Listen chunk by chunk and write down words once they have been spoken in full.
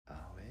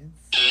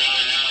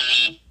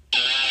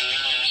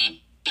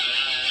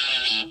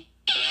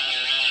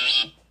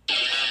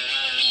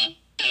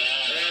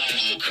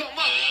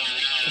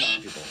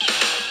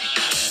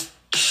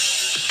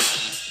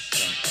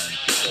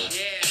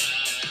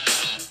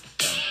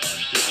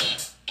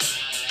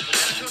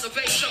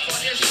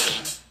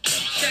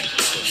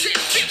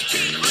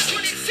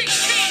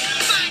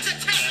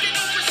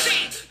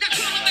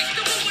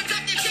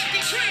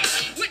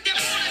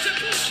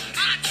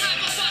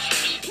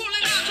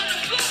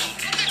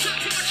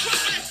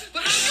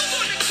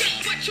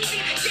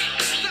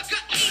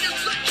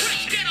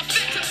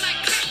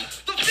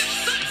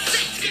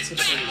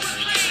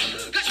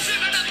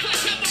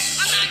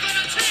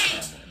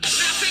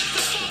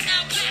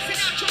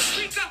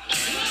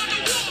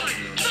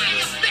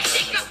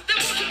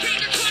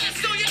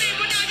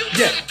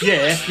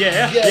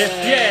Yeah.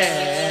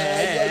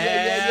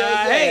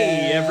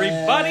 Hey,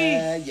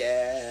 everybody.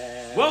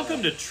 Yeah.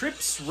 Welcome to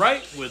Trips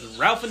Right with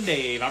Ralph and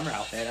Dave. I'm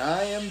Ralph. And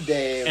I am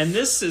Dave. And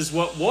this is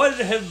what would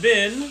have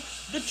been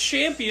the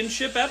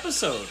championship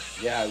episode.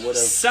 Yeah, I would have.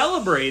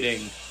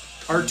 Celebrating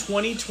our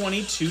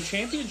 2022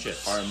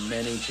 championships. Our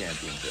many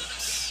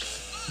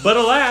championships. But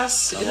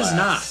alas, it is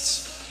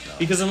not. No.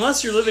 Because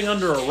unless you're living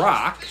under a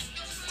rock,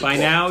 by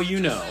now you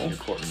know. You're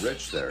quoting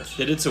Rich there.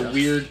 That it's a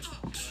weird...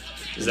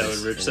 Is that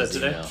what Rich said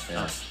today?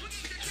 Yeah.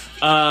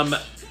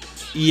 Oh.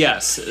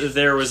 Yes,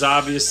 there was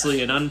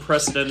obviously an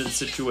unprecedented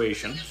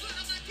situation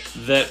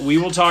that we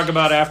will talk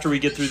about after we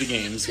get through the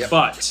games. Yep.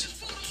 But,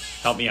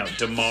 help me out,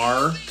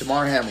 Damar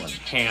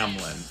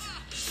Hamlin.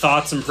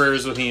 Thoughts and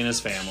prayers with he and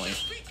his family.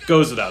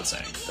 Goes without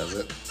saying. Does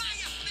it?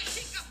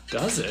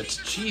 Does it?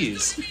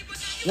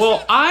 Jeez.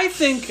 Well, I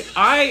think,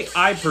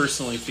 I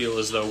personally feel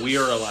as though we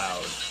are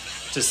allowed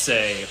to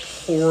say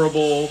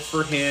horrible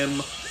for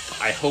him.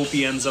 I hope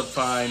he ends up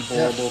fine.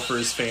 Horrible for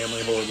his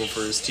family. Horrible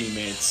for his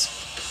teammates.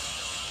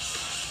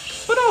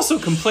 But also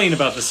complain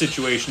about the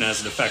situation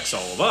as it affects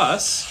all of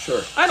us.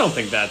 Sure. I don't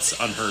think that's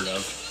unheard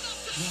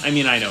of. I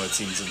mean, I know it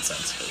seems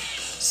insensitive.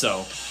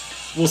 So,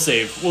 we'll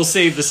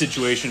save the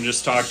situation.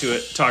 Just talk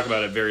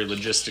about it very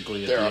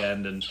logistically at the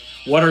end, and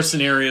what our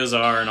scenarios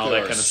are, and all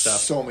that kind of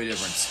stuff. So many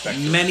different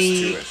spectrums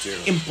many to it too.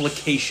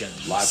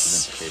 Implications.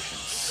 Lots of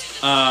implications.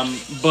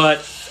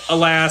 But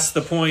alas,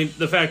 the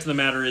fact of the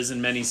matter is, in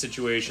many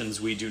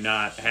situations, we do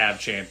not have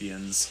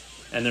champions.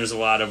 And there's a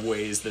lot of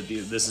ways that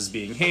this is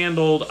being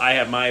handled. I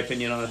have my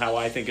opinion on how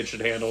I think it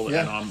should handle,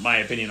 and on my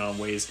opinion on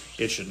ways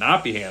it should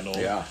not be handled.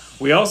 Yeah.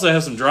 We also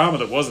have some drama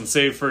that wasn't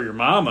saved for your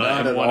mama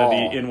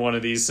in one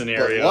of these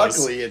scenarios. But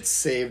luckily, it's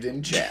saved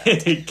in chat.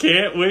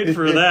 Can't wait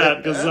for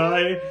that, because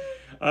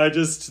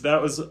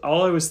that was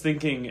all I was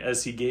thinking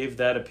as he gave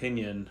that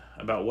opinion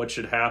about what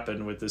should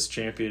happen with this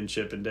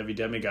championship and Devi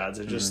Demigods.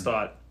 I just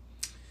thought,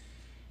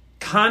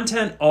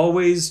 content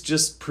always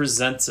just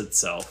presents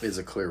itself. It's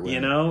a clear win.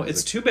 You know,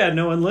 it's too bad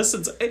no one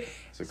listens.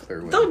 It's a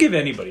clear win. They'll give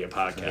anybody a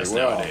podcast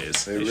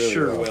nowadays. They really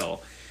sure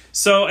will.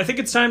 So I think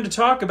it's time to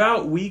talk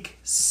about week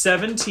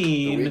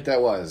 17. The week that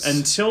was.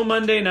 Until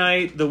Monday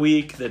night, the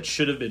week that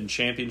should have been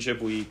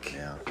championship week.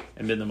 Yeah.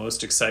 And been the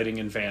most exciting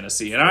in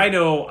fantasy. And I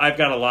know I've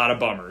got a lot of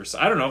bummers.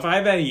 I don't know if I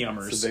have any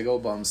yummers. It's a big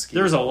old bum ski.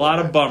 There's a lot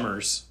of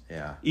bummers.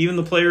 Yeah. Even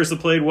the players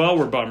that played well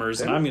were bummers,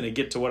 and I'm going to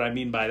get to what I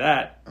mean by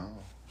that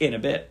in a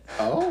bit.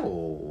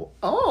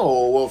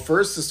 Well,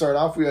 first to start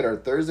off, we had our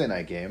Thursday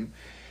night game.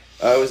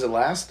 It was the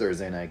last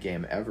Thursday night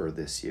game ever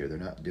this year. They're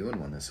not doing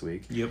one this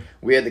week. Yep.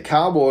 We had the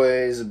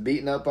Cowboys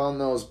beating up on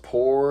those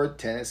poor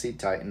Tennessee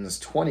Titans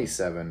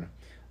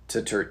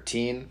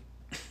 27-13.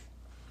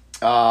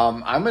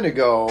 I'm going to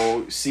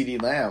go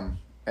CeeDee Lamb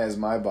as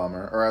my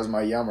bummer, or as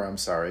my yummer, I'm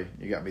sorry.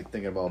 You got me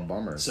thinking about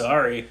bummers.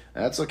 Sorry.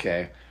 That's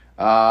okay.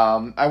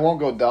 I won't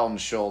go Dalton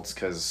Schultz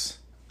because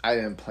I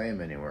didn't play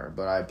him anywhere,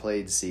 but I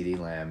played CeeDee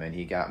Lamb, and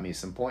he got me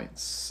some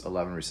points.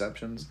 11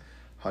 receptions,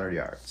 100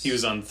 yards. He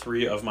was on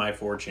 3 of my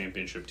 4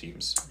 championship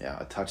teams. Yeah,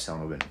 a touchdown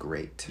would have been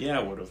great. Yeah,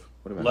 it would have.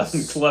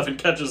 11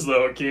 catches,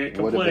 though. Can't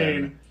complain. Would have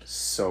been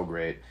so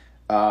great.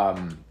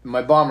 My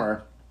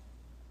bummer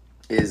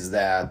is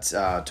that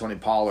Tony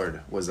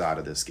Pollard was out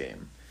of this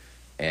game,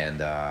 and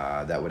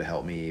that would have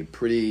helped me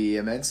pretty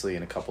immensely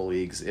in a couple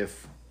leagues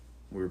if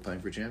we were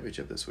playing for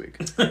championship this week.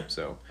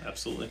 So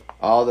absolutely.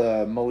 All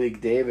the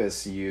Malik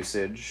Davis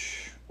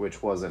usage,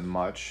 which wasn't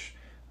much,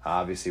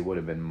 obviously would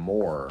have been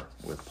more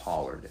with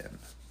Pollard in.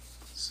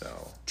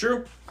 So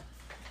true.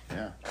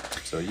 Yeah.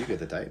 So you get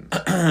the Titans.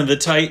 The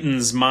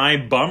Titans, my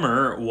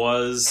bummer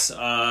was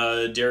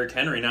Derrick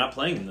Henry not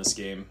playing in this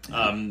game.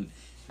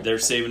 They're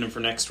saving him for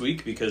next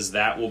week because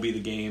that will be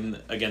the game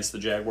against the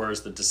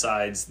Jaguars that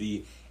decides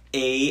the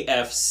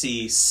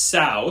AFC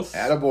South.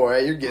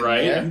 Attaboy, you're getting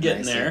there. I'm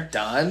getting there.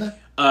 Done.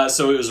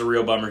 So it was a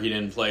real bummer he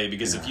didn't play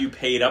because if you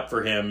paid up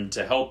for him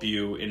to help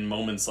you in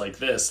moments like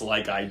this,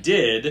 like I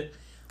did,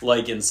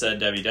 like in said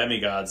Devi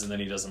Demigods, and then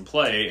he doesn't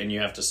play, and you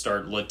have to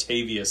start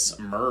Latavius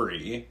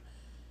Murray,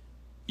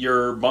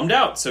 you're bummed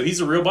out. So he's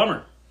a real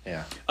bummer.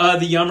 Yeah.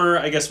 The yummer,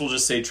 I guess we'll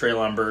just say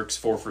Treylon Burks,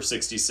 4 for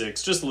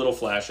 66. Just little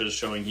flashes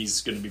showing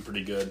he's going to be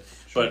pretty good.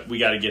 Sure. But we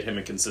got to get him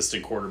a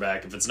consistent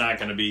quarterback. If it's not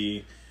going to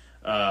be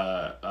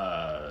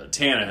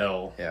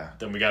Tannehill, Yeah.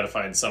 then we got to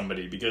find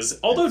somebody, because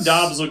although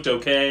Dobbs looked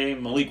okay,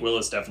 Malik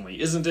Willis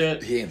definitely isn't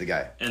it. He ain't the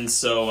guy. And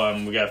so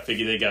they got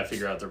to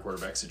figure out their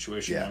quarterback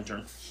situation long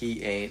term.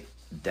 He ain't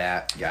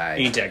that guy.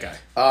 Ain't that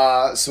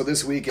guy. So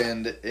this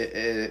weekend,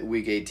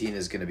 week 18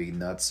 is going to be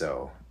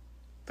nutso.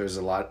 There's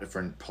a lot of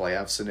different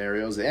playoff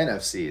scenarios. The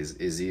NFC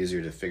is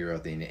easier to figure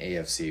out than the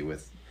AFC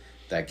with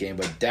that game.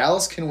 But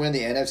Dallas can win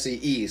the NFC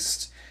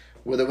East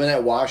with a win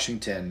at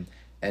Washington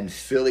and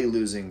Philly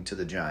losing to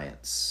the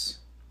Giants.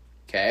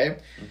 Okay?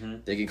 Mm-hmm.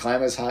 They can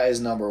climb as high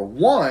as number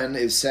 1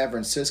 if San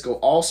Francisco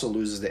also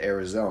loses to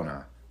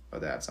Arizona.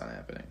 But that's not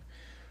happening.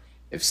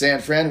 If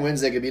San Fran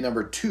wins, they could be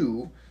number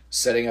 2,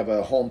 setting up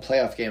a home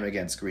playoff game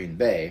against Green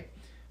Bay.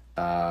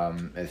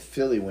 If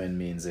Philly win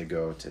means they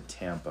go to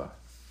Tampa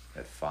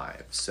at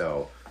 5.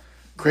 So,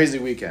 crazy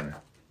weekend.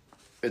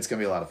 It's going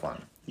to be a lot of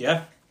fun.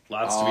 Yeah,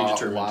 lots to be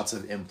determined. Lots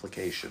of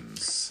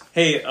implications.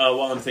 Hey,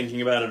 while I'm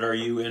thinking about it, are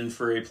you in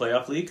for a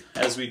playoff league,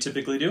 as we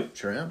typically do?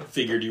 Sure am.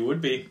 Figured you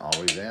would be.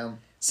 Always am.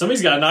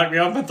 Somebody's got to knock me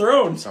off my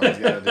throne. Someone's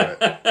got to do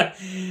it.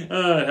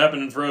 It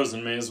happened in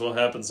Frozen. May as well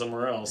happen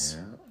somewhere else.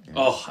 Yeah.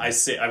 Oh, I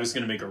was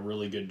going to make a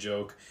really good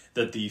joke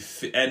that the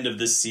end of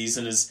this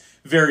season is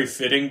very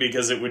fitting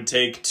because it would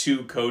take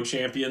 2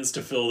 co-champions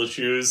to fill the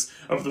shoes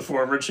of the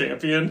former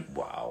champion.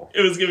 Wow.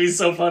 It was going to be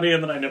so funny,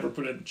 and then I never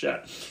put it in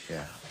chat.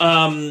 Yeah.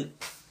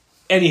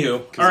 Anywho,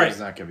 all right. There's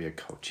not going to be a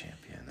co-champion.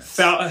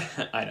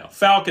 I know.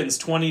 Falcons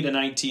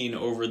 20-19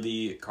 over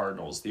the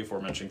Cardinals, the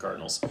aforementioned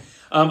Cardinals.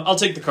 I'll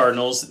take the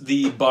Cardinals.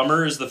 The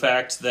bummer is the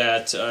fact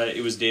that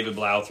it was David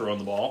Blau throwing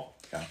the ball,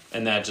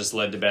 and that just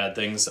led to bad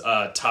things.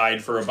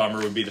 Tied for a bummer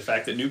would be the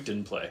fact that Nuke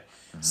didn't play.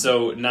 Mm-hmm.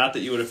 So not that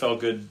you would have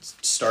felt good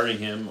starting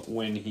him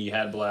when he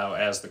had Blau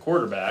as the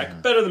quarterback. Mm-hmm.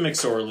 Better than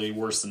McSorley,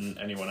 worse than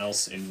anyone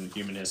else in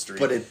human history.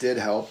 But it did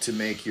help to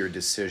make your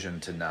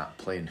decision to not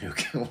play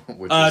Nuke,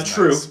 which is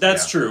true. Nice.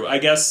 That's true. I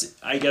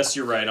guess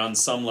you're right. On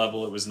some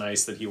level, it was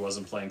nice that he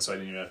wasn't playing, so I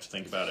didn't even have to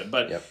think about it.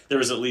 But there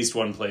was at least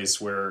one place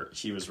where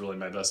he was really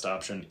my best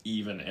option,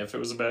 even if it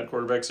was a bad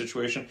quarterback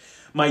situation.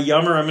 My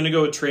yummer, I'm going to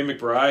go with Trey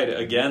McBride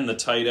again. The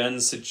tight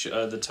end,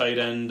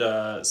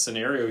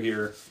 scenario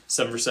here: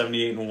 7 for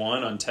 78 and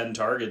 1 on 10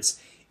 targets.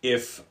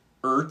 If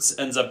Ertz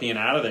ends up being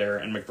out of there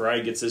and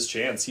McBride gets his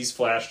chance, he's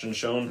flashed and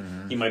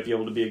shown he might be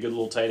able to be a good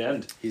little tight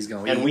end. He's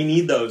going, and we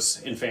need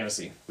those in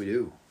fantasy. We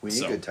do. We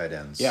need good tight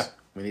ends. Yeah.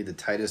 We need the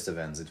tightest of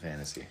ends in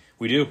fantasy.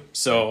 We do.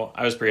 So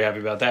I was pretty happy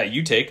about that.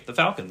 You take the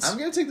Falcons. I'm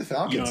going to take the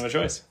Falcons. You don't have a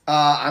choice.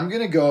 I'm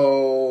going to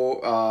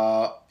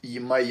go...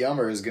 my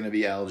yummer is going to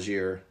be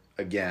Algier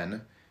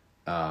again.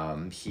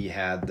 He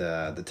had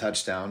the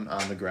touchdown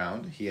on the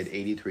ground. He had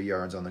 83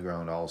 yards on the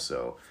ground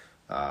also,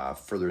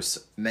 further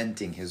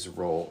cementing his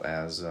role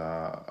as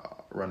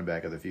running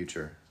back of the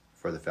future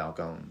for the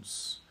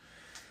Falcons.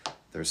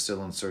 They're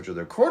still in search of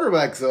their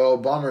quarterback, though.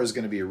 Bummer is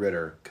going to be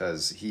Ritter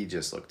because he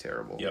just looked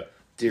terrible. Yep.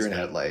 Deer in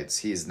headlights.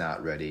 He's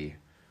not ready.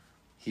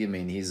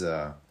 He's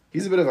a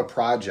bit of a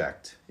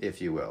project,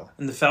 if you will.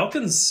 And the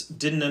Falcons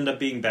didn't end up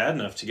being bad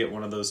enough to get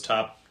one of those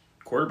top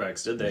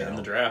quarterbacks, did they, in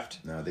the draft?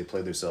 No, they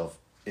played themselves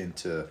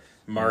into...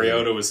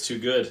 Mariota was too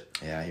good.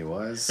 Yeah, he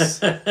was. That's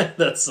saying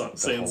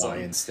the Hawaiian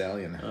something.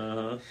 Stallion.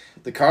 Uh-huh.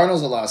 The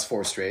Cardinals have lost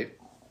 4 straight,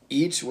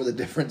 each with a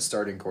different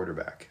starting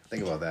quarterback.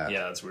 Think about that.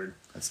 Yeah, that's weird.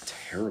 That's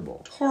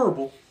terrible.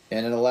 Horrible.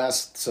 And in the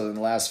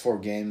last 4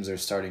 games, their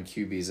starting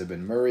QBs have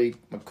been Murray,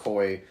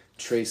 McCoy,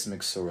 Trace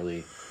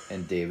McSorley,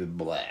 and David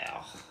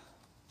Blau.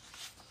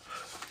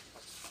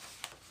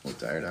 A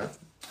little tired, huh?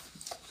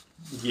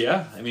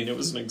 Yeah, I mean, it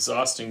was an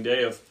exhausting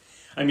day of...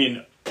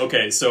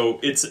 okay, so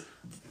it's...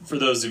 For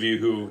those of you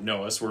who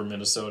know us, we're in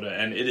Minnesota,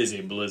 and it is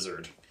a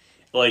blizzard.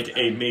 Like,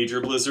 a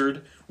major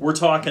blizzard. We're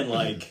talking,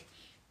 like...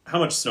 How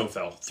much snow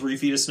fell? 3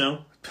 feet of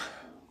snow?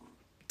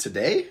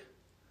 Today?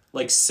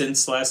 Like,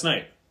 since last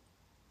night.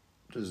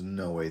 There's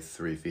no way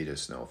 3 feet of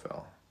snow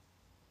fell.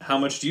 How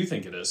much do you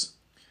think it is?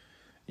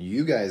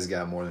 You guys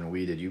got more than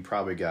we did. You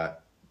probably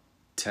got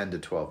 10 to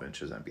 12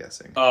 inches, I'm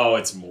guessing. Oh,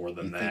 it's more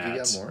than that. You think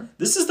you got more?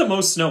 This is the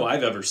most snow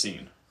I've ever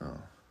seen. Oh,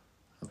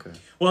 okay.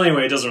 Well,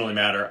 anyway, it doesn't really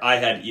matter. I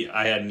had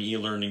an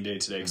e-learning day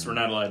today because we're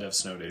not allowed to have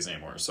snow days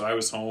anymore. So I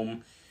was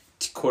home,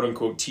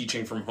 quote-unquote,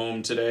 teaching from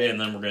home today,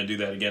 and then we're going to do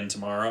that again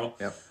tomorrow.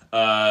 Yep.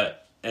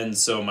 And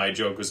so my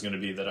joke was going to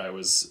be that I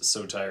was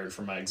so tired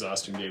from my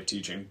exhausting day of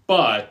teaching.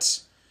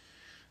 But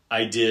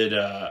I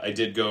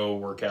did go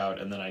work out,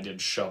 and then I did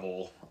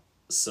shovel.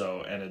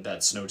 So, and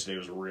that snow today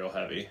was real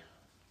heavy.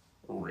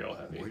 Real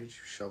heavy. Where did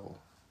you shovel?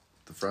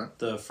 The front?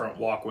 The front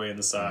walkway and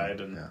the side.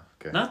 And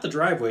okay. not the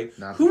driveway.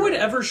 Who would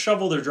ever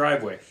shovel their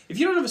driveway? If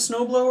you don't have a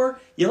snowblower,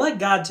 you let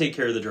God take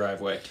care of the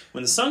driveway.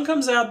 When the sun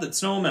comes out, that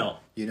snow will melt.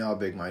 You know how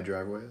big my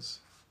driveway is?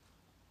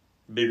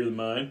 Bigger than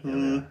mine?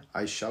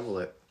 Yeah. I shovel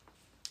it.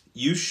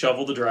 You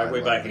shovel the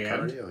driveway by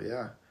hand? Cardio,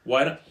 yeah.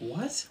 Why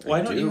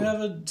don't you have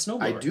a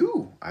snowblower? I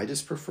do. I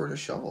just prefer to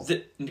shovel.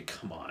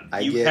 Come on.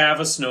 You have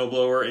a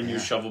snowblower and you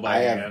shovel by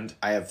hand?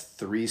 I have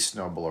 3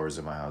 snowblowers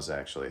in my house,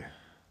 actually.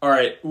 All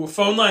right. Well,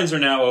 phone lines are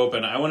now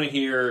open. I want to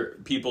hear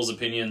people's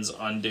opinions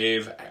on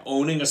Dave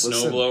owning a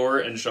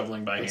snowblower and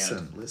shoveling by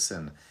hand.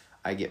 Listen.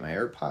 I get my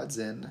AirPods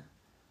in.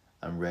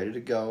 I'm ready to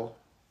go.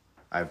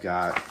 I've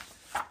got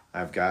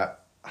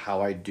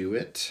how I do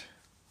it.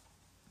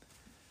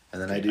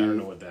 And then I don't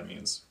know what that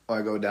means.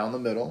 I go down the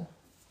middle.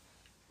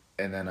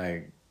 And then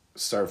I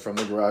start from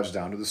the garage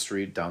down to the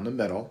street, down the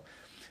middle.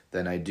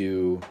 Then I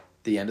do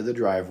the end of the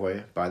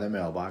driveway by the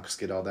mailbox,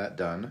 get all that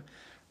done.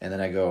 And then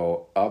I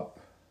go up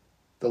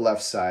the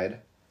left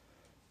side,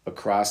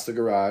 across the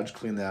garage,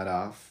 clean that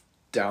off,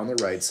 down the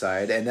right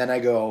side. And then I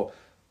go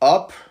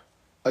up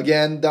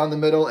again down the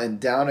middle and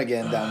down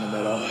again down the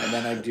middle. And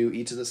then I do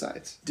each of the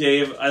sides.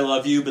 Dave, I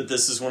love you, but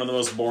this is one of the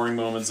most boring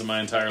moments of my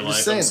entire life.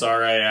 saying, I'm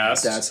sorry I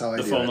asked. that's how I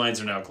The do phone it. lines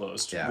are now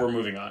closed. Yeah. We're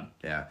moving on.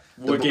 Yeah.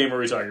 What game are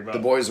we talking about? The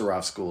boys are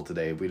off school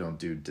today. We don't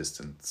do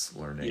distance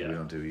learning. Yeah. We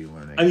don't do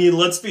e-learning. I mean,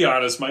 let's be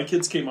honest. My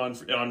kids came on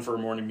for a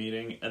morning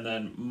meeting, and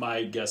then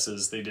my guess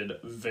is they did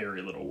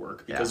very little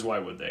work because why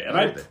would they? And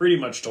Why I would they? pretty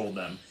much told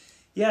them,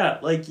 yeah,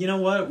 like you know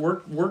what,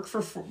 work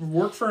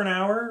for an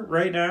hour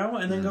right now,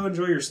 and then go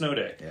enjoy your snow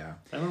day. Yeah.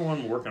 I don't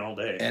want them working all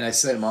day. And I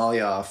sent Molly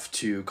off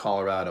to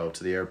Colorado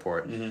to the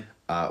airport.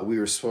 Mm-hmm. We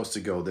were supposed to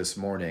go this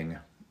morning,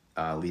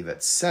 leave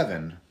at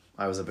 7.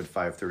 I was up at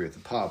 5:30 at the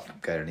pub.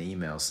 Got an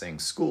email saying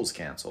school's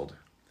canceled.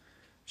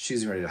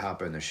 She's ready to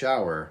hop in the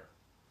shower.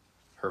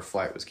 Her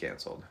flight was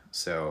canceled.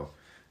 So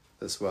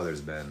this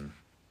weather's been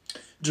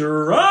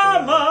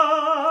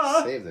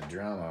Drama. save the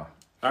drama.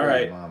 All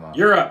right, Mama.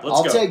 you're up. Let's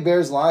I'll go. take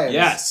Bears Lions.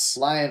 Yes.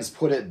 Lions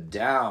put it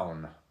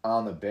down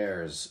on the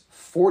Bears,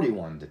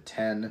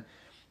 41-10.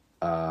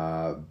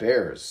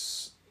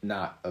 Bears,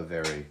 not a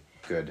very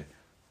good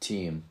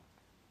team.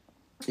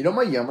 You know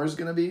what my yummer's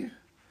gonna be?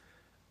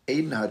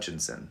 Aiden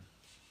Hutchinson.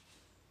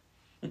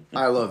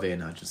 I love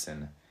Aiden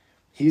Hutchinson.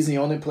 He's the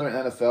only player in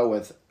the NFL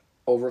with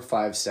over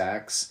 5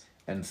 sacks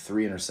and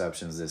 3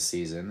 interceptions this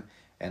season,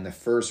 and the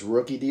first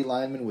rookie D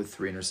lineman with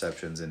 3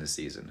 interceptions in a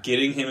season.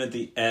 Getting him at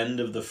the end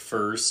of the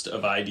first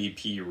of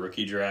IDP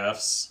rookie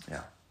drafts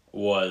Yeah.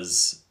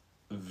 feels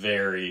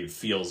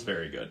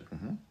very good.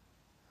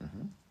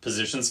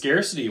 Position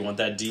scarcity. You want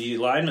that D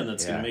lineman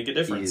that's going to make a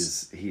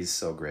difference. He's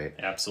so great.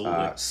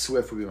 Absolutely.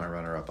 Swift would be my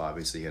runner-up,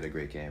 obviously. He had a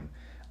great game.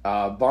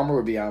 Bummer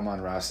would be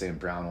Amon-Ra St.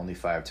 Brown, only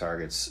 5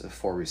 targets,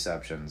 4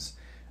 receptions.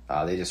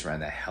 They just ran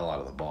the hell out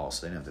of the ball,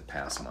 so they didn't have to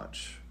pass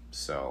much.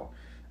 So,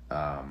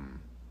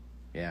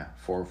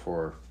 4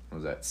 for, what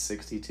was that,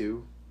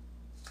 62?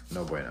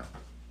 No bueno.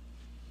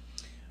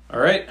 All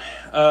right.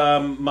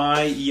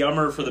 My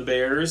yummer for the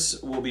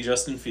Bears will be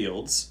Justin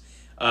Fields.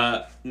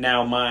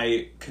 Now,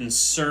 my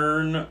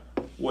concern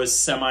was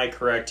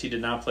semi-correct. He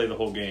did not play the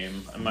whole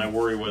game. And my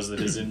worry was that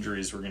his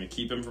injuries were going to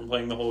keep him from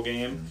playing the whole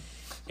game.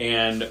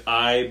 And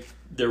I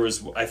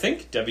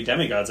think Debbie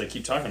Demigods I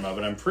keep talking about,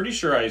 but I'm pretty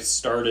sure I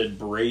started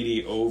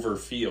Brady over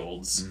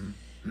Fields,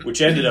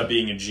 which ended up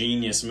being a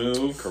genius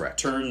move. Correct.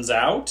 Turns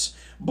out.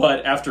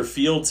 But after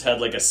Fields had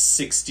like a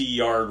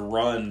 60-yard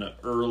run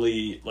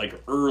early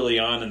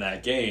on in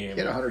that game. He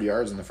had 100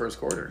 yards in the first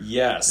quarter.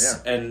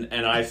 Yes. Yeah.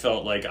 And I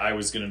felt like I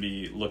was going to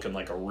be looking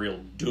like a real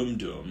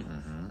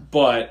dum-dum.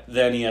 But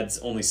then he had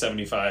only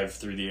 75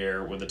 through the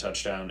air with a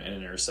touchdown and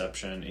an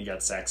interception. He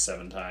got sacked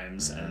 7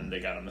 times, and they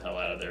got him the hell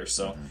out of there.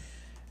 So,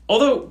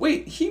 although,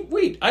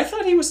 wait, I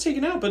thought he was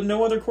taken out, but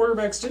no other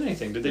quarterbacks did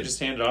anything. Did they just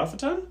hand it off a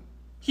ton?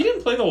 He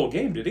didn't play the whole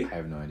game, did he? I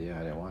have no idea.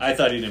 I didn't watch I it.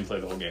 thought he didn't play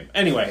the whole game.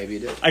 Anyway, Maybe he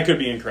did. I could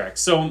be incorrect.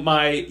 So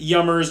my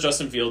yummer is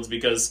Justin Fields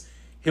because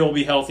he'll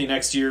be healthy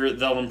next year.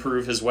 They'll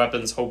improve his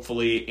weapons,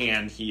 hopefully,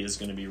 and he is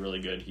going to be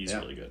really good. He's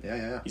really good.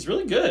 Yeah. He's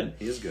really good.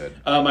 He is good.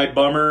 My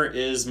bummer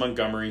is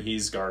Montgomery.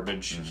 He's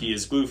garbage. He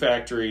is glue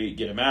factory.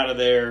 Get him out of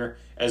there,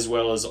 as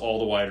well as all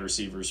the wide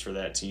receivers for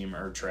that team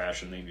are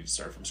trash, and they need to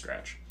start from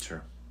scratch,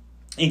 Sure.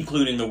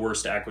 including the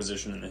worst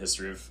acquisition in the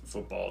history of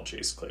football,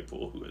 Chase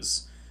Claypool, who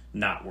is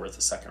not worth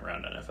a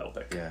second-round NFL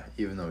pick. Yeah,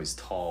 even though he's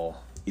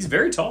tall. He's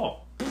very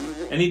tall,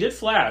 and he did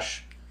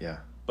flash. Yeah.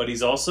 But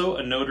he's also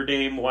a Notre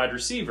Dame wide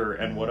receiver,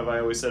 and what have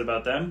I always said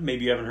about them?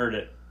 Maybe you haven't heard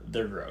it.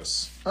 They're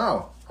gross.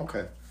 Oh,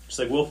 okay. Just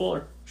like Will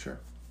Fuller. Sure.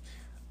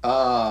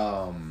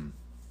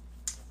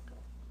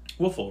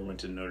 Will Fuller went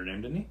to Notre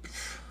Dame, didn't he?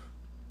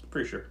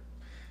 Pretty sure.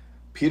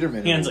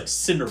 Peterman. Hands like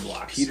cinder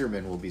blocks.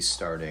 Peterman will be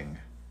starting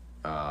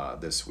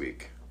this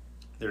week.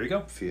 There you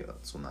go.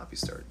 Fields will not be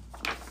starting.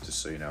 Just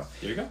so you know.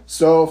 There you go.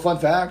 So, fun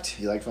fact.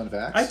 You like fun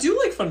facts? I do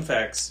like fun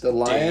facts. The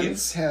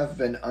Lions have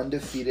been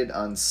undefeated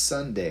on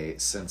Sunday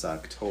since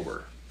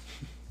October.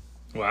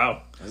 Dave.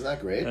 Wow. Isn't that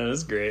great? That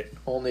is great.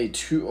 Only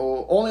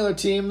other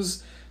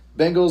teams,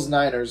 Bengals,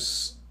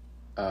 Niners,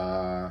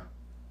 have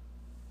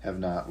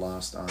not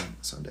lost on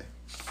Sunday.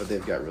 But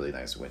they've got really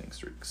nice winning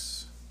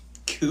streaks.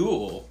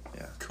 Cool.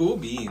 Yeah. Cool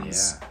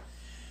beans. Yeah.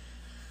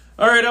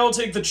 All right, I will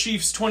take the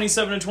Chiefs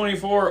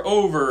 27-24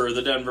 over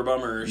the Denver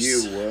Bummers.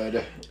 You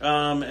would.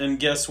 And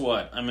guess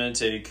what? I'm going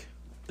to take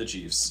the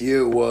Chiefs.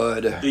 You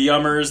would. The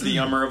yummers, the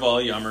yummer of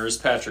all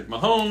yummers, Patrick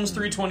Mahomes,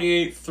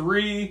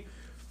 328-3.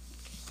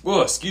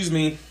 Whoa, excuse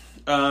me.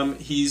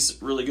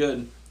 He's really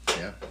good.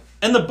 Yeah.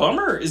 And the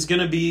bummer is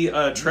going to be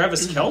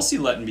Travis Kelce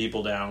letting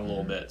people down a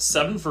little bit.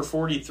 7 for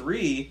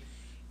 43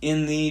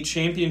 in the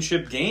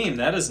championship game.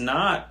 That is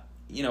not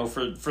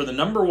for the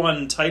number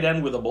one tight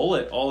end with a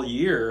bullet all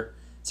year,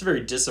 it's a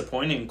very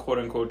disappointing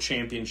quote-unquote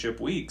championship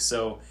week.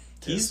 So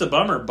he's the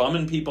bummer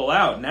bumming people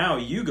out. Now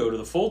you go to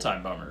the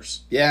full-time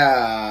bummers.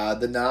 Yeah,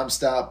 the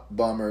nonstop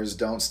bummers.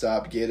 Don't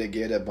stop. Get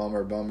it.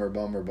 Bummer, bummer,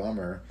 bummer,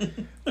 bummer.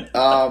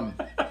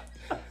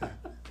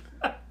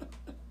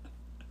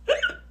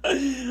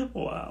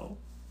 Wow.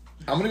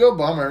 I'm going to go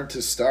bummer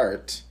to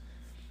start.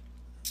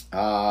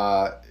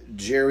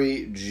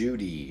 Jerry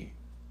Jeudy,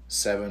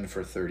 7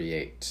 for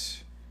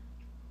 38.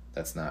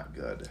 That's not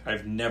good.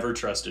 I've never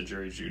trusted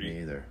Jerry Me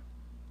Jeudy. either.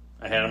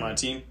 I had him on a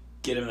team.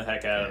 Get him the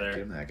heck out of there.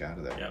 Get him the heck out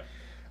of there. Yep.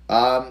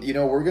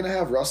 We're going to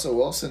have Russell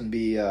Wilson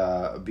be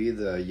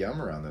the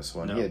yummer on this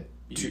one. No, He had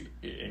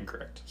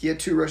incorrect. He had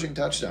 2 rushing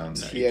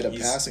touchdowns. No, he had a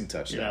he's- passing You're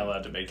not touchdown.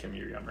 allowed to make him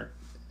your yummer.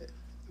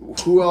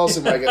 Who else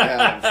am I going to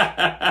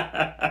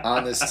have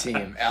on this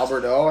team?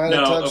 Albert O had a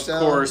No,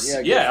 touchdown? of course.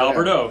 good Yeah, for him.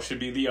 Albert O should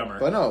be the yummer.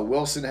 But no,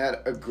 Wilson had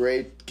a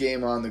great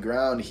game on the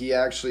ground. He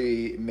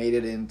actually made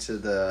it into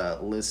the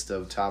list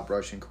of top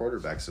rushing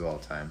quarterbacks of all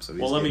time. So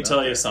Well, let me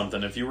tell you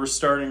something. If you were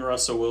starting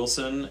Russell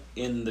Wilson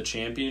in the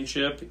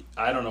championship,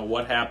 I don't know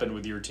what happened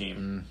with your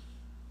team.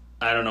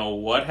 I don't know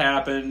what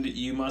happened.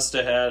 You must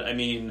have had... I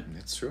mean,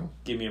 It's true.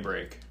 give me a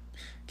break.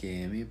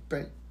 Give me a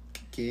break.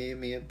 Give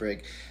me a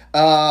break.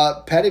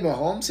 Patty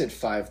Mahomes hit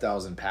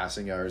 5,000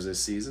 passing yards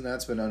this season.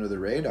 That's been under the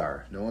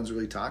radar. No one's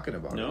really talking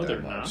about No, it they're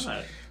that much.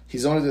 not.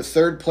 He's only the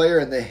 3rd player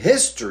in the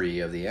history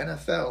of the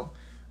NFL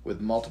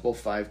with multiple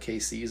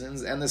 5K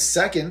seasons and the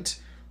 2nd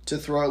to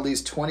throw at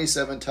least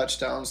 27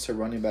 touchdowns to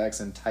running backs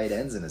and tight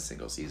ends in a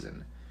single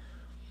season.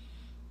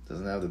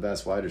 Doesn't have the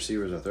best wide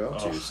receivers to throw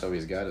to, so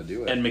he's got to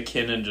do it. And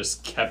McKinnon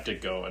just kept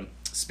it going.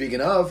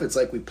 Speaking of, it's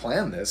like we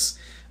planned this.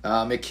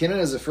 McKinnon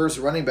is the first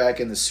running back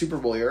in the Super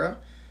Bowl era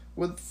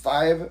with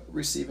 5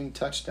 receiving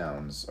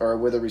touchdowns, or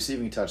with a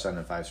receiving touchdown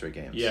in 5 straight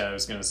games. Yeah, I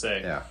was going to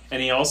say. Yeah.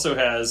 And he also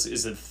has,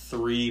 is it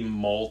 3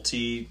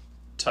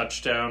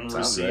 multi-touchdown Sounds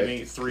receiving,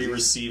 right. 3 He's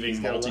receiving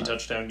got a lot.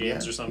 multi-touchdown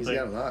games or something? He's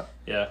got a lot.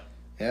 Yeah.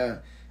 Yeah.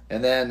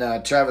 And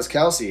then Travis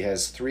Kelce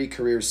has 3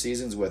 career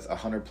seasons with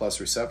 100-plus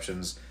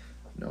receptions.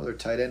 No other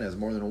tight end has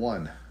more than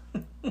 1.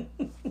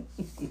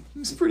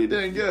 It's pretty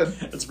dang good.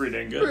 That's pretty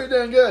dang good. Pretty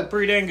dang good.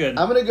 Pretty dang good.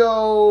 I'm gonna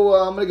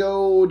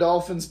go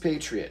Dolphins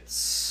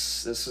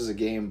Patriots. This is a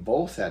game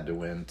both had to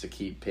win to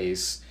keep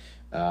pace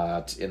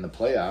in the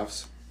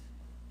playoffs.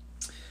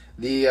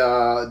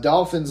 The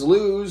Dolphins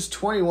lose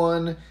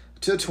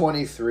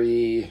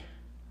 21-23.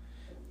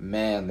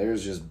 Man,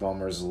 there's just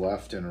bummers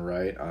left and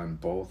right on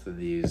both of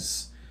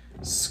these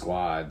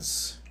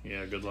squads.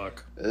 Yeah, good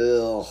luck.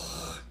 Ugh,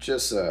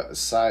 just a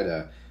side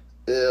of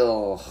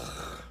ugh.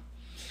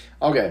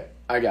 Okay,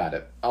 I got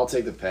it. I'll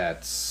take the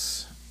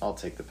Pats.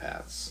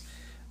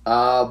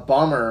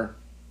 Bummer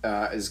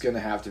is going to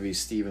have to be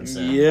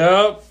Stevenson.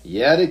 Yep.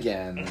 Yet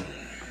again.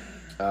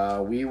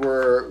 We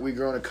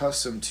grown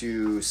accustomed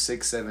to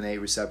 6, 7, 8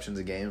 receptions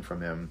a game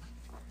from him.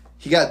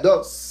 He got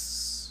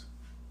dos.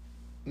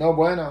 No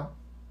bueno.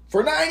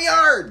 For 9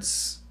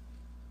 yards!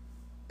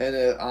 And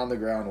it, on the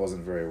ground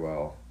wasn't very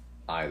well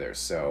either,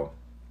 so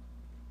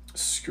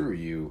screw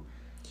you.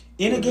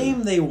 In a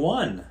game they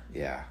won.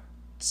 Yeah.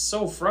 It's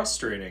so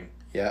frustrating.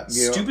 Yeah.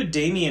 Stupid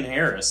Damian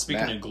Harris,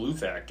 speaking Mac- of Glue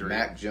Factory.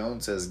 Mac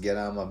Jones says, get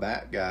on my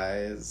back,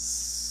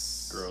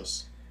 guys.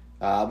 Gross.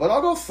 But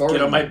I'll go Thornton.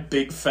 Get on my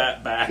big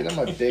fat back. Get on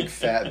my big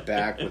fat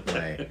back with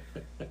my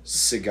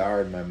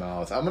cigar in my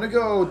mouth. I'm going to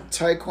go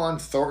Tyquan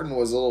Thornton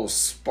was a little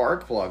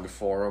spark plug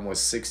for him with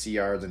 60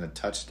 yards and a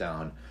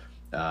touchdown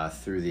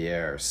through the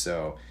air.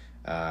 So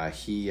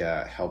he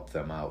helped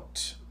them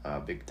out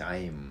big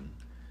time.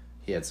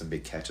 He had some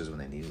big catches when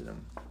they needed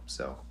him.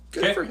 So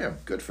good for him.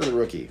 Good for the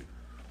rookie.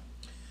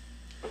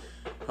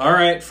 All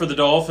right, for the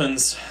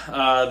Dolphins,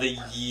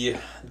 the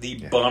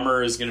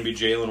bummer is going to be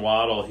Jalen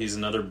Waddle. He's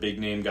another big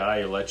name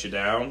guy who let you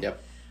down. Yep.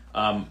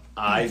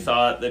 I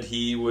thought that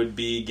he would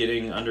be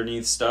getting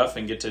underneath stuff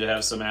and get to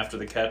have some after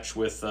the catch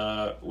with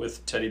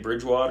Teddy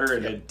Bridgewater,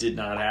 and it did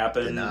not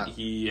happen. Did not.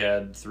 He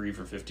had 3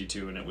 for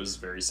 52, and it was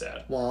very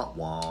sad. Wah,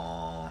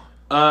 wah.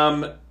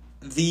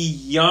 The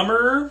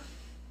Yummer.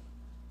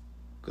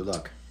 Good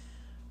luck.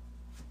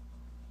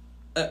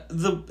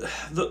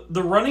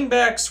 The running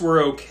backs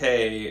were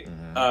okay.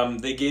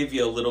 They gave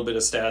you a little bit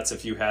of stats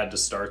if you had to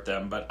start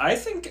them, but I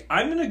think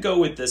I'm going to go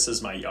with this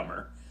as my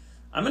Yummer.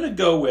 I'm going to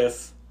go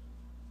with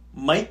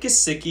Mike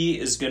Gesicki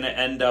is going to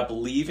end up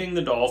leaving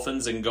the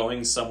Dolphins and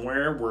going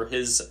somewhere where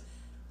his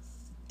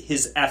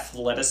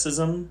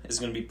athleticism is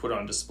going to be put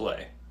on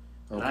display.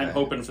 And I'm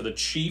hoping for the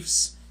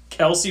Chiefs.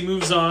 Kelsey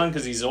moves on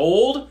because he's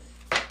old.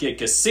 Get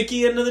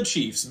Gesicki into the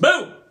Chiefs.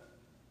 Boom!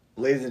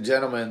 Ladies and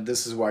gentlemen,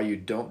 this is why you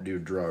don't do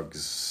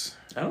drugs.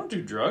 I don't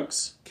do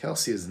drugs.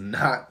 Kelsey is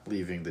not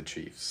leaving the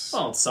Chiefs.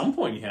 Well, at some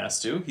point he has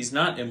to. He's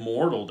not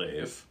immortal,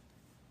 Dave.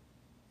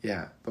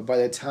 Yeah, but by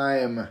the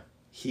time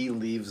he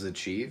leaves the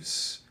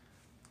Chiefs,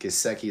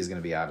 Gesicki is going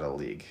to be out of the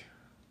league.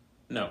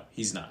 No,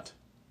 he's not.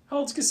 How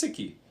old's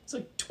Gesicki? He's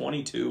like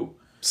 22.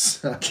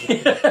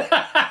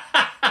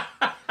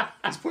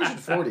 He's pushing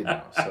 40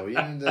 now, so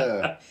you need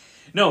to...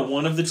 No,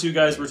 one of the two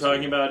guys we're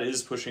talking about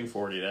is pushing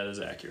 40. That is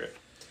accurate.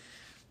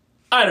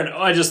 I don't know.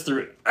 I just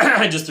threw it.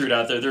 I just threw it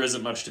out there. There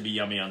isn't much to be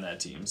yummy on that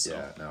team. So.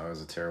 Yeah, no, it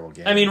was a terrible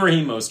game. I mean,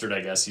 Raheem Mostert,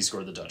 I guess he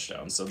scored the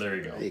touchdown. So there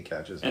you go. 8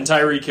 catches. And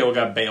Tyreek Hill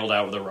got bailed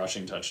out with a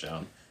rushing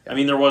touchdown. Yeah. I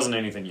mean, there wasn't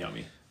anything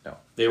yummy. No,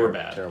 They were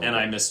bad, and game.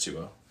 I missed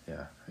Tua.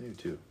 Yeah, I do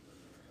too.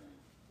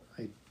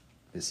 I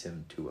miss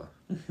him, Tua.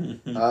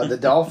 The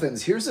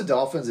Dolphins. Here's the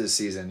Dolphins this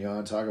season. You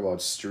want to talk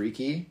about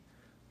streaky,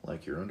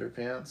 like your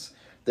underpants?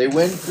 They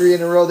win 3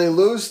 in a row. They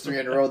lose 3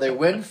 in a row. They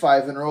win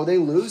 5 in a row. They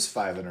lose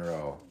 5 in a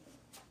row.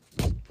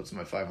 What's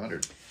my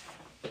 500?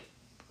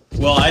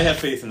 Well, I have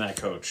faith in that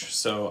coach,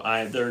 so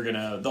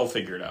they'll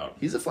figure it out.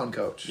 He's a fun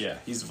coach. Yeah,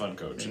 he's a fun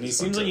coach, Yeah, and he he's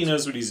a fun seems like he coach.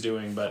 knows what he's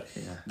doing. But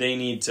Yeah. they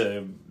need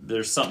to.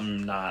 There's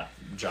something not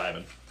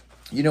jiving.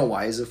 You know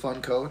why he's a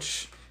fun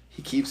coach?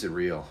 He keeps it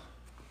real.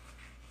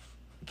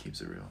 He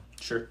keeps it real.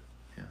 Sure.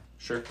 Yeah.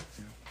 Sure.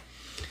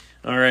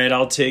 All right,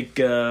 I'll take.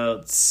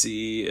 Let's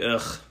see.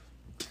 Ugh.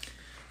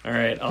 All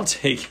right, I'll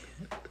take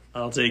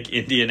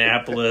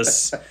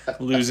Indianapolis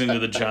losing to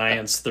the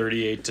Giants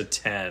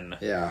 38-10.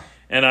 Yeah.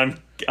 And I'm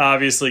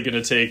obviously going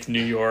to take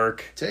New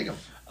York. Take him.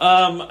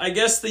 I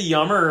guess the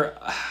yummer.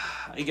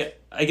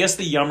 I guess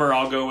the yummer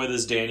I'll go with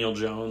is Daniel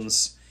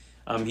Jones.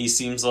 He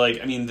seems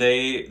like, I mean,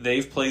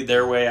 they've played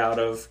their way out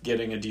of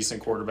getting a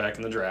decent quarterback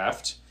in the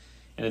draft,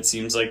 and it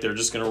seems like they're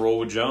just going to roll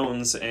with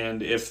Jones.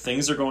 And if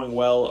things are going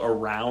well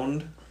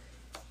around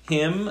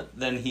him,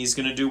 then he's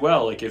going to do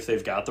well. Like if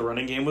they've got the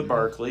running game with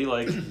Barkley,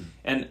 like,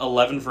 and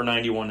 11 for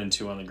 91 and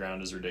 2 on the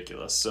ground is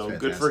ridiculous. So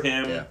good for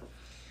him.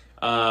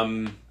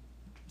 Yeah.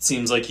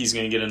 Seems like he's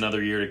going to get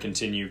another year to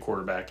continue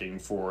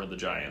quarterbacking for the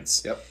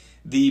Giants. Yep.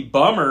 The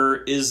bummer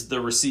is the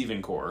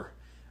receiving core.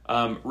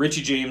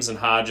 Richie James and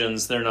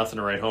Hodgins, they're nothing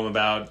to write home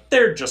about.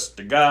 They're just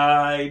a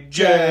guy,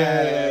 Jag.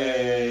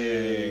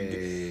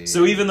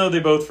 So even though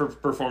they both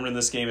performed in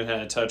this game and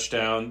had a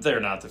touchdown, they're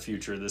not the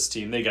future of this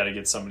team. They got to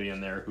get somebody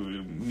in there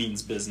who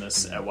means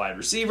business at wide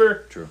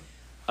receiver. True.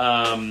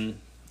 Other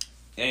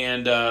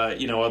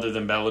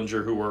than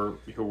Bellinger, who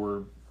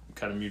were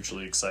kind of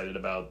mutually excited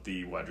about,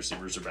 the wide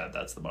receivers are bad.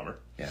 That's the bummer.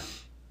 Yeah.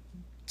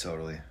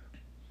 Totally.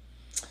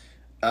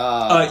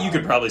 You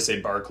could probably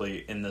say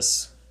Barkley in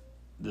this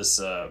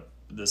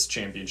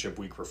championship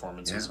week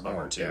performance was a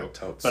bummer too. Yeah,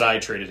 totes. But I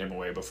traded him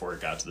away before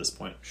it got to this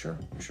point. Sure.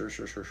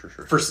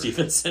 For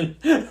Stevenson.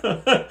 Would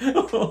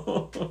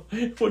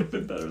have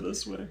been better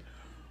this way.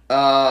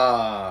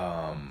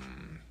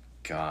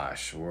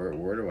 Gosh,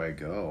 where do I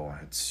go?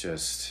 It's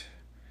just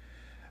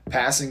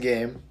passing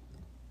game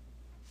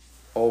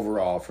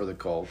overall for the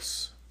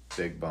Colts.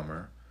 Big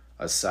bummer.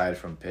 Aside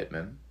from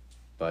Pittman,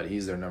 but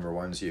he's their number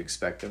one, so you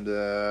expect him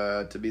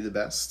to be the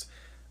best.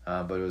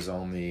 But it was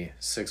only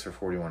 6 for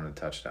 41 and a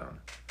touchdown.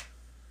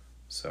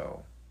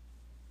 So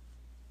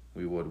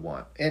we would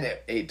want, and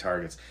 8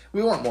 targets.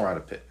 We want more out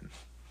of Pittman.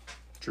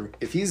 True.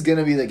 If he's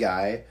gonna be the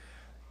guy,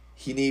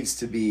 he needs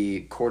to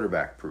be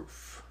quarterback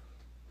proof.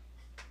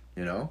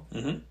 You know?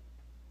 Mm-hmm.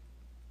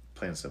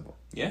 Plain and simple.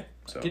 Yeah,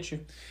 So. I get you.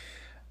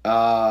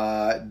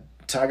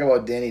 Talk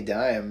about Danny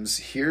Dimes.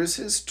 Here's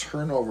his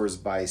turnovers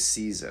by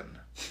season.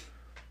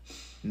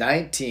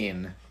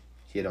 19,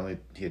 he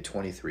had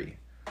 23.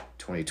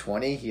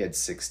 2020, he had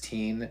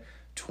 16.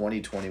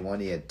 2021,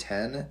 he had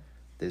 10.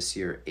 This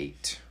year,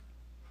 8.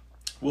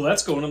 Well,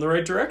 that's going in the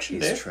right direction,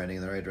 He's Dave. trending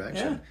in the right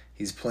direction. Yeah.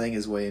 He's playing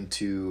his way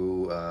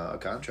into a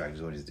contract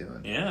is what he's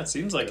doing. Yeah, it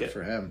seems like Good it.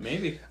 for him.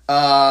 Maybe.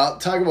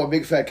 Talk about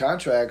big fat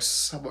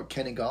contracts. How about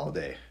Kenny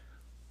Golladay?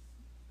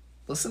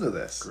 Listen to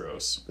this.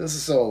 Gross. This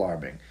is so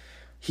alarming.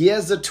 He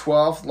has the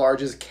 12th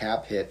largest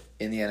cap hit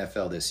in the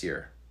NFL this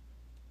year.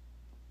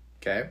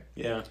 Okay?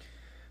 Yeah.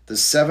 The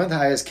 7th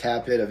highest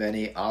cap hit of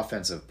any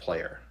offensive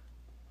player.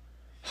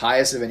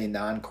 Highest of any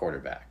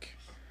non-quarterback.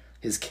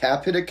 His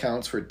cap hit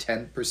accounts for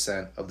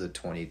 10% of the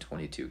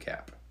 2022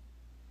 cap.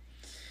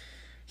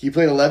 He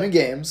played 11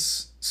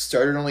 games,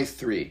 started only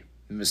 3.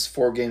 Missed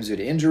 4 games due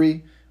to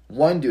injury,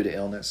 1 due to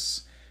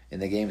illness. In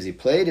the games he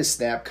played, his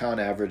snap count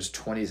averaged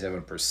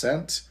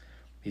 27%.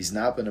 He's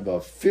not been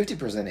above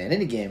 50% in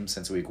any game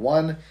since week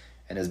 1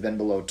 and has been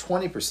below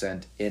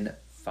 20% in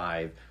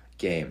 5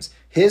 games.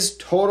 His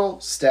total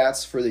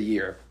stats for the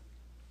year,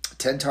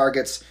 10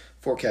 targets,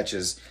 4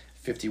 catches,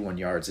 51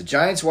 yards. The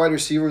Giants wide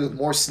receiver with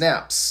more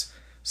snaps,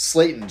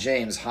 Slayton,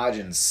 James,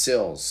 Hodgins,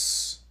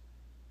 Sills,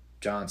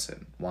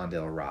 Johnson,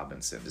 Wan'Dale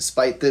Robinson.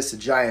 Despite this, the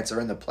Giants are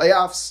in the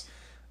playoffs.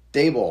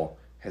 Dable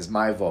has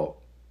my vote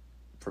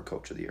for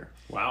Coach of the Year.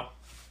 Wow.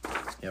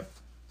 Yep.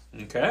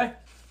 Okay.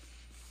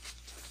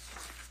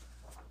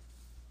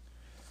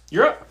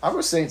 You're up. I'll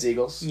go Saints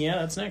Eagles. Yeah,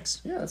 that's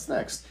next. Yeah, that's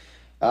next.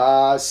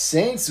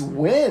 Saints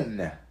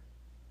win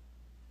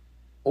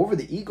over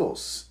the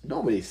Eagles.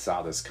 Nobody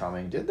saw this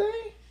coming, did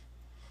they?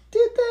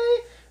 Did they?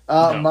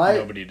 No,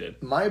 nobody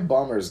did. My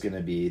bummer is going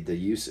to be the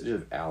usage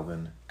of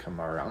Alvin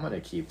Kamara. I'm going to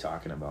keep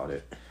talking about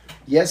it.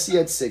 Yes, he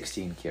had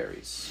 16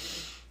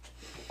 carries.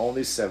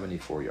 Only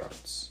 74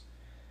 yards.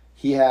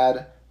 He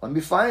had, let me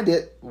find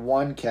it,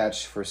 1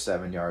 catch for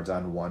 7 yards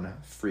on 1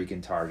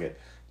 freaking target.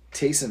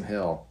 Taysom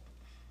Hill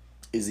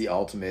is the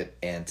ultimate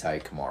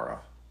anti-Kamara.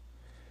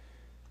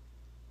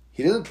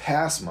 He doesn't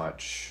pass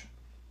much.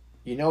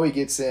 You know he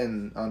gets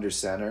in under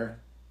center.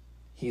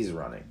 He's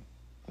running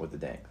with the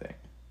dang thing.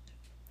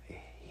 I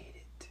hate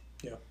it.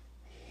 Yeah.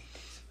 I hate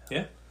Taysom Hill.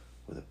 Yeah.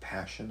 With a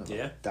passion of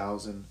Yeah.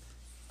 1,000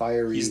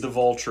 fiery He's the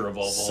vulture of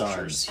all suns.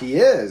 vultures. He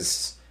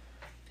is.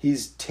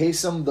 He's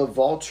Taysom the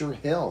Vulture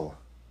Hill.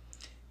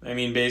 I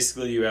mean,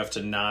 basically, you have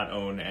to not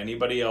own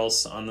anybody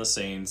else on the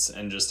Saints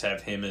and just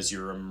have him as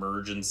your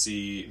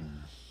emergency,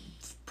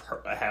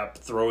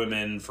 throw him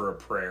in for a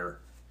prayer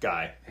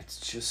guy. It's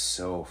just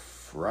so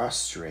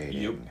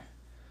frustrating. Yep.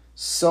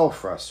 So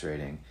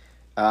frustrating.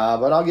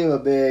 But I'll give a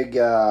big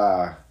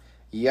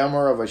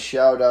yummer of a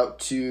shout out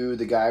to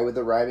the guy with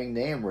the rhyming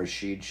name,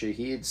 Rashid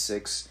Shaheed,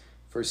 6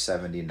 for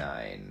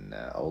 79.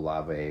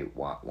 Olave,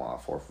 4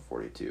 for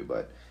 42.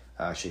 But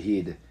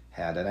Shaheed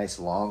had a nice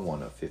long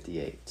one of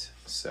 58.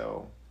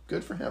 So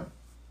good for him.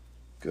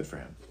 Good for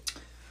him.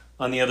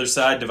 On the other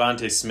side,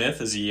 Devontae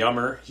Smith is a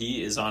yummer.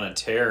 He is on a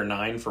tear,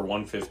 9 for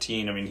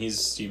 115. I mean, he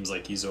seems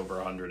like he's over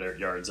 100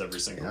 yards every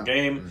single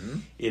game. Mm-hmm.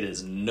 It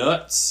is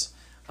nuts.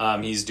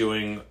 He's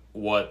doing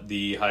what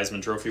the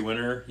Heisman Trophy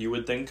winner you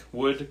would think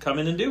would come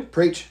in and do.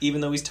 Preach.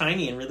 Even though he's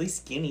tiny and really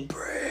skinny.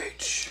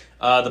 Preach.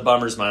 The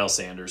bummer's Miles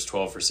Sanders,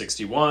 12 for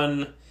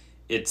 61.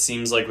 It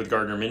seems like with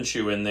Gardner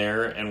Minshew in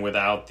there and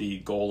without the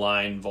goal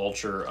line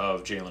vulture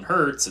of Jalen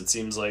Hurts, it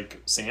seems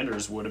like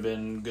Sanders would have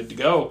been good to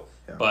go.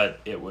 Yeah. But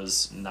it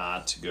was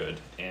not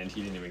good, and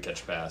he didn't even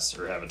catch a pass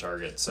or have a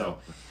target. So,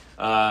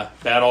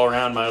 bad all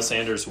around, Miles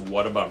Sanders.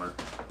 What a bummer.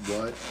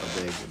 What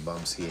a big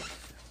bumski.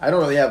 I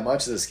don't really have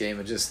much of this game.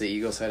 It's just the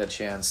Eagles had a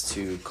chance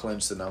to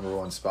clinch the number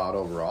 1 spot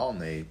overall,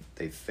 and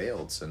they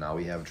failed. So now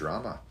we have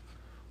drama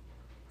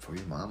for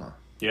your mama.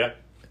 Yeah.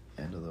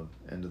 End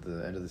of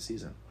the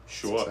season.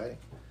 Sure. It's exciting.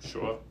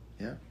 Sure.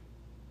 Yeah.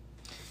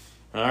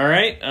 All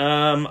right.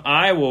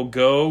 I will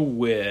go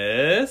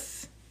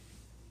with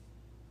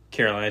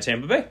Carolina,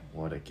 Tampa Bay.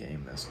 What a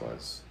game this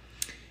was.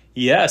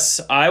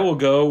 Yes, I will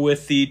go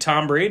with the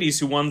Tom Brady's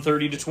who won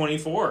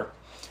 30-24.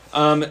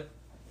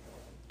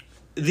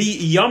 The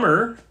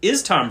yummer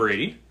is Tom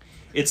Brady.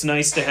 It's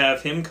nice to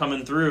have him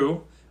coming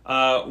through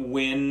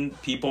when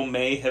people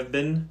may have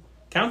been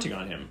counting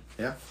on him.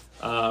 Yeah.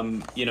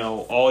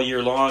 All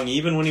year long,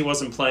 even when he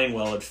wasn't playing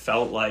well, it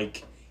felt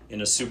like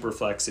in a super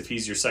flex, if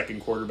he's your second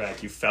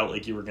quarterback, you felt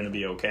like you were going to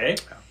be okay.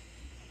 Yeah.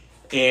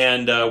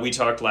 And we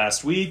talked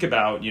last week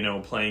about,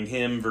 playing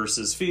him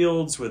versus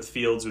Fields with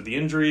the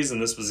injuries, and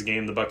this was a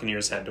game the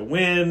Buccaneers had to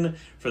win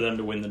for them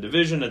to win the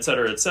division, et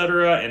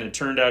cetera, and it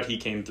turned out he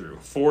came through.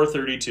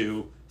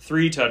 432,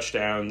 3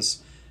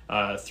 touchdowns,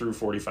 threw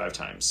 45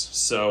 times.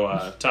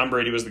 So Tom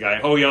Brady was the guy.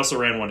 Oh, he also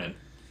ran one in.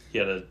 He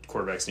had a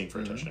quarterback sneak for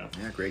a touchdown.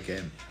 Yeah, great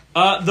game.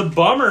 The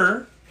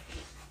bummer,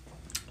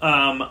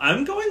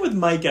 I'm going with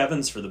Mike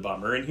Evans for the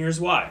bummer, and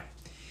here's why.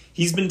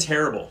 He's been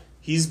terrible.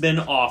 He's been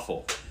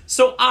awful.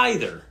 So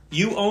either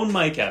you own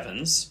Mike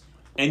Evans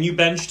and you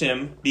benched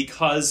him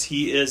because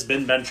he has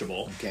been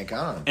benchable. You can't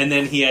count on him. And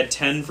then he had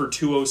 10 for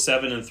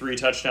 207 and 3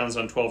 touchdowns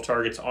on 12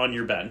 targets on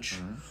your bench.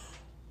 Mm-hmm.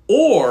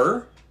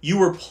 Or you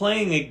were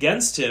playing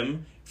against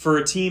him for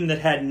a team that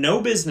had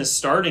no business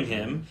starting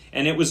him,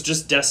 and it was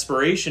just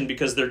desperation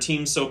because their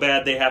team's so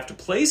bad they have to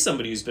play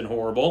somebody who's been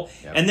horrible.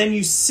 Yep. And then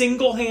you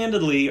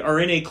single-handedly are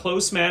in a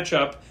close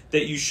matchup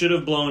that you should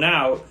have blown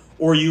out,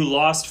 or you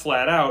lost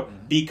flat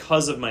out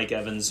because of Mike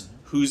Evans,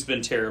 who's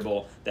been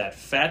terrible. That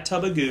fat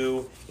tub of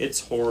goo, it's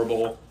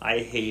horrible. I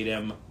hate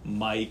him.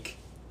 Mike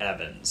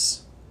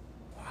Evans.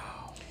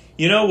 Wow.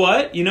 You know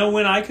what? You know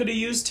when I could have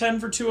used 10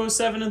 for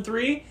 207 and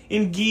 3?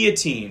 In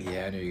Guillotine.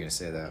 Yeah, I knew you were going to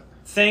say that.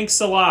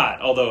 Thanks a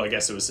lot. Although I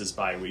guess it was his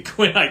bye week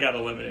when I got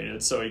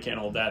eliminated, so he can't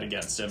hold that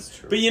against him.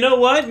 But you know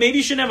what? Maybe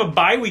you shouldn't have a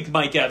bye week,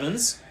 Mike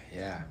Evans.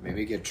 Yeah,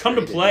 maybe get traded.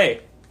 Come to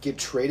play. Get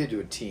traded to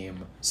a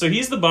team. So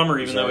he's the bummer,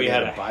 even though he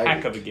had a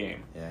heck of a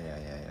game. Yeah.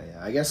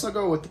 I guess I'll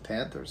go with the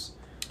Panthers.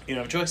 You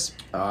don't have a choice.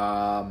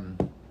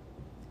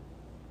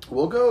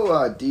 We'll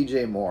go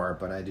DJ Moore,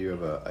 but I do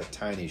have a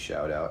tiny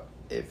shout out,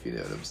 if you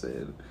know what I'm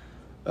saying.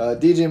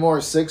 DJ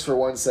Moore, 6 for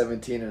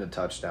 117 and a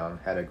touchdown.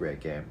 Had a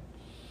great game.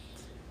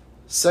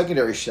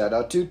 Secondary shout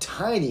out to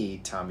Tiny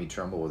Tommy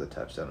Trumbull with a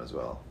touchdown as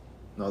well.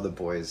 No, the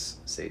boys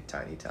say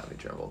Tiny Tommy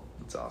Trumbull.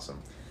 It's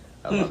awesome.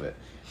 I love it.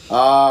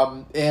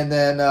 And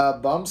then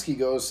Bumsky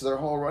goes to their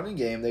whole running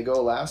game. They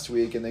go last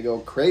week and they go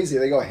crazy.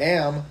 They go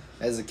ham,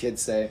 as the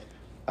kids say.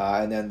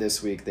 And then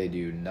this week they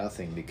do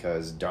nothing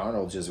because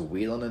Darnold just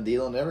wheeling and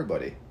dealing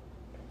everybody.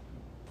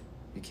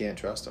 You can't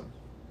trust him.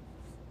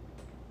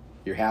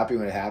 You're happy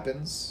when it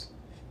happens,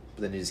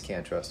 but then you just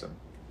can't trust him.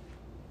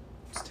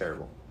 It's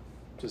terrible.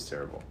 Just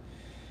terrible.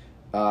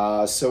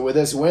 So with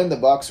this win, the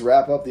Bucs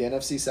wrap up the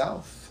NFC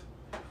South.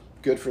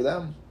 Good for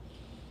them.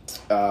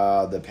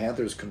 The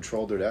Panthers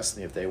controlled their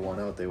destiny. If they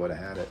won out, they would have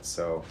had it.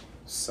 So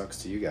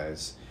sucks to you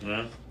guys.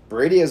 Yeah.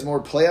 Brady has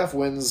more playoff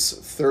wins,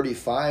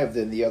 35,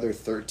 than the other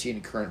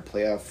 13 current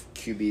playoff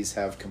QBs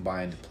have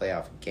combined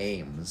playoff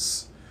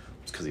games.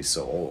 It's because he's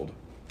so old.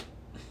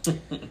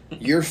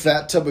 Your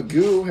fat tub of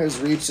goo has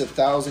reached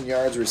 1,000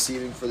 yards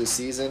receiving for the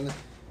season.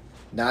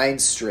 9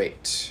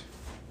 straight.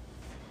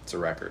 It's a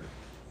record.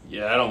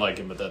 Yeah, I don't like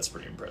him, but that's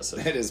pretty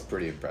impressive. It is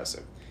pretty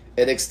impressive.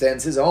 It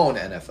extends his own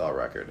NFL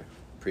record.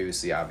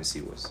 Previously,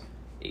 obviously, was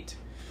 8.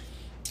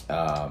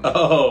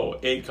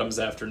 8 comes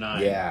after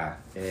 9. Yeah.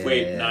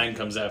 Wait, 9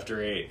 comes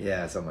after 8.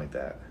 Yeah, something like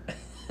that.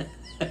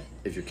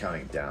 If you're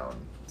counting down,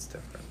 it's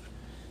different.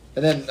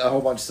 And then a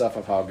whole bunch of stuff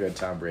of how good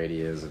Tom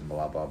Brady is and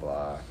blah, blah,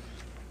 blah.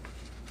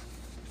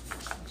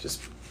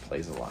 Just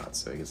plays a lot,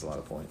 so he gets a lot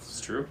of points.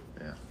 It's true.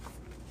 Yeah.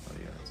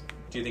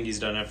 Do you think he's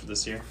done after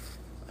this year?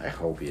 I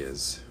hope he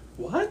is.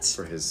 What?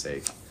 For his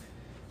sake.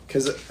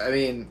 Because, I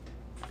mean,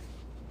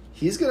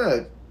 he's going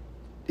to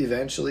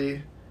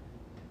eventually...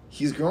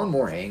 He's grown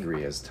more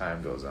angry as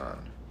time goes on.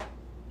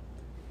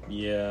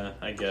 Yeah,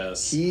 I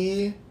guess.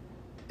 He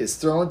is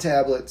throwing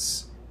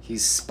tablets.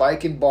 He's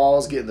spiking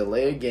balls, getting the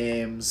late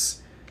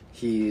games.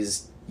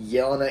 He's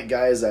yelling at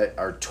guys that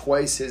are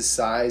twice his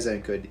size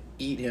and could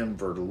eat him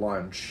for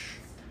lunch.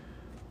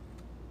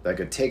 That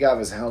could take off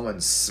his helmet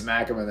and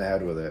smack him in the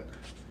head with it.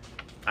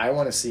 I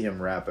want to see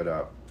him wrap it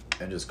up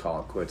and just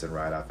call it quits and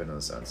ride off into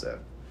the sunset.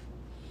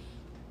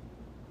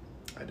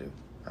 I do.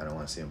 I don't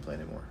want to see him play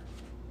anymore.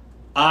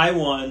 I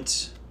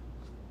want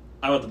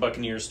the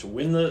Buccaneers to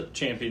win the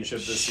championship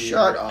this year,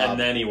 Shut up. and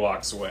then he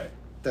walks away.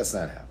 That's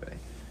not happening.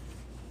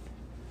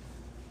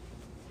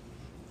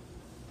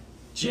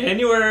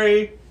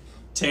 January,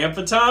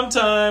 Tampa Tom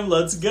time.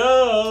 Let's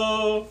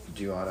go.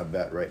 Do you want to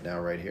bet right now,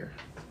 right here?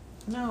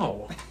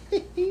 No.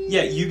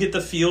 Yeah, you get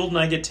the field and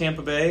I get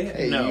Tampa Bay?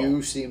 Hey, no.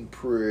 you seem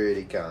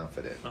pretty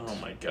confident. Oh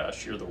my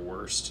gosh, you're the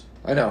worst.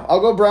 I know.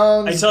 I'll go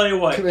Browns. I tell you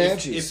what,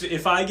 Comanches.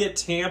 if I get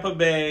Tampa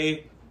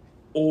Bay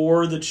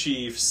or the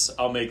Chiefs,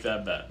 I'll make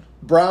that bet.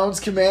 Browns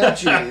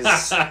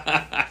Comanches.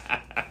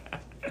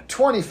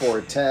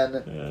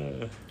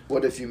 24-10.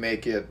 What if you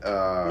make it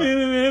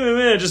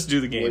just do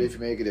the game. What if you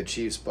make it a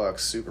Chiefs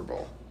Bucks Super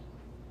Bowl?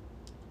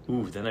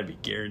 Ooh, then I'd be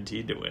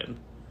guaranteed to win.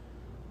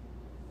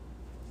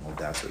 Well,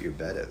 that's what your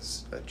bet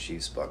is. A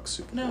Chiefs Bucks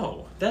Super Bowl.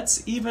 No,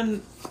 that's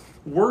even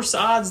worse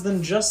odds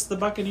than just the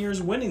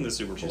Buccaneers winning the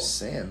Super Bowl. Just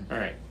saying. All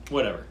right,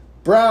 whatever.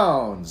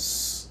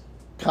 Browns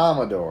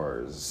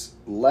Commodores.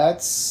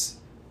 Let's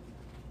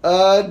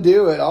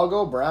do it. I'll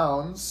go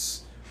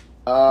Browns.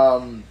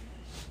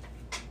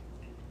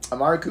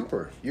 Amari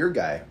Cooper, your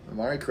guy,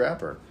 Amari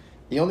Crapper.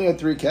 He only had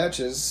 3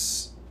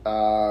 catches,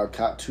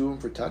 caught 2 of them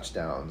for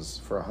touchdowns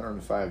for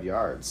 105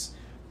 yards.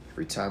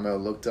 Every time I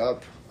looked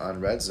up on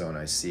Red Zone,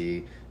 I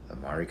see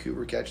Amari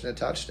Cooper catching a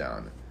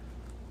touchdown.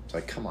 It's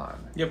like, come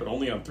on. Yeah, but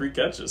only on 3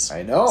 catches.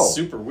 I know. It's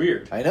super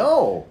weird. I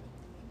know.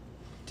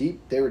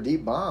 They were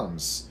deep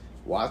bombs.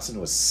 Watson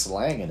was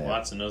slanging it.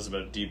 Watson knows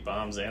about deep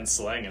bombs and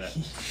slanging it.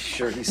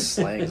 Sure, he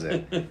slangs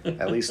it.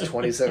 At least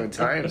 27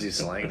 times he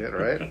slanged it,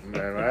 right? Am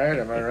I right?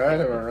 Am I right?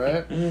 Am I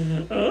right?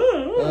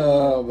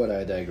 Oh, but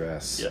I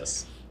digress.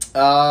 Yes.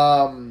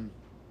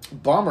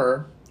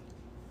 Bummer.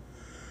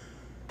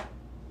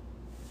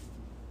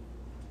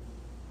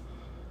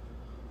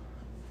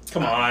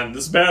 Come on,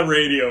 this is bad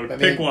radio.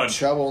 Pick one.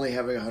 Chubb only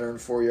having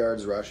 104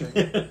 yards rushing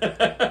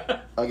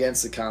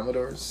against the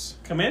Commodores.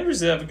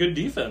 Commanders have a good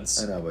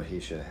defense. I know, but he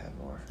should have had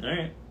more. All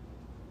right.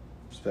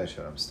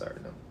 Especially when I'm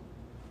starting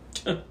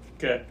him.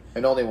 Okay.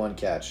 And only 1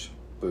 catch.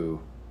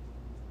 Boo.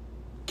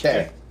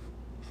 Okay.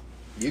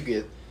 You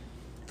get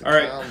the All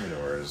right.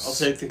 Commodores. I'll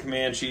take the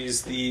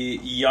Comanches. The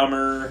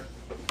Yummer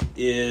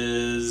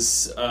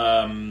is...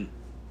 ugh,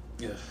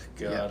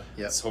 God,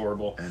 Yep. it's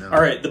horrible. I know.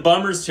 All right, the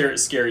bummer's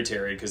Scary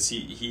Terry because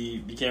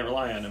you can't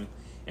rely on him,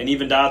 and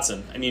even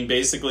Dotson. I mean,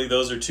 basically,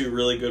 those are 2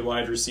 really good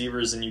wide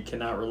receivers, and you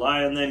cannot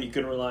rely on them. You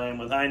couldn't rely on them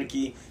with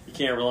Heineke. You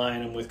can't rely on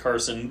them with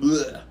Carson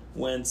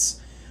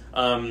Wentz.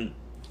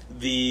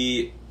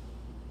 The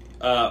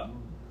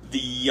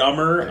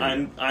Yummer.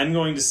 I'm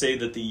going to say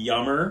that the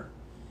Yummer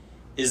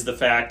is the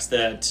fact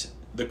that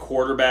the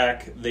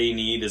quarterback they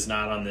need is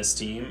not on this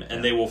team,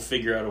 and they will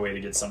figure out a way to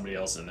get somebody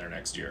else in there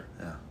next year.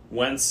 Yeah.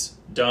 Wentz,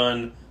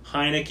 done.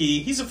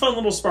 Heineke, he's a fun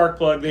little spark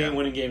plug. They ain't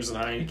winning games with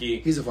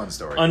Heineke. He's a fun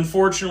story.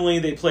 Unfortunately,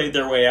 they played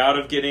their way out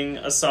of getting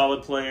a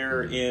solid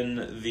player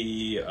in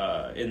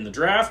the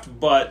draft,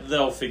 but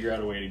they'll figure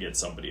out a way to get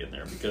somebody in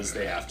there because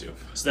they have to.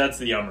 So that's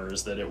the Yummer,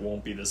 is that it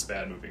won't be this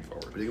bad moving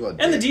forward.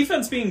 And the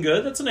defense being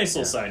good, that's a nice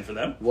little sign for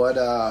them. What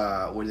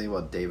do you think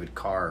about David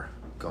Carr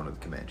going to the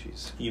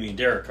Comanches? You mean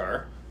Derek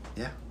Carr?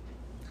 Yeah.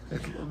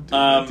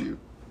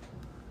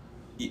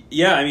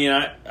 Yeah, I mean,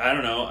 I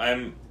don't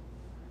know.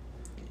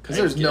 Because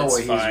there's no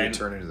way fine. he's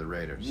returning to the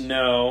Raiders.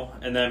 No,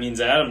 and that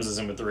means Adams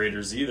isn't with the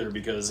Raiders either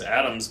because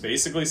Adams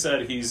basically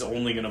said he's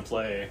only going to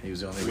play. He was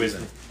the only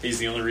reason. He's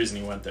the only reason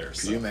he went there.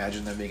 Could you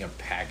imagine that being a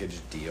package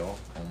deal?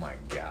 Oh my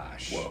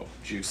gosh. Whoa,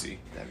 juicy.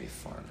 That'd be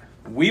fun.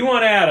 We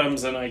want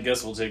Adams, and I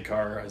guess we'll take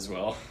Carr as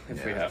well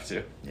if we have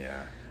to.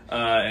 Yeah.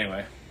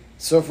 Anyway.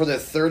 So for the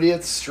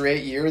 30th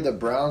straight year the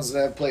Browns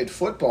have played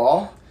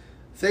football,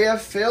 they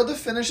have failed to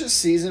finish a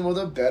season with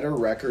a better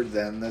record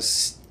than the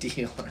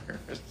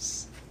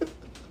Steelers.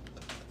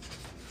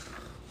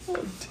 How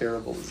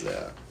terrible is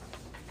that?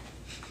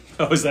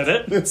 Oh, is that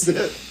it? That's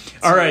it.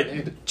 All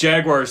right,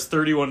 Jaguars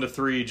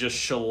 31-3, just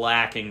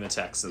shellacking the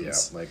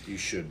Texans. Yeah, like you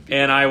should be.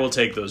 And I will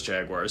take those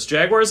Jaguars.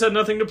 Jaguars had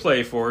nothing to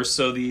play for,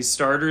 so the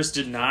starters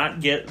did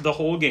not get the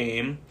whole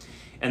game,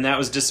 and that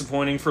was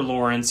disappointing for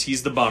Lawrence.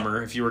 He's the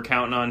bummer. If you were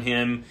counting on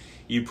him,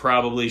 you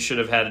probably should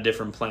have had a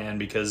different plan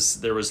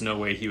because there was no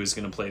way he was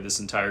going to play this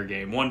entire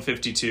game.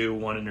 152,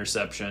 one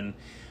interception.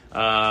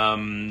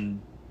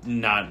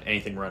 Not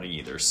anything running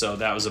either, so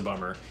that was a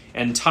bummer.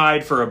 And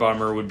tied for a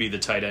bummer would be the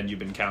tight end you've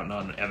been counting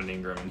on, Evan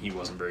Ingram, and he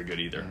wasn't very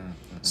good either.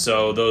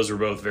 So those were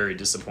both very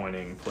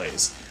disappointing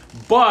plays.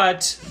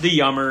 But the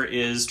yummer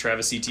is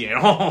Travis Etienne.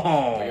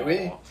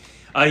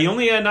 He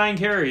only had 9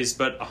 carries,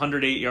 but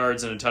 108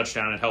 yards and a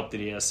touchdown. It helped that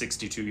he had a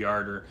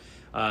 62-yarder.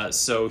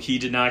 So he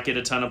did not get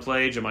a ton of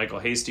play.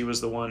 JaMychal Hasty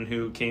was the one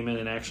who came in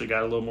and actually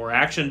got a little more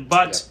action,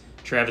 but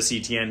Travis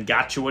Etienne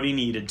got you what he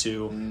needed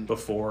to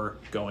before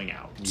going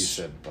out. You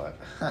said, but.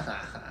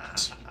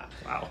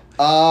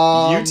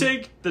 Wow. You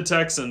take the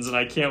Texans, and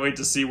I can't wait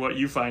to see what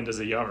you find as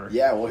a yummer.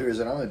 Yeah, well, here's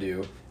what I'm going to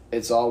do.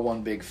 It's all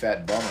one big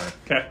fat bummer.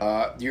 Okay.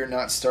 You're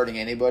not starting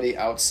anybody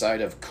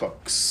outside of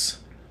Cooks.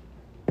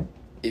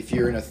 If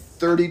you're in a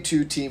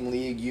 32-team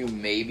league, you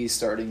may be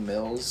starting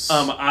Mills.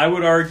 I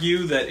would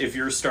argue that if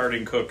you're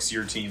starting Cooks,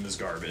 your team is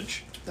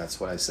garbage. That's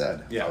what I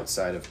said. Yeah.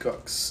 Outside of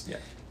Cooks.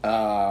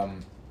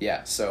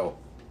 Yeah. So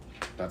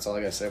that's all I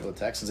got to say about the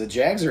Texans. The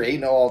Jags are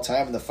 8-0 all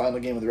time in the final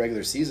game of the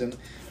regular season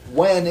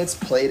when it's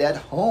played at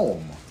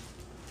home.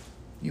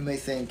 You may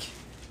think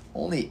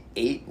only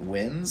 8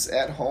 wins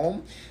at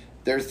home.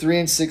 They're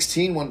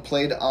 3-16 when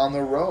played on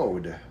the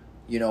road.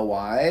 You know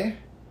why?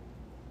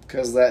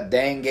 Because that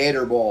dang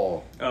Gator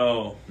Bowl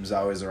is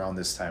always around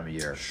this time of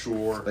year.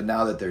 Sure. But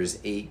now that there's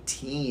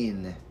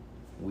 18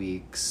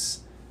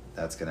 weeks,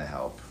 that's going to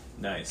help.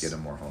 Nice. Get them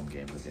more home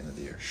games at the end of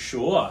the year.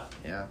 Sure.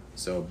 Yeah.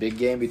 So big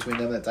game between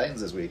them and the Titans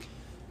this week.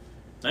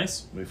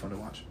 Nice. It'll be fun to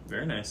watch.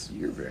 Very nice.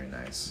 You're very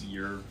nice.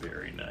 You're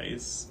very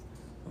nice.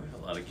 We have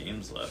a lot of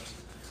games left.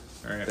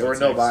 All right. There were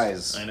no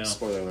buys. I know.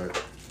 Spoiler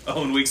alert.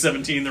 Oh, in week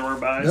 17 there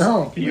weren't buys?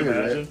 No. Can you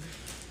imagine? Right.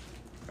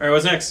 All right,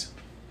 what's next?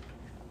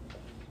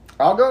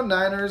 I'll go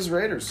Niners,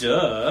 Raiders.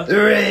 Duh. The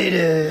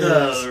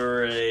Raiders. The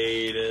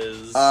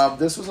Raiders.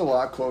 This was a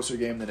lot closer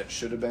game than it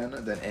should have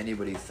been, than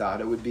anybody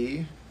thought it would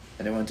be.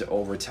 And it went to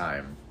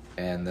overtime.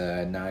 And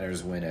the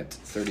Niners win it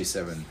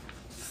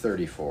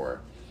 37-34.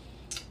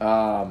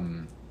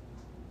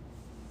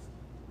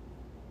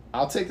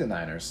 I'll take the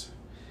Niners.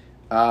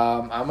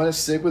 I'm going to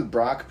stick with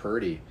Brock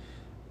Purdy.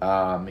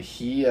 They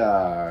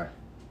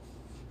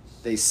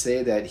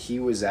say that he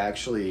was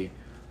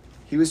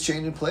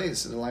changing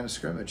plays in the line of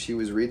scrimmage. He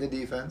was reading the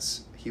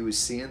defense. He was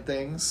seeing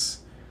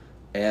things.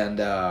 And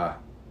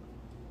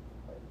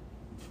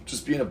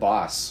just being a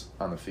boss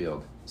on the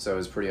field. So it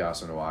was pretty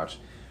awesome to watch.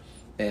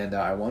 And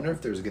I wonder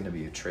if there's going to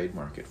be a trade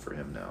market for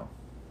him now.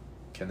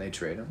 Can they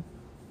trade him?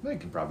 They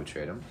can probably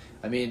trade him.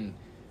 I mean,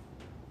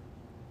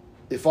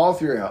 if all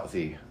three are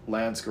healthy,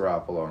 Lance,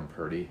 Garoppolo, and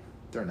Purdy,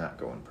 they're not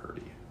going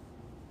Purdy.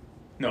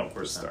 No, of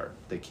course Start.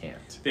 not. They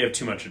can't. They have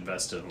too much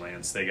invested in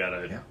Lance. They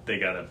gotta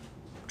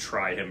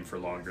try him for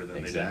longer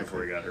than they did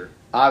before he got hurt.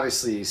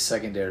 Obviously,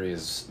 secondary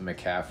is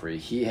McCaffrey.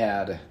 He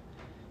had,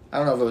 I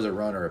don't know if it was a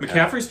run or a pass.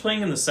 McCaffrey's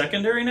playing in the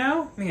secondary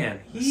now? Man,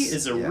 he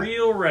is a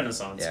real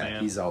renaissance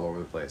man. He's all over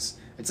the place.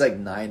 It's like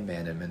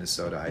 9-man in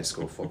Minnesota high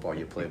school football.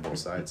 You play both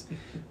sides.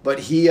 But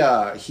he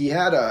had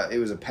it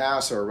was a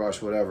pass or a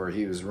rush, whatever.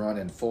 He was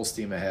running full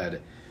steam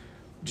ahead.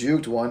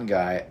 Juked one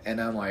guy,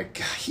 and I'm like,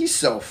 he's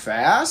so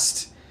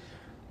fast.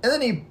 And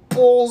then he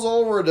pulls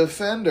over a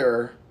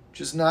defender,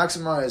 just knocks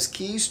him on his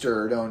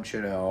keister, don't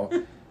you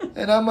know?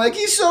 And I'm like,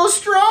 he's so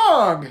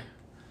strong.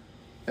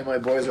 And my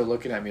boys are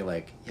looking at me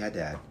like, yeah,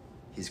 Dad,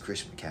 he's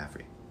Christian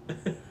McCaffrey.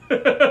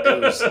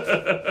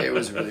 It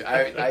was really,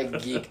 I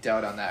geeked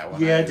out on that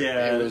one. Yeah,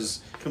 Dad.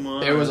 Come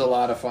on. It was a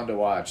lot of fun to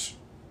watch.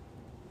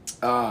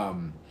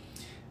 And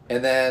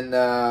then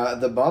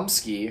the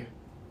Bumsky.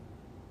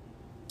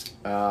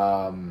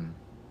 I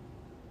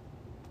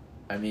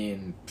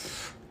mean,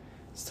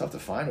 it's tough to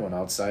find one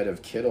outside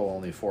of Kittle,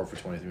 only 4 for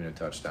 23 and a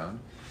touchdown.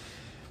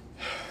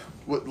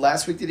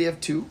 Last week, did he have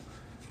 2?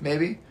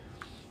 Maybe?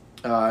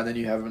 And then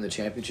you have him in the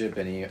championship,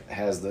 and he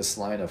has this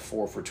line of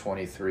 4 for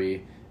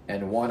 23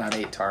 and 1 on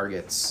 8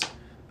 targets.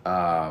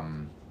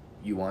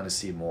 You want to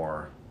see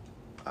more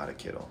out of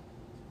Kittle.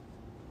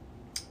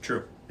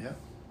 True. Yeah.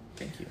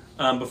 Thank you.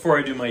 Before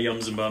I do my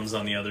yums and bums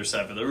on the other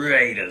side of the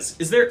Raiders,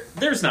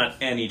 there's not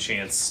any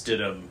chance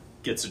Stidham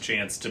gets a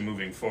chance to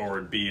moving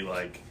forward be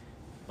like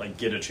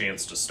get a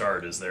chance to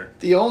start, is there?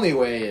 The only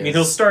way is... I mean,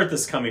 he'll start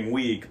this coming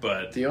week,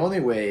 but... The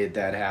only way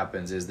that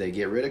happens is they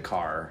get rid of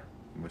Carr,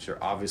 which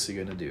they're obviously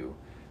going to do,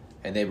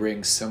 and they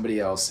bring somebody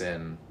else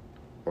in,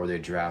 or they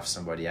draft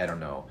somebody, I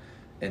don't know,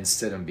 and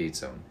Stidham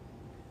beats him.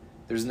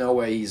 There's no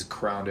way he's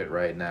crowned it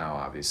right now,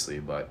 obviously,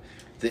 but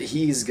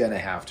he's going to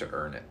have to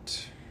earn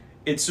it.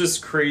 It's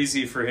just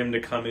crazy for him to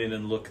come in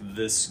and look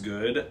this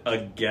good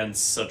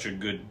against such a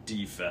good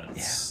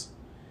defense. Yeah.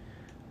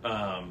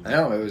 I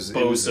know, it was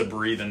Bosa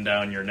breathing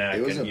down your neck,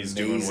 and he's amazing.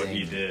 doing what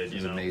he did. It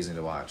was amazing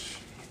to watch.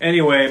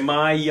 Anyway,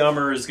 my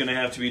yummer is going to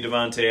have to be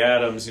Devontae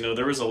Adams. You know,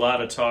 there was a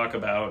lot of talk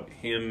about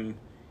him.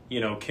 You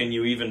know, can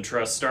you even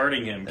trust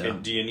starting him?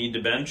 Do you need to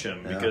bench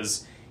him? Yeah.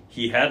 Because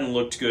he hadn't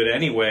looked good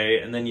anyway,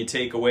 and then you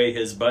take away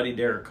his buddy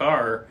Derek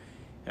Carr,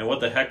 and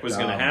what the heck was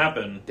going to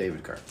happen?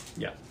 David Carr.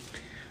 Yeah.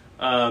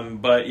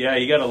 But yeah,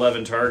 he got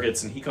 11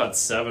 targets, and he caught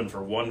 7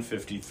 for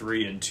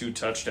 153 and 2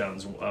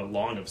 touchdowns, a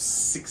long of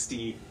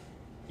 60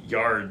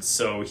 yards.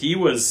 So he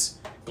was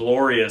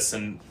glorious,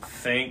 and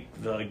thank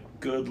the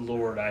good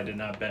Lord I did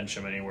not bench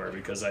him anywhere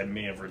because I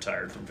may have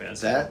retired from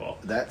fantasy football.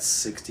 That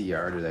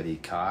 60-yarder that he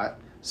caught,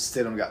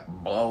 Stidham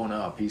got blown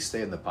up. He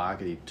stayed in the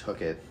pocket. He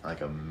took it like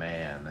a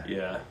man.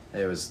 Yeah.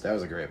 That was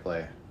a great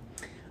play.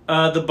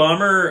 The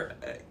bummer,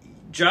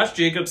 Josh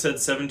Jacobs had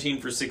 17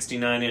 for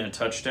 69 and a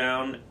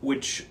touchdown,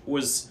 which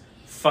was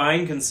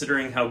fine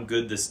considering how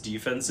good this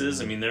defense is.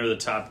 I mean, they're the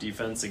top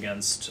defense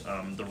against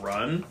the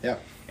run. Yeah.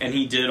 And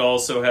he did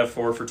also have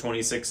 4 for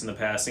 26 in the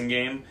passing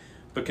game.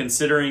 But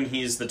considering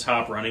he's the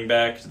top running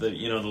back, the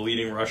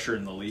leading rusher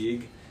in the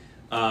league,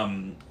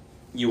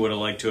 you would have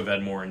liked to have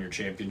had more in your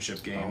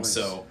championship game. Always.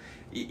 So,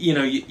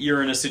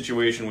 you're in a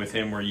situation with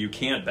him where you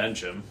can't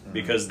bench him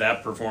because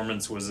that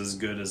performance was as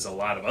good as a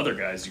lot of other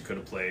guys you could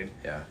have played.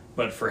 Yeah.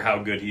 But for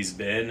how good he's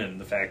been and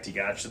the fact he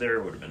got you there,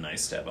 it would have been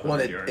nice to have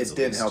 100 yards. It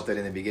didn't help that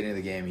in the beginning of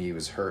the game he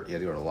was hurt. He had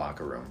to go to the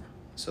locker room.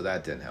 So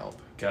that didn't help.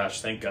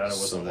 Gosh, thank God I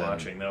wasn't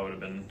watching. That would have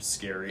been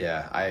scary.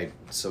 Yeah,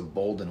 so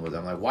Bolden was.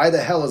 I'm like, why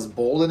the hell is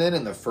Bolden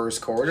in the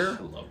first quarter?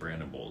 I love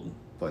Brandon Bolden.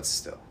 But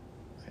still,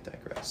 I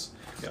digress.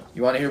 Yeah.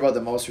 You want to hear about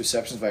the most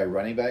receptions by a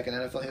running back in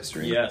NFL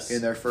history? Yes.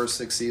 In their first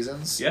 6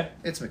 seasons? Yeah.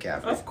 It's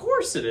McCaffrey. Of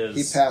course it is.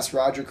 He passed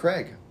Roger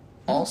Craig,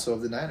 also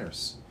of the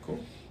Niners. Cool.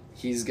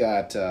 He's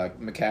got,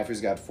 McCaffrey's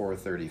got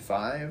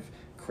 435.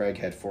 Craig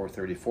had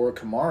 434.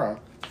 Kamara,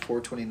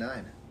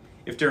 429.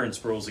 If Darren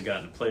Sproles had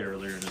gotten to play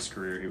earlier in his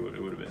career, it would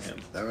have been him.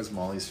 That was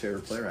Molly's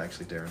favorite player,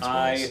 actually, Darren Sproles.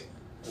 I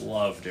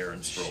love Darren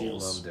Sproles. She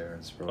loved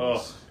Darren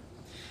Sproles.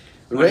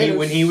 Oh.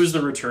 When he was the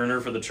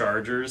returner for the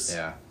Chargers.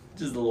 Yeah.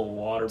 Just a little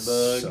water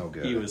bug. So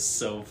good. He was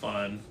so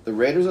fun. The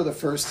Raiders are the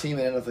first team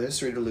in NFL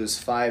history to lose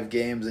 5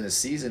 games in a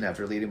season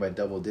after leading by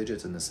double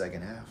digits in the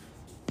second half.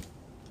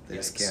 They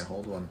just can't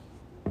hold one.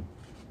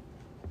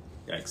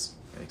 Yikes.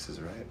 Yikes is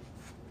right.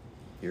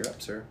 You're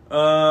up, sir.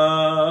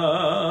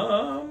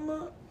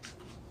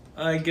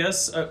 I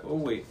guess... oh,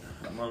 wait.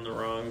 I'm on the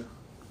wrong...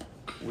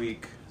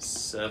 Week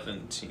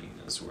 17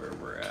 is where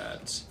we're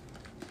at.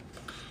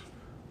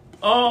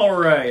 All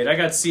right. I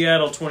got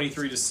Seattle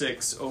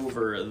 23-6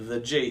 over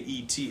the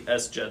Jets.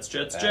 Jets.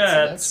 That's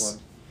the next one.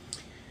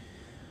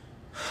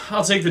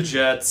 I'll take the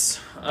Jets.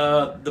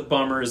 The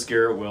bummer is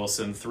Garrett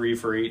Wilson, 3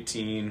 for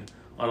 18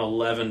 on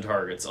 11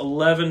 targets.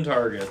 11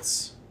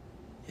 targets.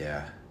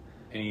 Yeah.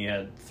 And he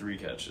had 3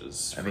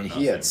 catches. I mean,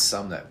 he had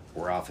some that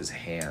were off his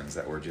hands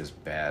that were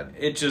just bad.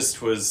 It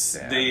just was.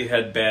 Bad. They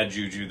had bad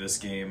juju this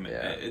game.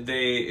 Yeah.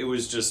 It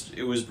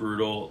was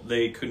brutal.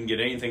 They couldn't get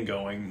anything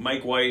going.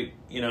 Mike White,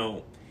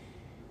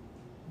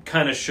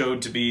 kind of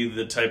showed to be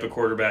the type of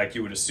quarterback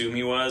you would assume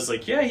he was.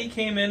 Like, yeah, he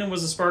came in and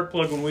was a spark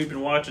plug when we've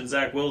been watching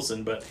Zach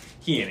Wilson, but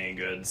he ain't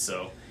good.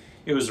 So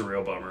it was a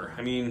real bummer.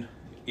 I mean,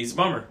 he's a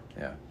bummer.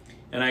 Yeah.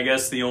 And I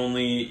guess the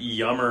only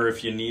yummer,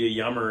 if you need a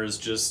yummer, is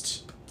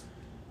just...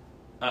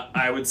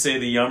 I would say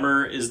the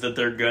yummer is that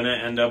they're going to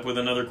end up with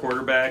another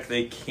quarterback.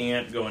 They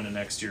can't go into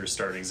next year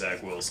starting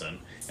Zach Wilson,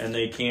 and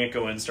they can't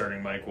go in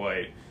starting Mike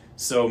White.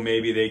 So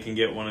maybe they can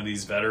get one of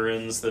these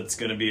veterans that's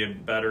going to be a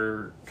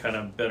better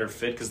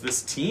fit, because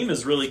this team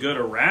is really good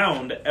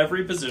around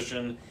every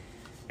position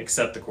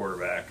except the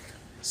quarterback.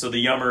 So the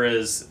yummer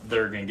is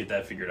they're going to get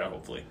that figured out,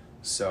 hopefully.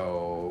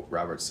 So,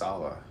 Robert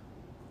Saleh,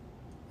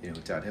 who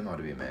taught him how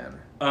to be a man.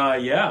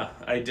 Yeah,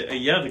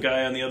 the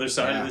guy on the other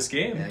side of this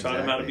game taught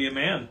him how to exactly. be a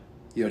man.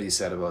 You know what he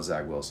said about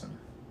Zach Wilson?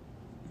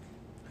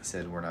 He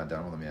said, we're not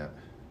done with him yet.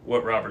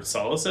 What Robert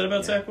Saleh said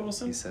about Zach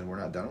Wilson? He said, we're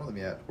not done with him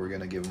yet. We're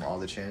going to give him all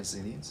the chances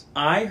he needs.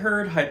 I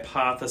heard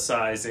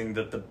hypothesizing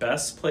that the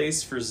best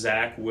place for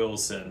Zach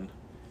Wilson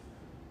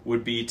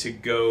would be to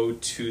go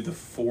to the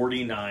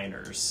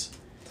 49ers.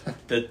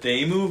 That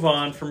they move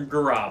on from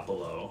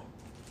Garoppolo.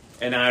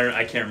 And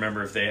I can't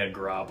remember if they had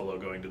Garoppolo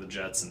going to the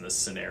Jets in this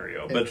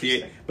scenario. But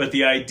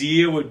the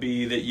idea would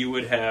be that you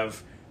would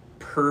have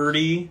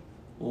Purdy,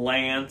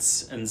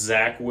 Lance, and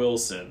Zach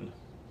Wilson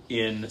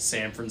in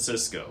San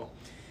Francisco.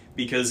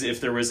 Because if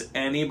there was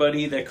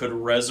anybody that could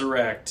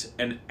resurrect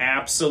an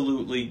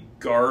absolutely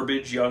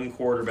garbage young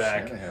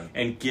quarterback Shanahan.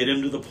 and get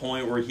him to the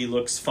point where he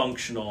looks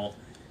functional,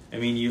 I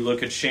mean, you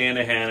look at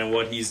Shanahan and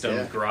what he's done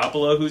with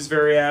Garoppolo, who's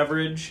very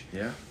average,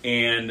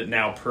 and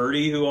now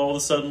Purdy, who all of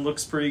a sudden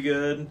looks pretty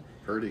good.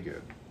 Pretty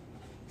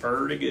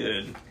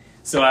good.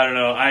 So I don't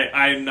know.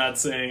 I'm not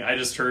saying. I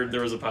just heard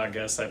there was a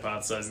podcast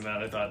hypothesizing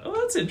that. I thought, oh,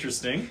 that's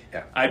interesting.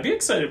 Yeah. I'd be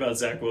excited about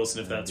Zach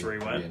Wilson if that's where he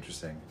went. Be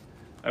interesting.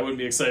 I wouldn't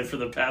be excited for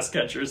the pass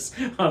catchers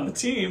on the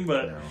team,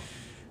 but No.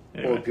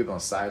 anyway. Or people on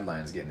the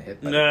sidelines getting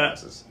hit by Nah. the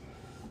passes.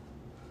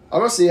 I'll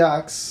go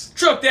Seahawks.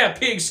 Truck that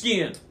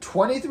pigskin.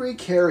 23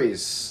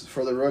 carries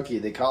for the rookie.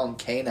 They call him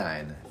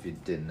Canine, if you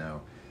didn't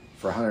know.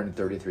 for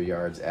 133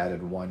 yards,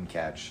 added 1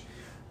 catch.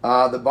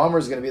 The bummer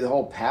is going to be the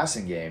whole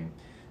passing game.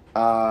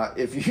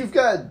 If you've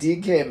got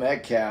DK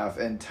Metcalf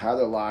and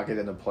Tyler Lockett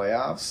in the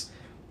playoffs,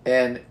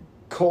 and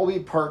Colby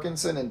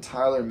Parkinson and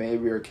Tyler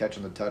Mayberry are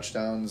catching the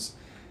touchdowns,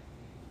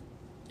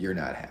 you're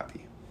not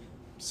happy.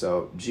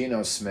 So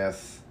Geno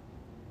Smith,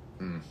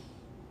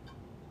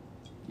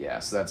 yeah,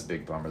 so that's a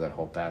big bummer, that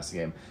whole passing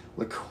game.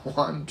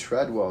 Laquan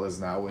Treadwell is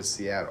now with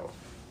Seattle.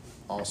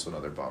 Also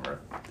another bummer.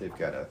 They've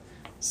got to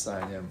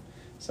sign him.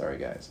 Sorry,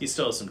 guys. He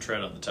still has some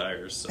tread on the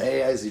tires. So.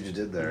 Hey, I see what you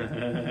did there.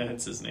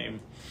 That's his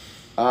name.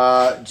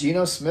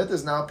 Geno Smith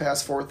is now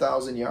past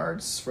 4,000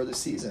 yards for the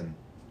season.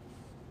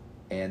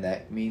 And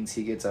that means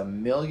he gets $1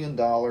 million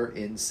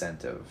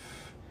incentive.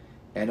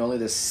 And only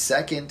the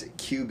second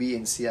QB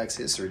in Seahawks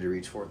history to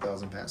reach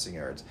 4,000 passing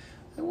yards.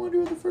 I wonder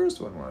who the first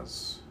one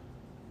was.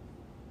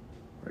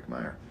 Rick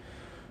Meyer.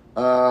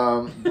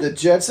 The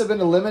Jets have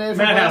been eliminated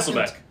from Matt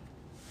Hasselbeck.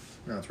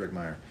 No, it's Rick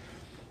Meyer.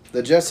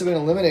 The Jets have been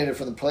eliminated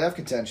from the playoff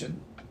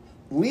contention.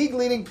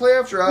 League-leading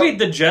playoff drought. Wait,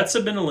 the Jets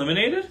have been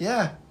eliminated?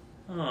 Yeah.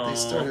 Oh, They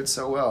started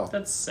so well.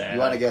 That's sad.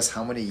 You want to guess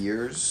how many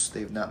years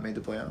they've not made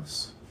the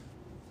playoffs?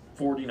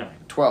 49.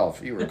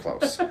 12. You were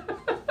close.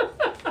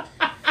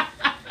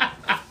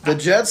 The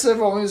Jets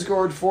have only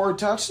scored 4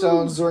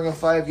 touchdowns during a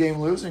 5-game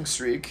losing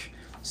streak.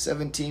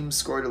 7 teams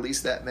scored at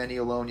least that many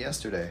alone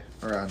yesterday,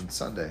 or on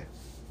Sunday.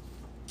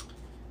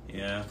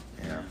 Yeah.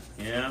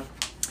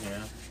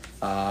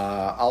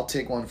 I'll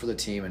take one for the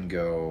team and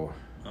go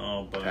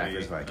Oh, buddy.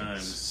 Packers, Vikings. I'm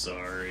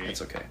sorry.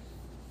 It's okay.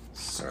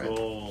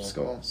 Skull.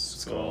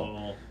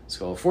 Skull.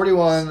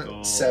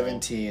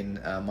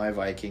 41-17. My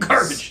Vikings.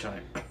 Garbage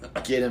time.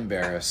 Get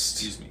embarrassed.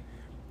 Excuse me.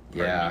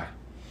 Yeah.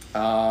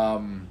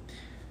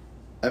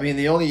 I mean,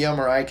 the only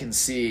yummer I can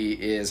see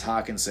is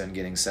Hawkinson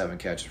getting 7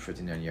 catches for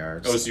 59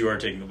 yards. Oh, so you are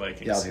taking the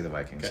Vikings. Yeah, I'll take the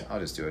Vikings. Okay.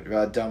 I'll just do it.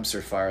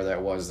 Dumpster fire,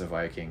 that was the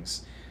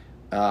Vikings.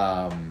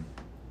 I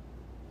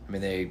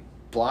mean, they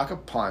block a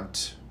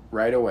punt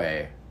right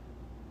away.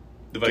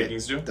 The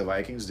Vikings do? The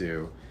Vikings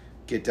do.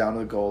 Get down to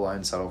the goal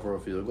line, settle for a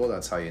field goal.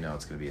 That's how you know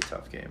it's going to be a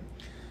tough game.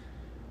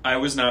 I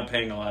was not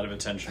paying a lot of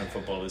attention to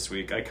football this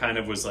week. I kind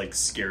of was like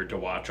scared to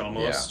watch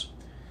almost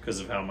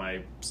because of how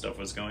my stuff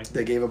was going.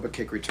 They gave up a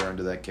kick return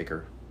to that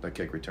kicker. That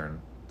kick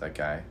return, that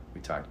guy we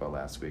talked about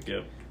last week.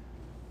 Yep.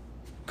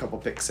 Couple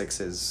pick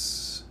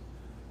sixes,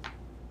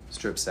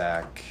 strip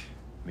sack.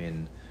 I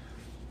mean,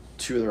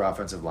 2 of their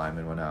offensive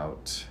linemen went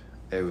out.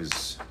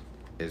 It's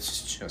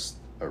just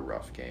a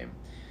rough game.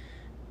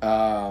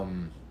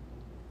 And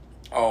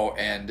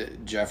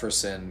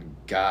Jefferson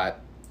got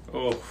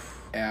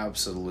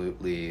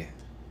absolutely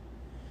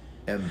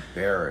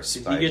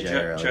embarrassed by Did he get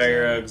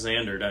Jair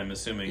Alexander, I'm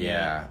assuming.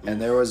 Yeah,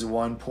 and there was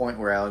one point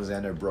where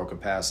Alexander broke a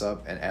pass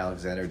up, and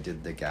Alexander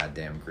did the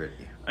goddamn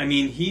gritty. I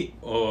mean,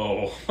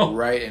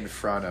 right in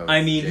front of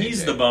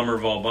he's the bummer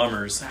of all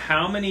bummers.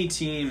 How many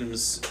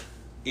teams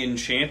in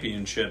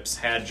championships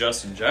had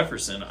Justin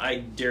Jefferson? I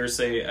dare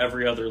say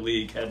every other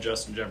league had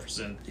Justin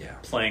Jefferson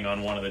playing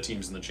on one of the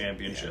teams in the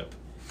championship.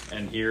 Yeah.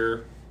 And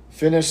here...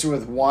 Finished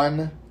with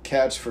 1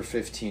 catch for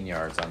 15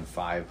 yards on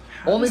 5.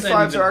 How Only does that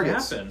 5 even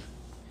targets. Happen?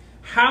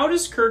 How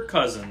does Kirk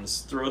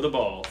Cousins throw the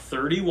ball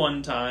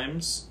 31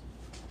 times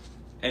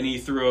and he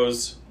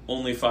throws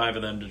only 5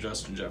 of them to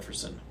Justin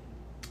Jefferson?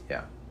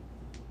 Yeah.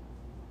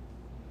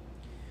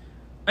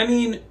 I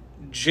mean,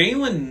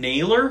 Jalen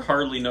Naylor,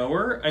 hardly know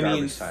her.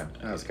 Garbage time.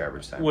 That was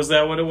garbage time. Was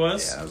that what it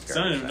was? Yeah, that was garbage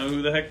I don't even know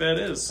who the heck that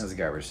is. That was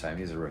garbage time.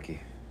 He's a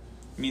rookie.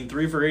 I mean,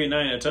 3 for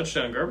 89, a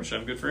touchdown, garbage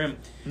time. Good for him.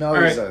 No,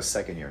 he's a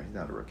second year. He's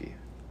not a rookie.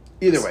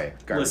 Either way,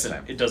 garbage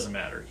time. It doesn't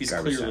matter. He's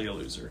garbage clearly time. a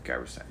loser.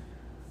 Garbage time.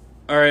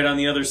 All right, on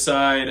the other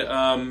side,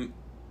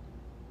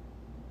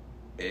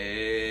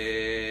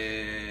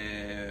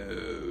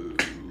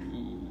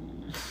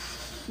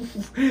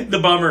 the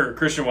bummer,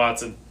 Christian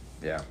Watson.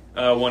 Yeah.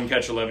 1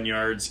 catch, 11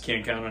 yards.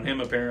 Can't count on him,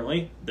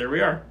 apparently. There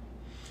we are.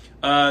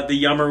 The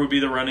yummer would be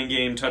the running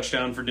game,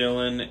 touchdown for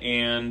Dylan,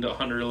 and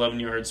 111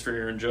 yards for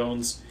Aaron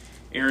Jones.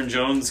 Aaron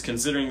Jones,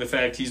 considering the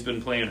fact he's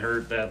been playing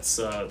hurt,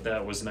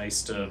 that was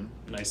nice to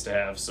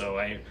have. So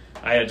I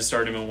had to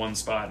start him in one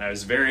spot, and I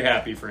was very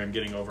happy for him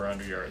getting over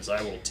 100 yards.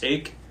 I will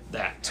take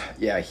that.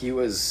 Yeah, he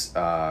was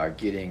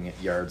getting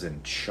yards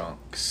in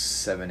chunks,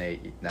 7,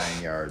 8,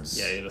 9 yards.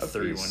 Yeah, he had a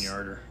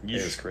 31-yarder.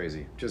 It was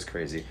crazy, just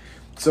crazy.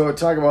 So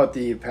talk about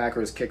the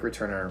Packers kick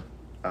returner,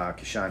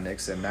 Keyshawn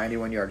Nixon,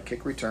 91-yard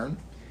kick return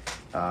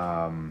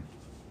on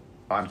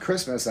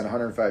Christmas and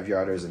 105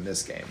 yarders in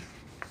this game.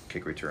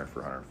 Kick return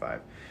for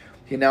 105.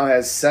 He now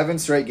has 7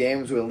 straight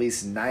games with at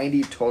least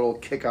 90 total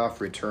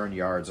kickoff return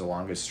yards, the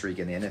longest streak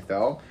in the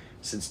NFL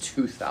since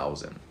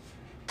 2000.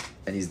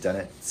 And he's done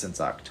it since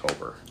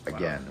October,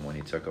 again, when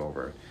he took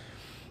over.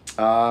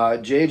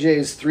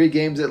 JJ's 3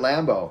 games at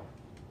Lambeau,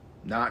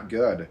 not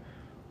good.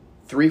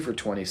 3 for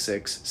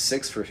 26,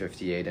 6 for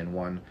 58, and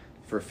 1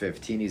 for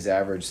 15. He's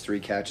averaged 3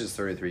 catches,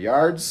 33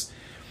 yards.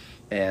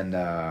 And,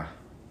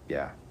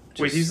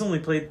 Wait, he's only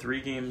played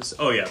 3 games?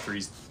 Oh, yeah,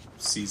 3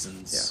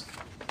 seasons. Yeah.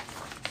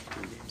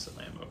 3 games at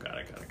Lambeau. Got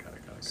it.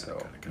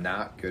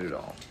 Not good at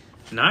all.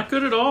 Not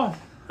good at all.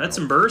 That's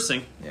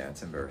embarrassing. Yeah,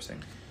 it's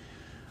embarrassing.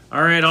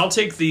 All right, I'll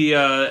take the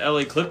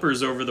LA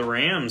Clippers over the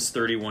Rams,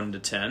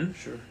 31-10.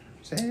 Sure.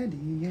 San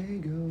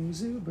Diego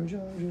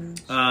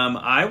Superchargers.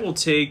 I will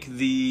take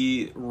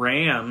the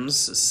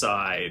Rams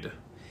side.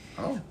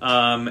 Oh.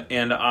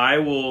 And I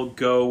will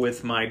go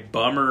with my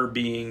bummer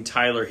being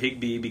Tyler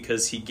Higbee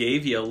because he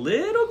gave you a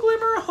little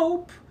glimmer of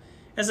hope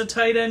as a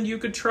tight end you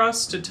could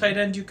trust, a tight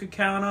end you could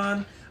count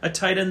on, a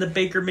tight end that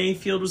Baker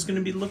Mayfield was going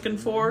to be looking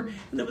for,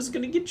 and that was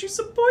going to get you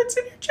some points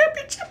in your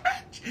championship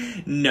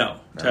match. No.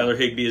 Tyler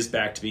Higbee is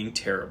back to being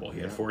terrible.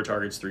 He had 4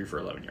 targets, 3 for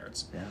 11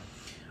 yards.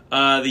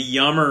 Yeah. The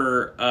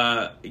Yummer,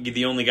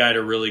 the only guy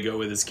to really go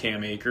with is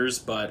Cam Akers,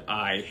 but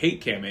I hate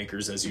Cam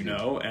Akers, as you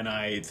know, and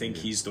I think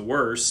he's the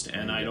worst,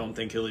 and I don't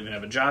think he'll even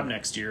have a job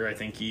next year. I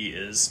think he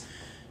is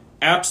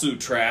absolute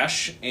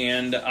trash,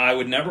 and I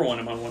would never want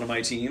him on one of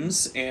my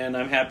teams, and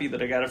I'm happy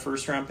that I got a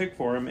first-round pick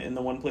for him in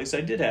the one place I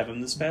did have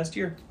him this past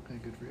year. Okay,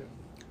 good for you.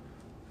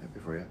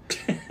 Happy for you.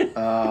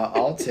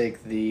 I'll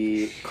take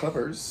the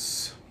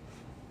Clippers.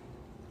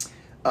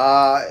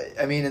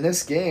 I mean, in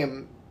this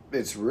game,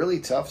 it's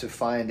really tough to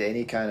find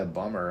any kind of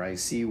bummer. I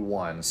see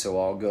one,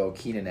 so I'll go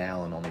Keenan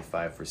Allen, only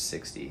 5 for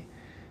 60.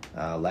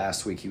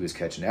 Last week he was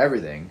catching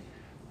everything,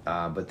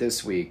 but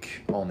this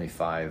week only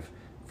 5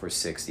 for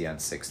 60 on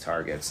 6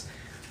 targets.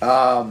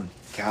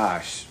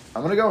 Gosh,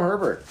 I'm going to go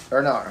Herbert.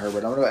 Or not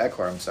Herbert, I'm going to go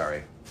Eckler, I'm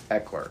sorry.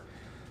 Eckler.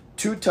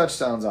 2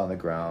 touchdowns on the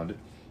ground,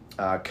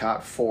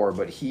 caught 4,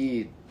 but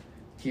he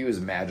was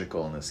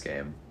magical in this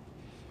game.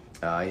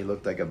 He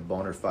looked like a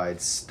bona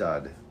fide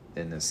stud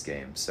in this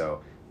game,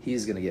 so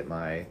he's going to get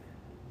my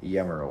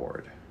Yummer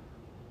Award.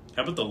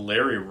 How about the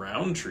Larry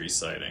Roundtree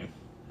sighting?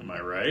 Am I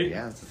right?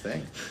 Yeah, that's the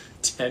thing.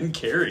 10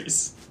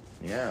 carries.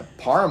 Yeah,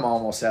 Parham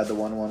almost had the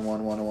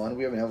 1-1-1-1-1.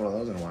 We haven't had one of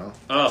those in a while.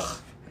 Ugh,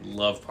 I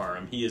love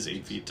Parham. He is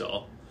 8 feet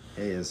tall.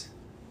 He is.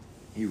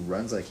 He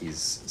runs like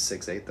he's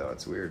 6'8", though.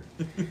 It's weird.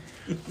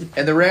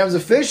 And the Rams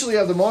officially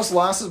have the most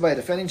losses by a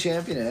defending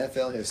champion in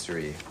NFL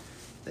history.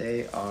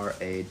 They are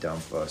a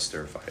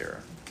dumpster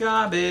fire.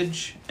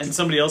 Garbage. And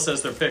somebody else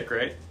has their pick,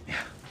 right? Yeah.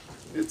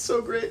 It's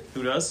so great.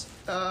 Who does?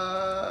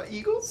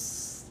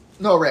 Eagles?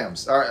 No,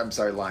 Rams. I'm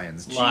sorry,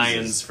 Lions.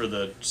 Lions Jesus. for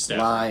the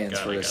Stafford. Lions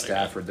for the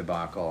Stafford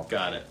debacle.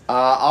 Got it.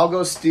 I'll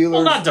go Steelers.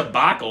 Well, not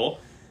debacle.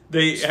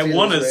 They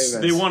won Ravens.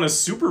 They won a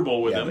Super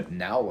Bowl with Yeah, him. but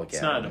now look at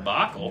It's not him. a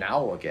debacle.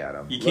 Now look at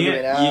him. You Look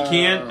at can't. me You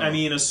can't. now. I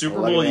mean, a Super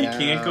Look at Bowl. me You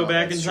can't go now.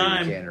 back That's in true, you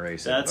time. can't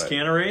erase it, That's but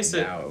can't erase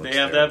it. now it They looks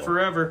have terrible. that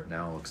forever.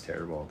 Now it looks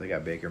terrible. They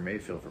got Baker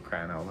Mayfield for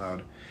crying out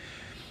loud.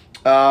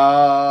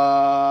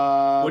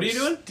 What are you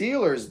doing?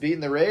 Steelers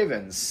beating the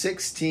Ravens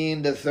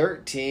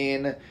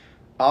 16-13.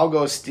 I'll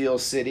go Steel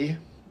City.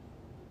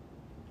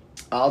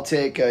 I'll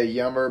take a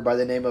Yummer by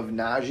the name of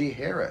Najee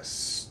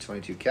Harris.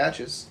 22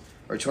 carries,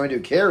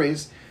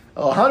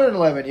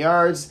 111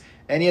 yards,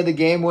 and he had the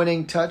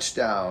game-winning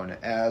touchdown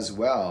as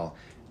well.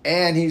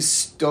 And he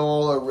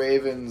stole a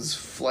Ravens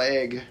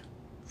flag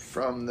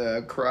from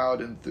the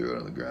crowd and threw it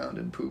on the ground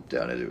and pooped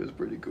on it. It was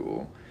pretty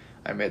cool.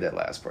 I made that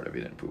last part if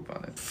he didn't poop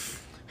on it.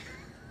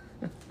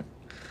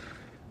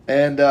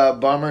 And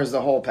bummer is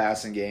the whole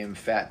passing game.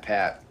 Fat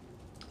Pat,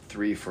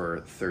 3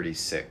 for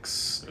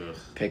 36. Ugh.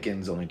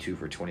 Pickens, only 2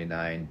 for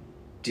 29.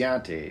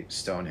 Deontay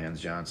Stonehands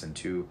Johnson,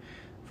 2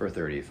 for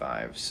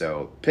 35.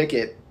 So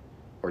Pickett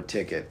or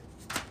Ticket,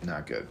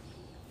 not good.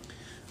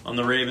 On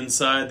the Ravens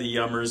side, the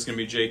Yummer is going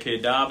to be J.K.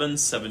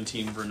 Dobbins,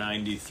 17 for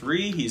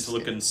 93. He's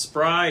looking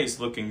spry. He's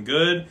looking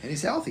good. And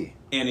he's healthy.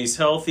 And he's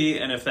healthy.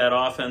 And if that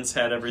offense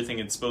had everything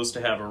it's supposed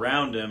to have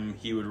around him,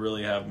 he would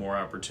really have more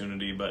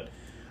opportunity. But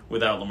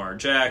without Lamar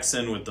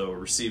Jackson, with the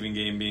receiving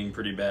game being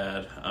pretty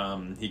bad,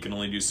 he can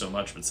only do so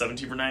much. But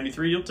 17 for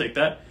 93, you'll take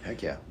that.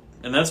 Heck yeah.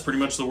 And that's pretty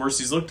much the worst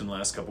he's looked in the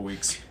last couple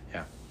weeks.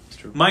 Yeah, it's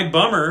true. My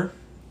bummer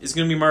is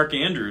going to be Mark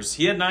Andrews.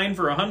 He had 9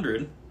 for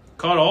 100,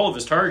 caught all of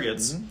his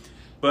targets,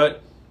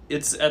 but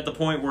it's at the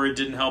point where it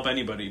didn't help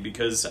anybody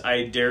because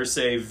I dare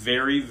say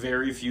very,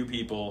 very few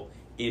people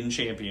in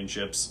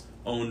championships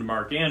owned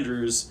Mark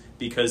Andrews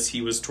because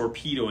he was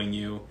torpedoing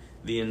you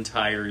the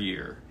entire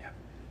year.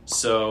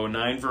 So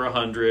 9 for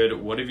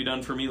 100. What have you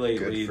done for me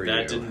lately? Good for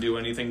That you. didn't do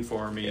anything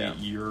for me. Yeah.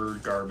 You're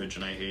garbage,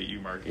 and I hate you,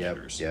 Mark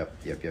Andrews. Yep.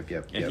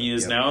 And he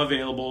is now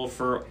available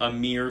for a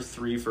mere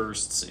 3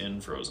 firsts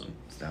in Frozen.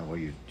 It's not what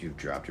you've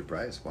dropped your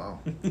price. Wow.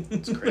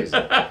 It's crazy.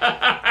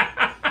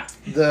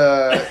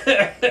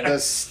 The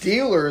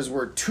Steelers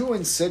were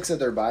 2-6 at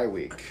their bye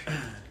week.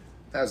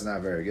 That's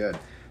not very good.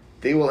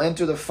 They will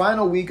enter the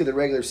final week of the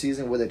regular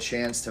season with a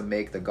chance to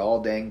make the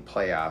gall-dang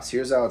playoffs.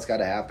 Here's how it's got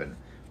to happen.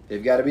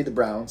 They've got to beat the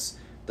Browns.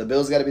 The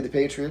Bills got to beat the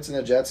Patriots, and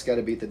the Jets got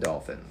to beat the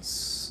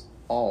Dolphins.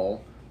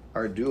 All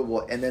are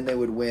doable, and then they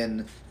would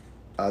win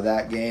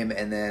that game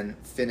and then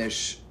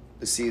finish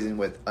the season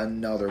with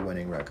another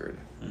winning record.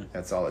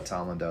 That's all that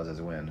Tomlin does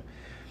is win.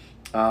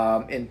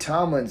 In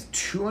Tomlin's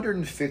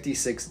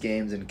 256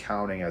 games and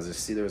counting as a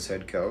Steelers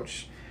head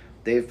coach,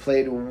 they've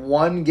played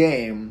one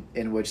game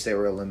in which they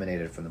were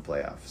eliminated from the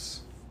playoffs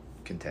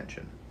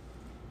contention.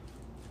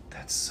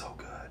 That's so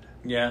good.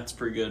 Yeah, it's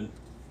pretty good.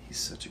 He's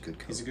such a good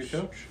coach. He's a good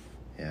coach.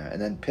 Yeah,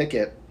 and then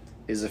Pickett,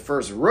 is the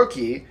first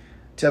rookie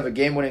to have a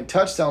game-winning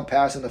touchdown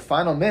pass in the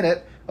final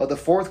minute of the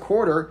fourth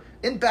quarter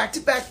in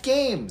back-to-back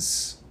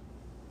games.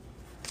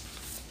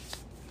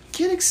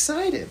 Get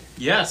excited.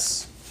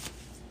 Yes.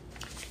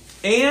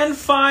 And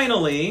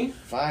finally,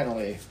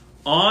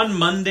 on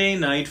Monday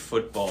Night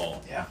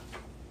Football, Yeah.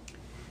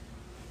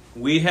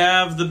 we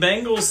have the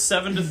Bengals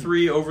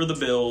 7-3 over the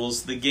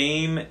Bills. The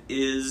game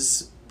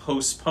is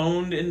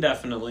postponed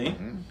indefinitely.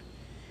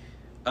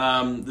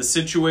 The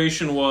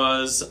situation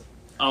was,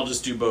 I'll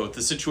just do both.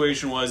 The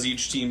situation was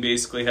each team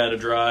basically had a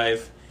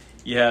drive.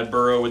 You had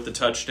Burrow with the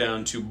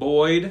touchdown to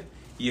Boyd.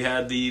 You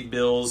had the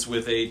Bills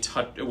with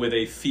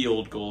a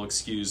field goal,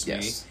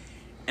 Yes.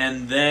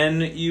 And then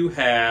you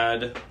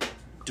had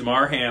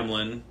DeMar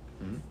Hamlin,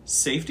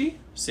 safety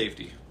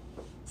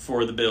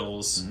for the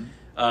Bills,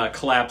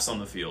 collapse on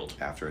the field.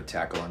 After a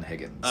tackle on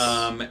Higgins.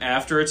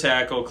 After a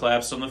tackle,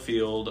 collapsed on the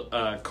field,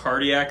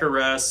 cardiac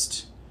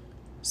arrest,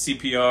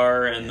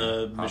 CPR, and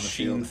the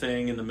machine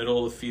thing in the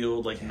middle of the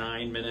field,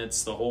 9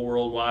 minutes, the whole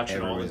world watching,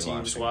 Everybody's all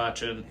the teams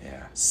watching.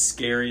 Yeah.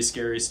 Scary,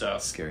 scary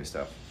stuff. Scary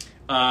stuff.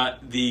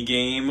 The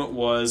game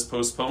was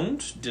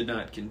postponed, did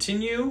not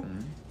continue,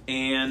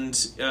 and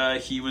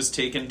he was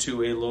taken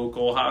to a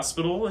local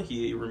hospital.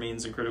 He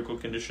remains in critical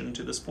condition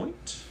to this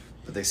point.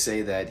 But they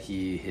say that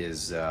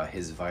his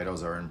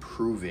vitals are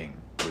improving,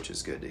 which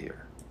is good to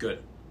hear.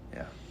 Good.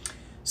 Yeah.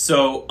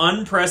 So,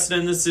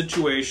 unprecedented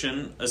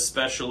situation,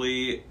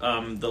 especially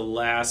the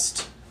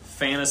last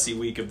fantasy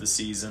week of the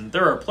season.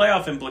 There are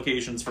playoff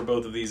implications for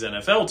both of these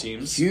NFL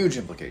teams. Huge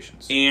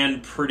implications.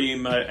 And pretty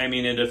much,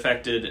 it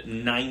affected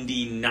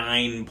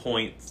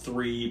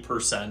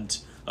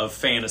 99.3% of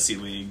fantasy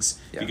leagues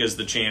because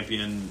the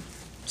champion,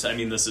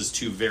 this is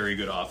two very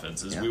good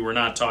offenses. Yeah. We were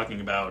not talking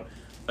about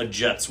a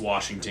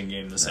Jets-Washington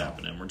game this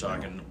happening. We're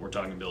talking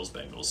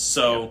Bills-Bengals.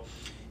 So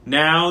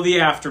now the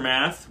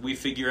aftermath, we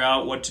figure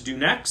out what to do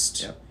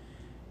next. Yep.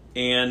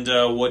 And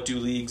what do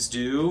leagues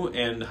do,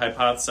 and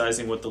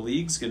hypothesizing what the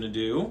league's going to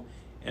do.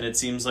 And it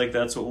seems like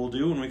that's what we'll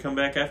do when we come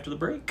back after the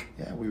break.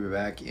 Yeah, we were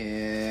back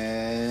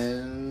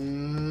in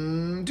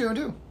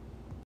 2-2.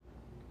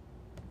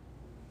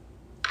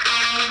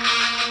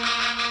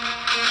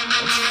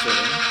 That's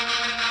fitting.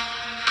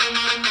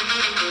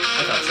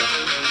 I thought so.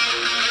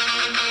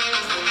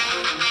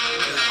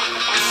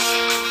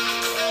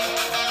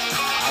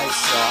 I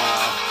saw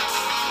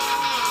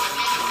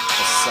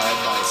a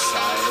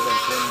side-by-side of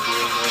him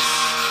doing this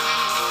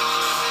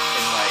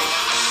in the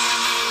 80s or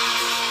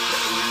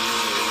everything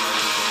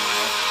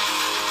else,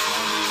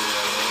 90s or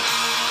whatever,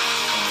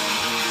 and then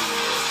him doing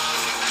it in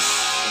 2022.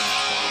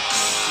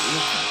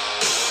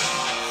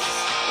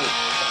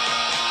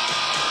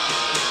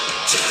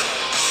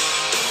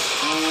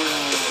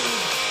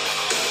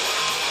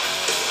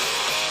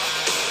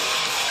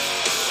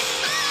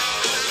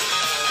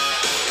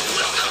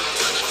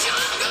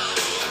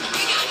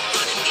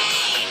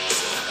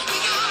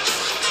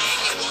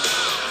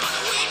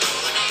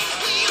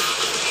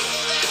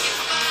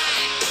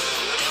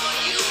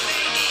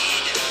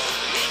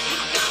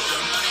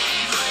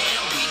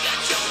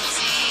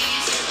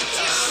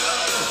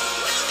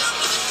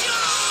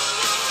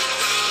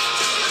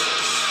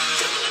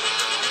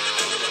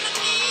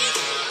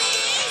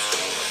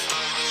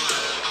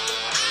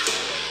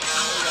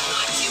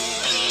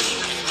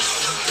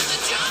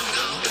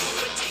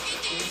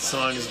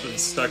 Song has been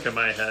stuck in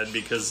my head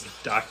because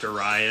Dr.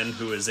 Ryan,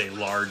 who is a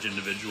large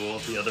individual,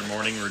 the other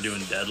morning we were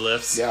doing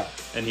deadlifts. Yeah.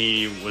 And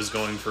he was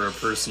going for a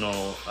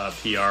personal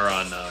PR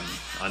on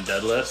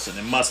deadlifts, and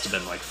it must have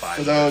been like five.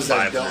 For those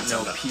that 500 don't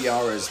know, something.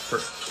 PR is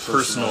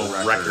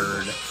Personal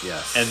record.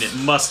 Yes. And it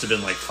must have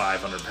been like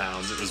 500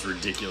 pounds. It was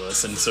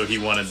ridiculous. And so he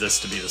wanted this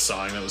to be the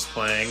song that was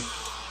playing.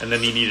 And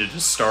then he needed to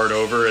start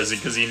over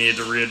because he needed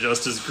to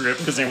readjust his grip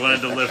because he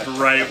wanted to lift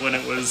right when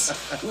it was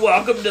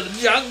 "Welcome to the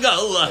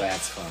Jungle."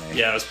 That's funny.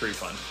 Yeah, it was pretty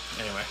fun.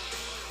 Anyway.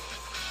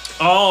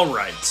 All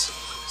right.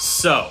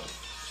 So,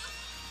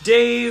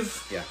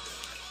 Dave. Yeah.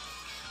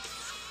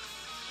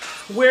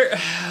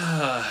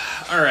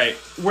 All right.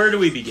 Where do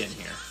we begin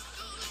here?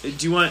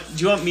 Do you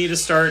want me to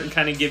start and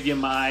kind of give you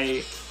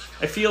my?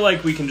 I feel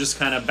like we can just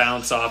kind of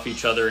bounce off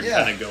each other and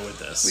kind of go with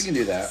this. We can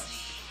do that.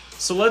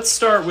 So let's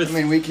start with.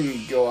 We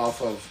can go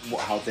off of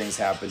how things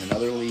happen in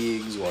other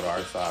leagues, what our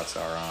thoughts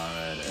are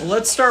on it.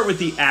 Let's start with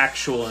the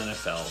actual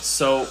NFL.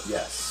 So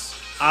Yes.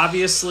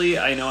 obviously,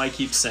 I know I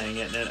keep saying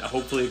it, and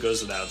hopefully it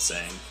goes without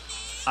saying.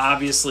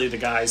 Obviously, the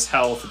guy's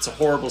health, it's a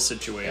horrible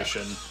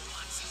situation. Yeah.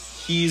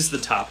 He's the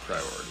top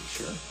priority.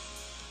 Sure.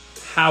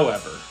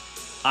 However,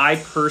 I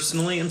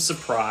personally am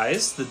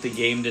surprised that the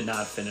game did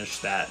not finish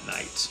that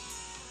night.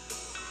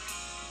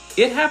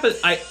 It happened.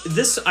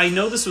 I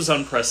know this was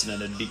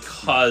unprecedented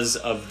because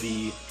of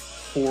the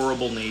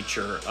horrible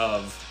nature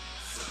of,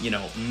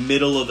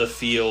 middle of the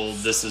field.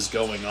 This is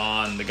going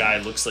on. The guy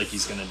looks like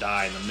he's going to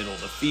die in the middle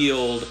of the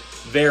field.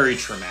 Very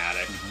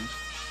traumatic. Mm-hmm.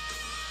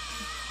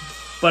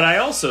 But I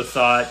also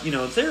thought,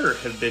 there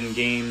have been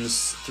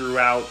games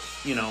throughout,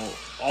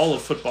 all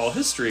of football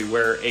history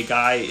where a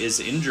guy is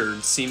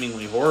injured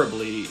seemingly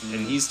horribly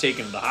and he's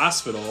taken to the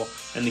hospital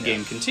and the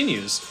game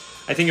continues.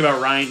 I think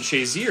about Ryan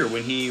Shazier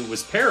when he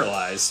was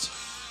paralyzed.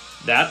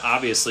 That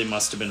obviously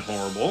must have been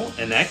horrible,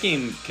 and that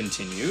game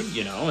continued,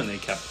 and they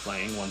kept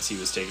playing once he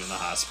was taken to the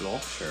hospital.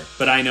 Sure.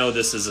 But I know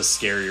this is a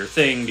scarier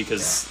thing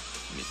because,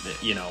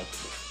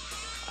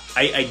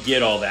 I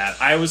get all that.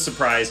 I was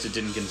surprised it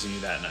didn't continue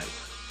that night.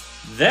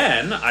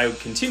 Then I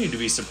continued to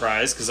be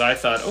surprised because I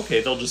thought,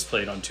 okay, they'll just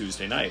play it on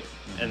Tuesday night.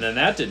 Mm-hmm. And then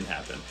that didn't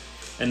happen.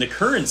 And the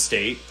current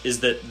state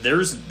is that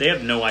they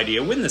have no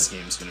idea when this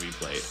game is going to be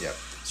played. Yep.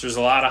 So there's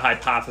a lot of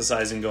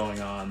hypothesizing going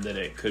on that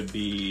it could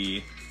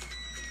be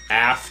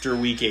after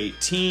week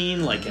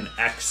 18, like an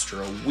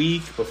extra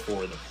week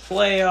before the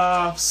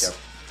playoffs.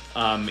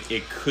 Yep.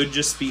 It could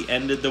just be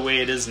ended the way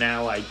it is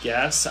now, I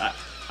guess.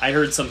 I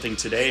heard something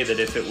today that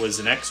if it was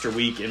an extra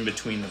week in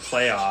between the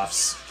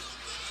playoffs,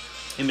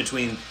 in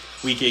between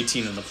week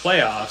 18 and the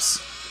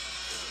playoffs,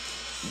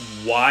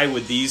 why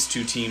would these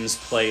two teams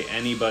play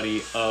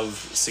anybody of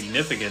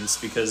significance?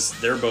 Because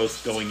they're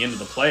both going into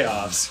the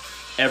playoffs.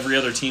 Every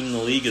other team in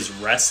the league is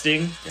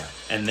resting,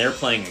 and they're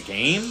playing a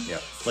game.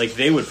 Yep. Like,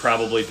 they would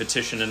probably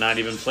petition to not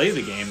even play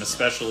the game,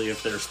 especially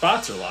if their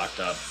spots are locked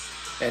up.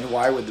 And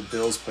why would the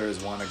Bills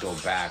players want to go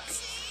back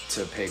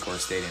to Paycor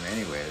Stadium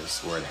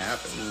anyways, where it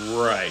happened?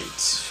 Right.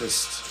 It's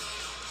just...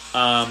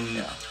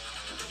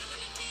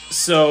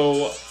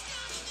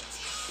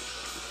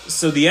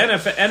 So the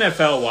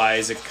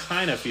NFL-wise, it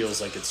kind of feels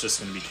like it's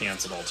just going to be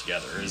canceled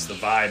altogether, is the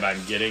vibe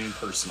I'm getting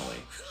personally.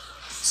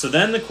 So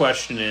then the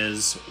question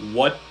is,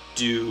 what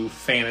do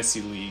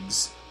fantasy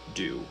leagues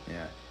do?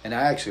 Yeah, and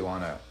I actually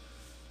want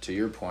to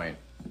your point,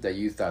 that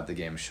you thought the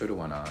game should have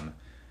went on.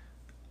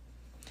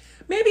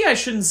 Maybe I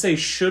shouldn't say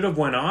should have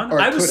went on.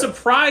 I was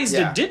surprised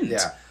it didn't.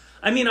 Yeah.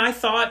 I mean, I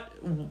thought,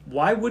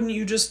 why wouldn't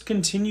you just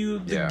continue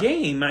the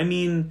game? I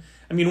mean,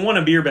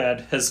 One Beer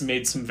Bad has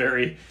made some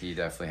very he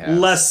definitely has.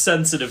 less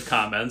sensitive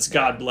comments. Yeah.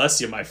 God bless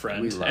you, my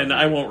friend. And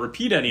I won't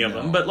repeat any of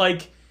them.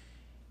 But,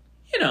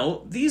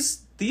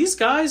 these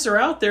guys are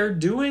out there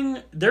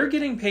they're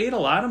getting paid a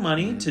lot of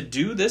money to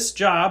do this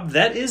job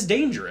that is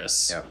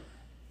dangerous. Yep.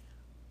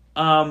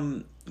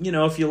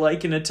 If you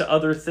liken it to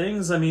other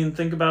things,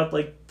 think about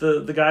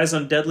the guys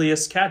on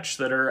Deadliest Catch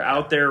that are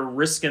out there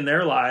risking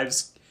their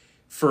lives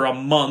for a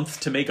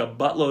month to make a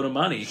buttload of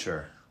money.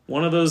 Sure.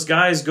 One of those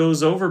guys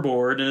goes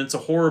overboard and it's a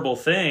horrible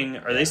thing.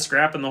 Are they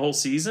scrapping the whole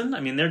season?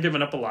 They're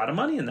giving up a lot of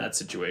money in that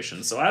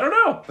situation. So I don't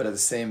know. But at the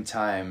same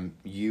time,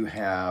 you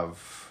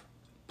have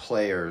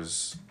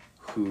players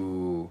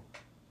who,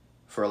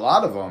 for a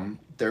lot of them,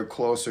 they're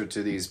closer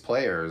to these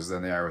players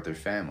than they are with their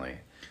family.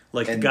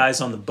 Like the guys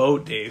on the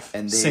boat, Dave.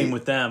 Same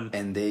with them.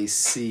 And they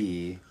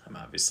see... I'm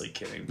obviously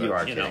kidding. But, you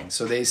are kidding.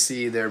 So they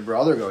see their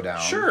brother go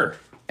down. Sure.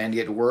 And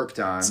get worked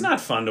on. It's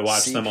not fun to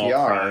watch them all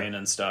crying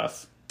and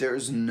stuff.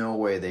 There's no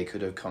way they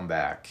could have come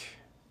back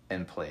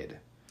and played.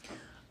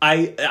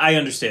 I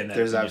understand that.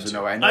 There's absolutely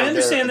no way. I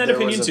understand that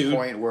opinion too.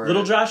 Where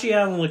little Joshy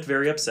Allen looked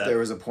very upset. There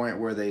was a point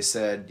where they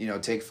said,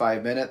 take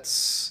 5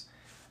 minutes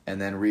and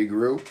then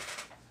regroup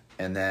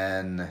and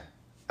then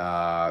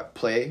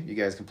play. You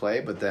guys can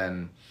play. But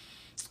then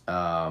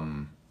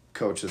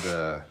coach of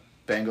the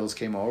Bengals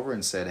came over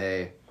and said,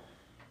 hey,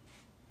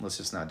 let's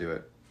just not do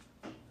it.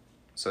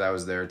 So that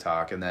was their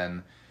talk.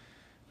 And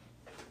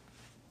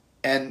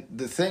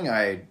the thing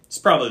it's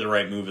probably the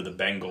right move of the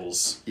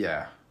Bengals.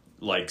 Yeah.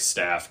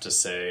 Staff to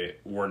say,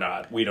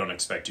 we don't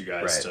expect you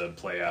guys to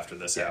play after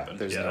this happened.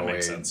 There's no that way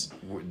makes sense.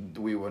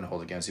 We wouldn't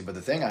hold against you. But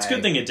the thing it's a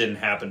good thing it didn't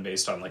happen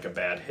based on a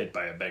bad hit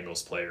by a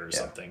Bengals player or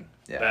something.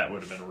 Yeah. That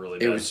would have been really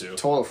bad too. It was a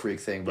total freak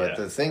thing. But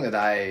the thing that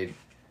I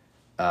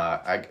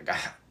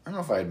don't know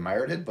if I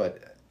admired it,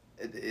 but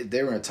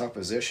they were in a tough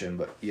position.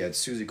 But you had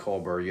Susie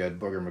Colbert, you had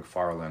Booger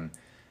McFarland,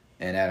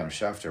 and Adam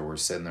Schefter were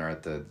sitting there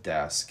at the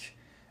desk.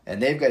 And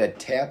they've got to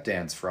tap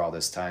dance for all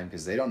this time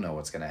because they don't know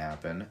what's going to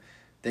happen.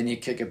 Then you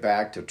kick it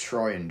back to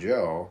Troy and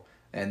Joe,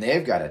 and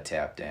they've got to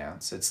tap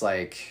dance. It's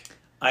like...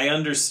 I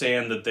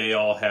understand that they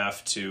all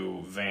have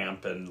to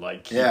vamp and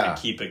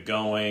keep it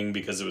going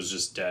because it was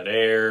just dead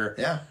air.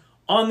 Yeah.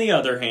 On the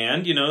other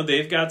hand,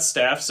 they've got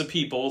staffs of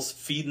people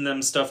feeding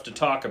them stuff to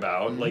talk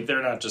about. Mm-hmm.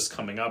 They're not just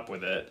coming up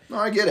with it. No,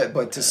 I get it,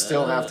 but to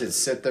still have to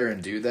sit there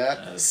and do that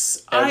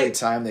every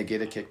time they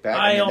get a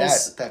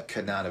kickback, that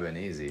could not have been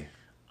easy.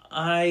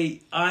 I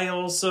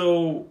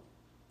also...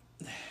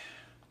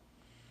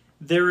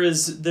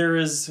 There's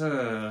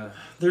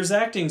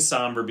acting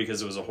somber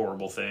because it was a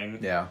horrible thing.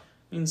 Yeah.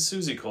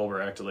 Susie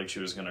Colbert acted like she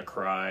was going to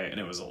cry, and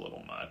it was a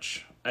little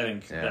much. I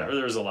think there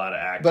was a lot of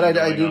acting but I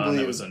do on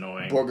believe that was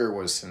annoying. Booger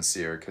was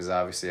sincere, because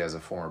obviously as a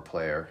former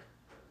player...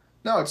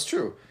 No, it's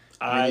true.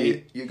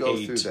 You go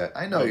through that.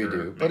 I know Booger you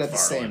do. But at the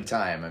same McFarland.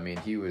 time,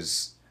 he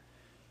was...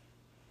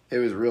 It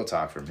was real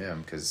talk from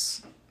him,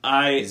 because...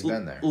 He's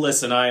been there.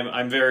 Listen,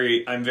 I'm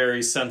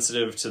very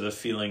sensitive to the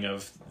feeling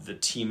of the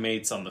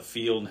teammates on the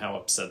field and how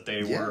upset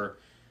they were.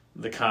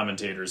 The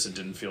commentators, it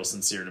didn't feel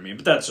sincere to me,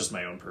 but that's just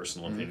my own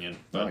personal opinion.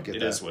 But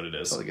it is what it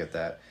is. Totally get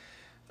that.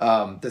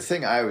 The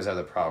thing I always had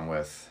the problem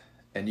with,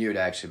 and you had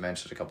actually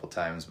mentioned a couple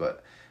times,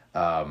 but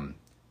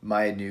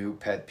my new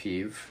pet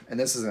peeve, and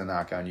this isn't a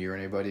knock on you or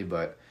anybody,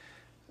 but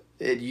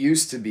It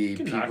used to be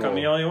can people. knock on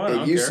me all you want, I It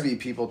don't used care. to be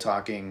people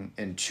talking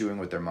and chewing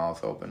with their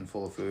mouth open,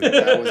 full of food.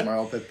 That was my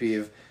old pet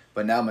peeve.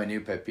 But now my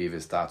new pet peeve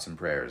is thoughts and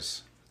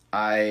prayers.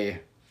 I'm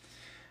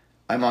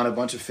on a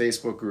bunch of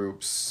Facebook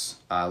groups,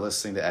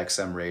 listening to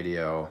XM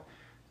radio,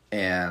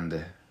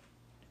 and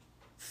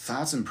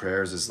thoughts and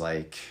prayers is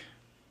like,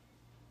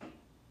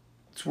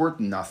 it's worth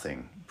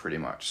nothing, pretty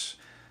much.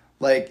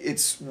 Like,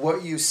 it's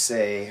what you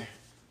say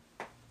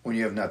when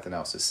you have nothing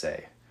else to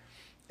say.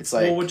 It's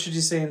like, Well, what should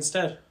you say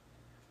instead?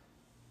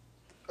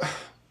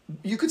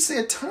 you could say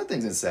a ton of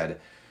things instead.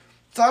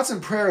 Thoughts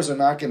and prayers are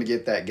not going to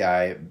get that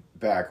guy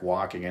back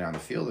walking in on the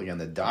field again.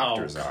 The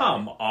doctors Oh, are.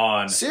 come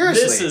on.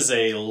 Seriously. This is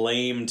a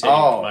lame take,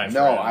 Oh, my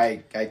no,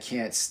 friend. I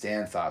can't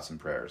stand thoughts and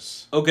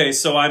prayers. Okay,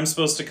 so I'm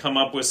supposed to come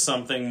up with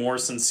something more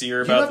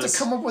sincere You don't about have this. to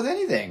come up with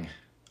anything.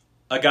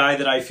 A guy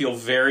that I feel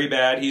very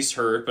bad he's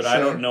hurt, but I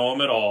Sure. don't know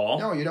him at all.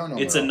 No, you don't know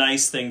him It's at a all.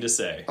 nice thing to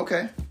say.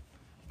 Okay.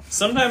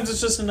 Sometimes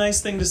it's just a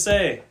nice thing to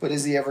say. But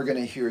is he ever going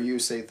to hear you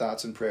say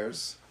thoughts and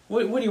prayers?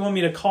 What do you want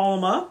me to call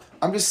him up?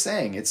 I'm just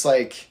saying, it's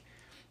like,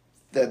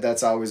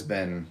 that's always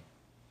been,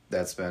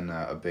 that's been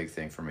a big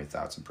thing for me,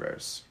 thoughts and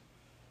prayers.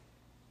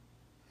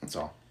 That's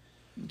all.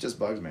 It just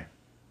bugs me.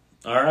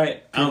 All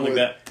right. I don't think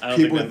that. I don't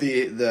People think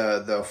with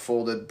that. the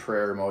folded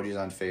prayer emojis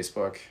on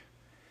Facebook.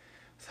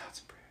 Thoughts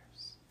and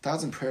prayers.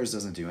 Thoughts and prayers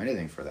doesn't do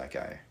anything for that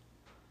guy.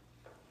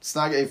 It's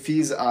not, if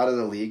he's out of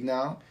the league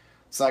now,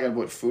 it's not going to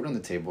put food on the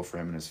table for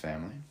him and his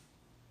family.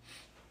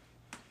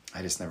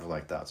 I just never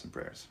liked thoughts and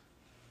prayers.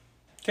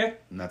 Okay.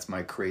 And that's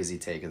my crazy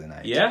take of the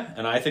night. Yeah,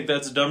 and I think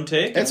that's a dumb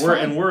take, It's and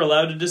fine. we're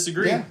allowed to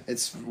disagree. Yeah,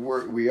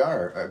 we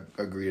are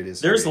agree to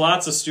disagree. There's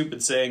lots of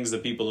stupid sayings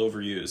that people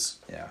overuse.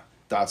 Yeah,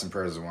 thoughts and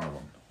prayers is one of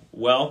them.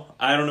 Well,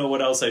 I don't know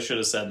what else I should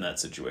have said in that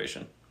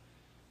situation.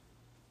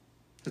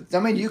 I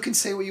mean, you can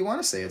say what you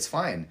want to say. It's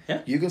fine.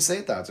 Yeah. You can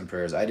say thoughts and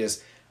prayers.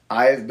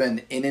 I've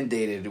been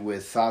inundated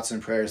with thoughts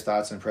and prayers,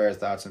 thoughts and prayers,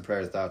 thoughts and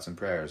prayers, thoughts and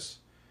prayers.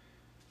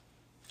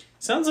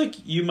 Sounds like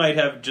you might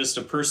have just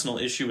a personal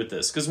issue with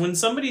this. Because when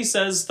somebody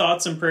says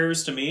thoughts and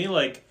prayers to me,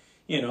 like,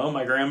 you know,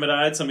 my grandma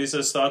died, somebody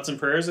says thoughts and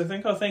prayers, I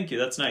think, oh, thank you,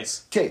 that's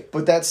nice. Okay,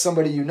 but that's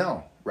somebody you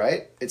know,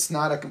 right? It's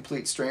not a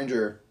complete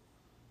stranger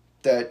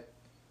that...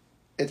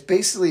 It's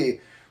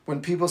basically,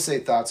 when people say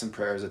thoughts and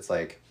prayers, it's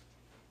like,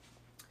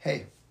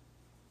 hey,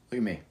 look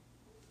at me.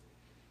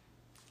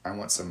 I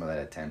want some of that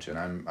attention.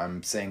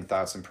 I'm saying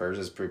thoughts and prayers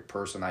as a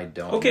person I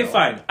don't Okay, know.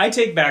 fine. I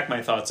take back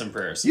my thoughts and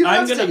prayers. You don't I'm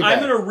have to gonna take it I'm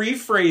back. gonna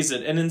rephrase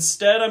it, and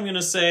instead I'm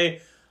gonna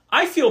say,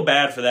 I feel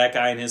bad for that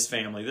guy and his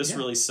family. This Yeah.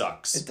 really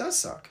sucks. It does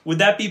suck. Would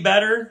that be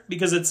better?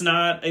 Because it's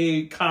not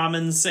a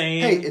common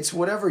saying. Hey, it's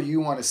whatever you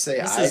want to say.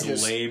 This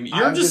is lame.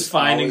 You're just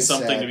finding always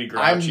something said- to be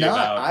grouchy I'm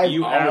not. about.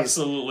 You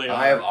absolutely are.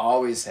 I have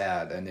always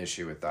had an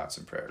issue with thoughts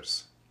and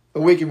prayers.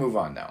 But we can move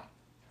on now.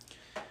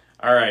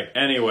 All right.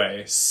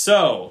 Anyway,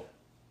 so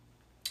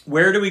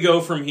where do we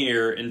go from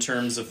here in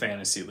terms of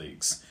fantasy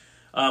leagues?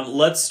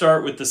 Let's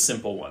start with the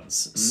simple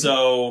ones. Mm-hmm.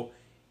 So,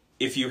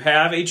 if you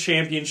have a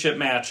championship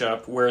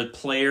matchup where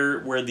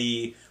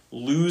the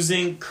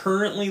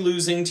currently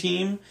losing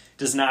team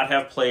does not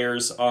have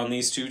players on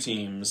these two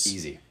teams,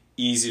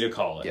 easy to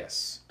call it.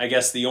 Yes. I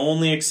guess the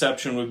only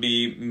exception would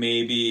be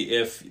maybe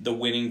if the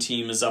winning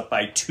team is up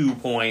by 2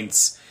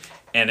 points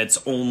and it's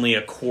only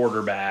a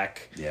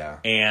quarterback. Yeah.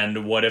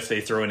 And what if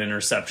they throw an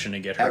interception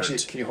and get hurt? Actually,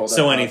 can you hold that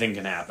So thought? anything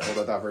can happen. Hold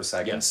that thought for a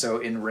second. Yes. So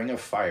in Ring of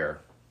Fire,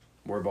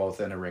 we're both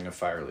in a Ring of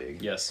Fire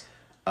league. Yes.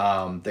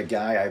 The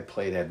guy I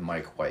played had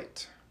Mike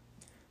White.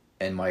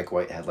 And Mike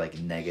White had like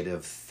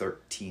negative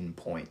 13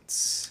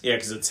 points. Yeah,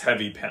 because it's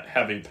heavy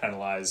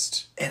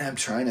penalized. And I'm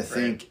trying to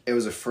think. It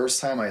was the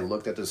first time I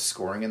looked at the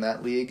scoring in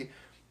that league.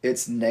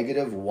 It's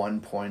negative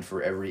 1 point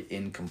for every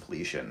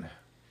incompletion.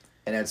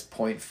 And it's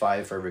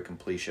 0.5 for every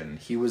completion.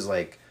 He was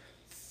like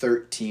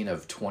 13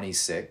 of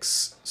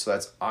 26. So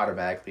that's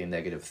automatically a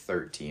negative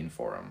 13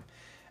 for him.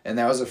 And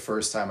that was the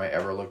first time I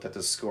ever looked at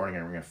the scoring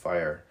in Ring of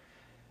Fire.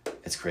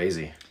 It's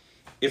crazy.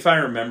 If I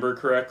remember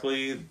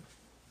correctly,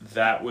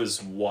 that was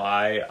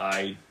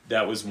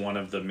that was one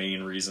of the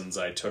main reasons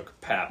I took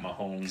Pat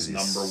Mahomes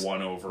number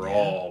one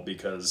overall,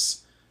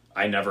 because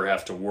I never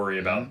have to worry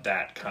about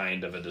that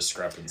kind of a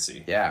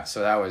discrepancy. Yeah,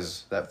 so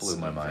that blew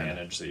my mind.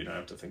 Advantage that you don't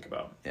have to think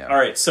about. Yeah. All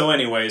right. So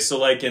anyway,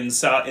 like in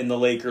the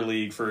Laker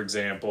League, for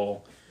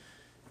example,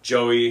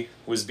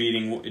 Joey's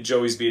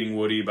beating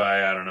Woody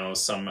by, I don't know,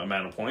 some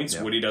amount of points.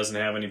 Yep. Woody doesn't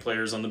have any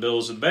players on the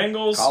Bills or the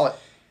Bengals. Call it.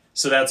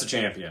 So that's a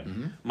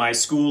champion. My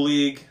school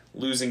league,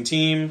 losing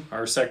team,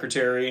 our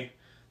secretary.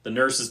 The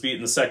nurse is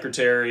beating the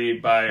secretary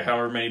by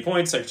however many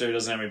points. Secretary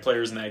doesn't have any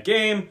players in that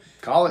game.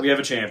 Call it. We have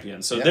a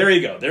champion. So Yep. there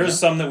you go. There's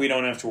some that we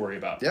don't have to worry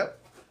about. Yep.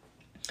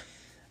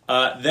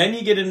 Then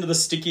you get into the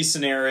sticky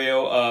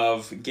scenario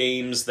of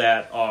games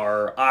that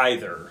are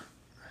either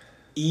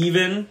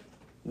even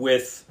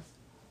with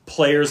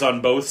players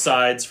on both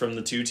sides from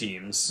the two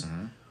teams,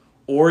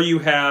 or you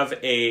have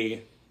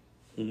a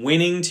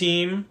winning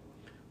team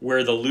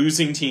where the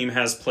losing team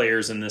has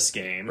players in this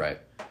game, Right.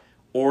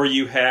 or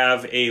you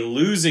have a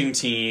losing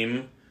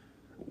team,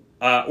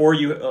 or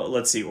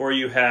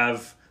you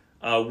have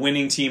a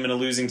winning team and a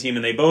losing team,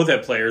 and they both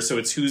have players, so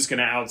it's who's going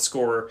to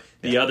outscore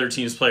the other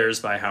team's players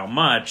by how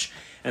much,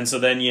 and so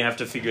then you have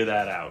to figure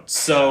that out.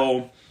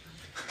 So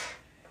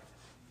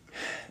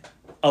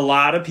a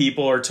lot of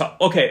people are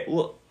okay,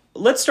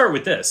 let's start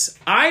with this.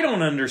 I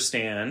don't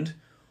understand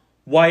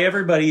why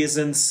everybody is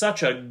in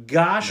such a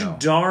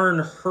darn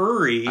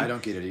hurry I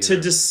don't get it either. to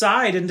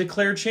decide and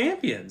declare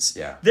champions.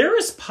 Yeah. There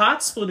is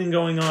pot splitting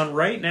going on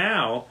right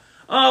now.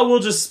 Oh, we'll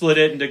just split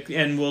it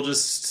and we'll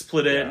just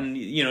split it, and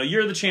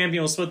you're the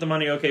champion. We'll split the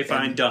money. Okay,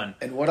 fine, done.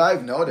 And what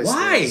I've noticed,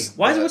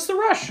 What's the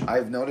rush?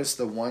 I've noticed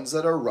the ones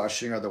that are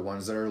rushing are the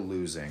ones that are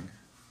losing.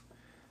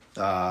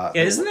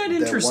 Isn't that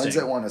interesting? The ones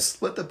that want to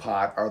split the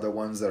pot are the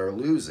ones that are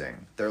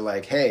losing. They're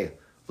like, hey,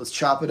 let's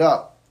chop it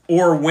up.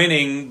 Or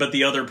winning, but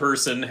the other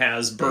person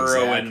has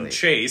Burrow and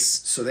Chase.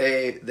 So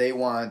they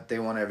want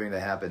everything to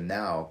happen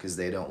now because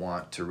they don't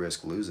want to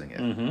risk losing it.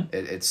 Mm-hmm.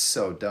 It's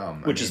so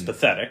dumb. Which is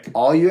pathetic.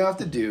 All you have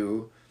to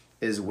do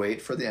is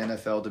wait for the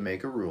NFL to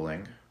make a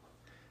ruling,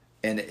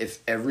 and if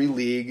every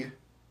league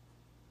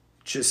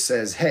just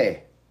says,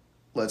 "Hey,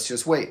 let's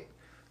just wait,"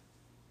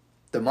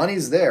 the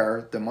money's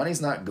there. The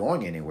money's not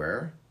going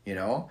anywhere.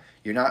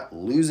 You're not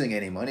losing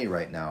any money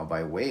right now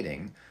by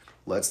waiting.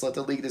 Let's let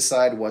the league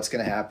decide what's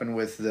going to happen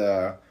with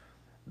the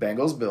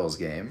Bengals-Bills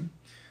game.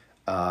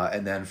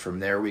 And then from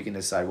there, we can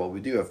decide what we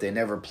do. If they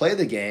never play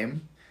the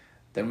game,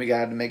 then we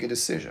got to make a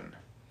decision.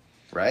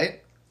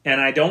 Right?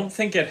 And I don't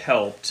think it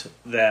helped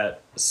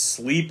that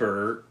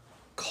Sleeper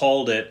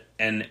called it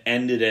and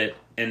ended it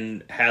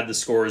and had the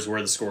scores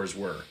where the scores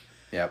were.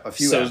 Yeah, a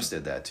few apps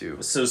did that too.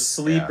 So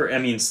Sleeper,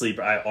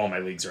 all my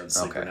leagues are on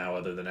Sleeper now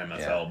other than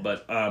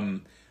MFL. Yeah.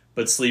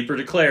 But Sleeper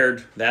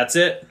declared, that's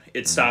it.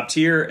 It stopped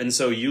here. And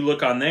so you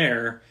look on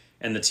there,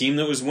 and the team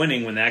that was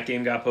winning when that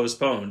game got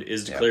postponed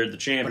is declared the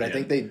champion. But I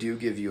think they do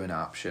give you an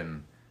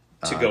option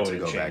to go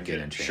back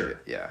in and change it.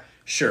 Yeah.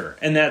 Sure.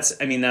 And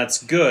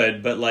that's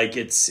good, but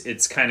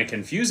it's kind of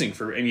confusing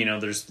for,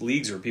 there's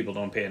leagues where people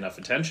don't pay enough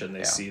attention.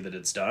 They see that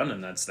it's done,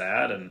 and that's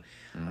that. And,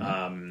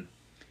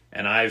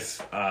 and I've,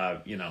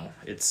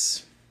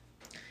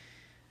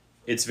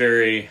 it's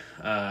very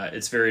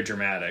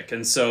dramatic.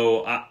 And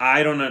so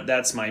I don't know.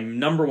 That's my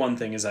number one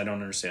thing is I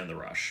don't understand the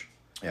rush.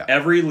 Yeah.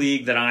 Every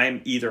league that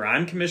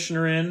I'm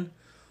commissioner in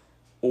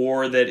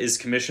or that is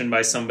commissioned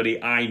by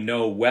somebody I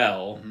know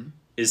well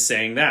is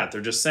saying that.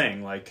 They're just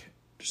saying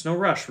there's no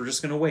rush. We're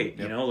just going to wait.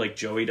 Yep. Like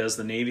Joey does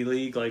the Navy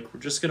League. We're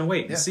just going to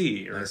wait and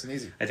see. Or nice and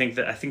easy. I think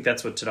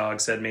that's what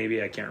Tadog said.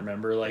 Maybe I can't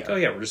remember.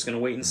 We're just going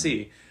to wait and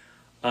see.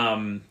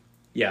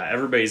 Yeah,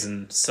 everybody's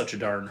in such a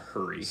darn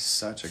hurry.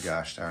 Such a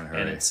gosh darn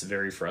hurry. And it's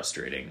very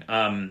frustrating.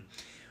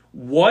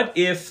 What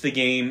if the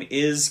game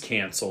is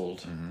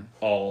canceled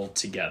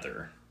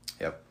altogether?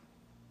 Yep.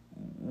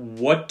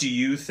 What do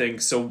you think?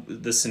 So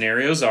the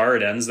scenarios are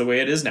it ends the way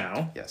it is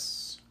now.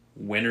 Yes.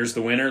 Winner's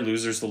the winner,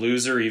 loser's the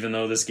loser, even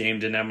though this game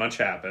didn't have much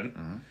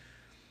happen.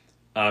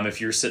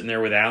 If you're sitting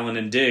there with Allen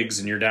and Diggs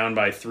and you're down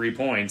by 3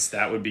 points,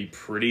 that would be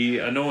pretty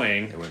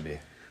annoying. It would be.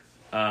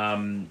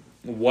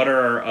 What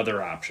are our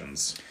other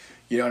options?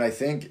 And I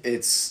think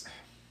it's...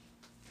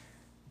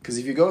 Because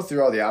if you go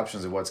through all the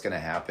options of what's going to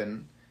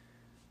happen,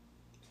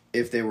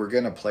 if they were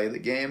going to play the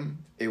game,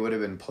 it would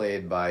have been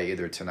played by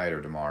either tonight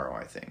or tomorrow,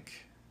 I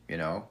think.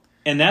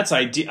 And that's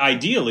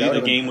ideally,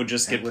 the game would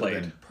just get played. Would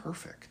have been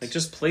perfect.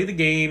 Just play the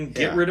game,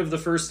 get rid of the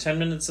first 10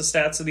 minutes of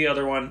stats of the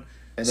other one,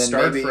 and then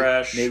start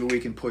fresh. Maybe we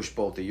can push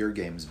both of your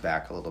games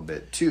back a little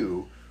bit,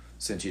 too,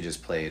 since you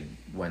just played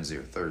Wednesday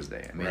or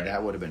Thursday.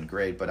 That would have been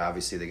great, but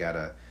obviously they got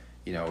to...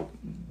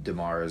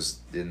 DeMar's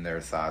in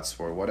their thoughts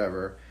for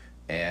whatever,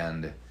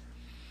 and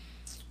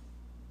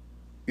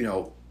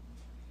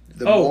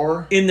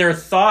more in their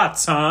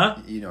thoughts, huh?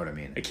 You know what I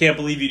mean? I can't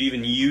believe you'd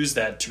even use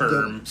that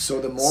term. So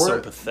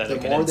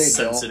pathetic and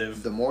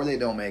insensitive. The more they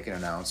don't make an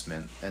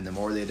announcement, and the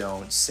more they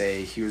don't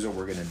say, "Here's what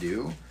we're gonna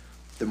do,"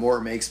 the more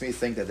it makes me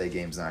think that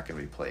game's not gonna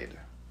be played.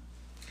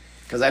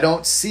 Because I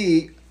don't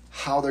see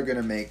how they're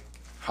gonna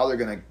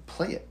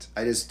play it.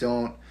 I just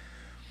don't.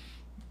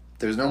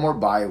 There's no more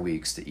bye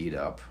weeks to eat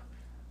up.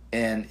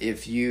 And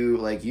if you,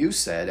 like you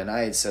said, and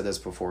I had said this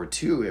before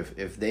too,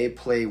 if they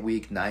play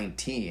week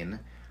 19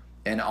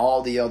 and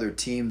all the other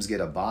teams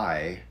get a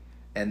bye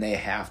and they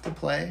have to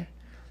play,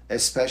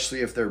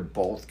 especially if they're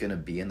both going to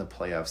be in the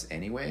playoffs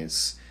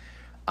anyways,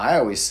 I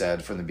always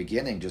said from the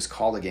beginning, just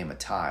call the game a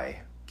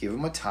tie. Give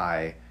them a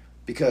tie,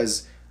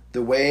 because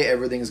the way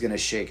everything's going to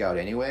shake out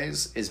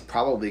anyways is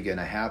probably going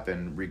to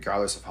happen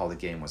regardless of how the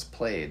game was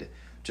played,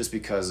 just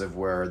because of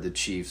where the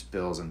Chiefs,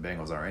 Bills, and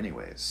Bengals are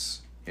anyways.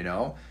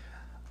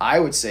 I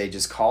would say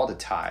just call it a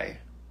tie.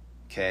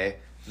 Okay?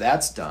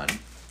 That's done.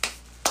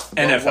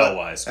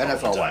 NFL-wise.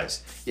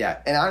 NFL-wise. Yeah.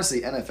 And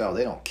honestly, NFL,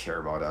 they don't care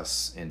about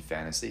us in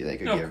fantasy. They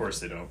could of course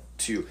they don't.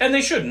 Two. And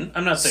they shouldn't.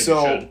 I'm not saying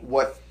they should.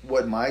 So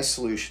what my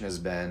solution has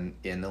been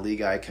in the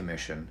league I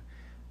commission,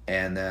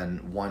 and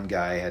then one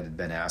guy had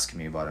been asking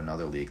me about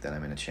another league that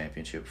I'm in a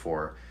championship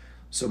for.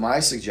 So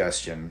my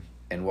suggestion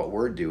and what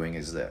we're doing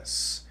is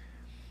this.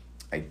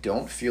 I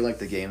don't feel like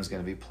the game's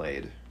going to be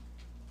played,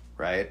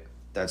 right?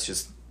 That's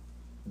just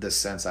the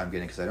sense I'm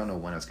getting, because I don't know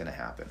when it's going to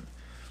happen.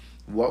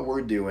 What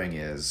we're doing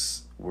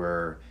is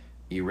we're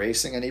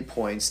erasing any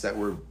points that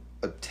were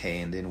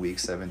obtained in week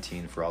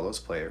 17 for all those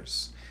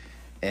players,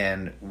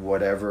 and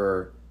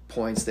whatever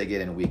points they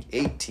get in week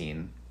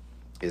 18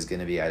 is going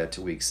to be added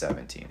to week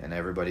 17, and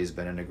everybody's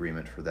been in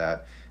agreement for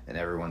that, and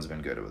everyone's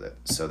been good with it.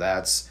 So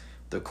that's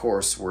the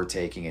course we're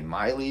taking in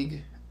my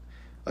league.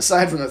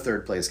 Aside from the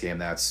third place game,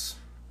 that's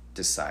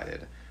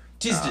decided.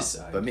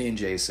 Decided. But me and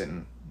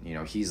Jason,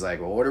 he's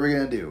like, well, what are we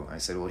going to do? I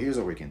said, well, here's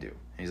what we can do.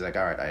 And he's like,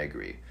 all right, I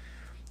agree.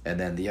 And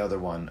then the other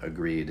one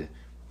agreed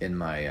in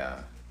my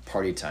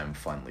party time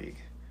fun league.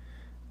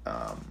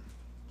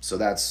 So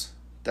that's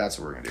what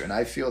we're going to do. And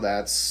I feel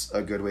that's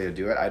a good way to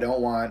do it. I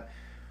don't want...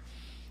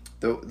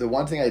 The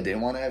one thing I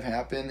didn't want to have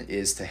happen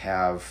is to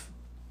have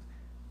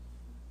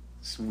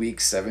week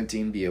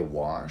 17 be a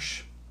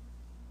wash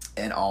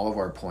and all of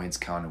our points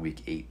count in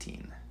week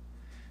 18.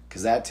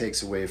 Because that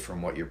takes away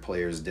from what your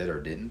players did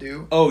or didn't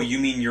do. Oh, you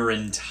mean your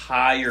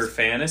entire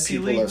fantasy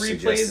People league have replays in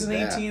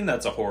suggested 18?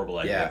 That's a horrible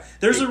idea. Yeah.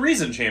 There's a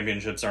reason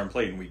championships aren't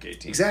played in week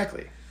 18.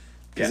 Exactly.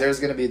 Because Yeah.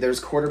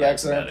 there's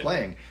quarterbacks that aren't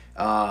pathetic.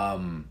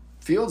 playing.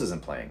 Fields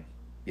isn't playing,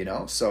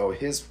 so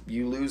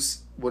you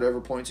lose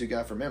whatever points you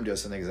got from him,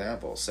 just an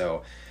example.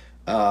 So,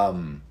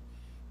 that's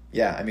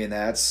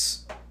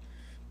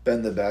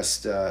been the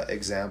best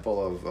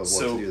example of what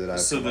to do that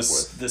I've come up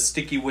with. The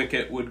sticky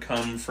wicket would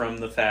come from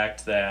the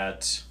fact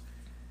that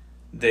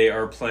they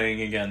are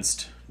playing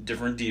against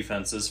different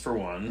defenses, for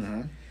one.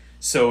 Mm-hmm.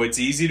 So it's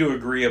easy to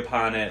agree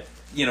upon it.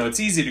 It's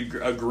easy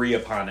to agree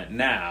upon it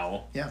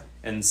now. Yeah.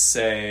 And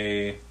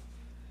say,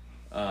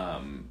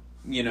 well,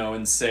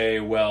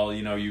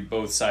 you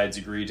both sides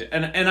agree to,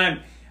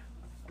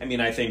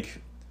 I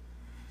think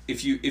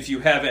if you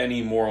have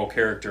any moral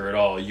character at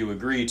all, you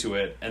agree to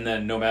it, and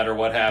then no matter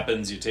what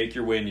happens, you take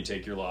your win, you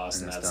take your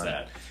loss, and that's done.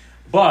 that.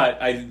 But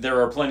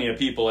there are plenty of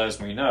people, as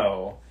we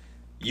know,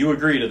 you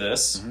agree to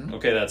this, Mm-hmm.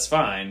 okay, that's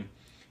fine.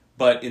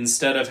 But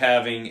instead of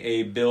having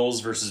a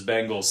Bills versus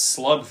Bengals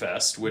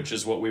slugfest, which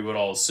is what we would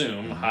all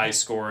assume,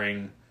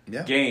 high-scoring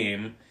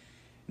game,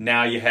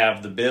 now you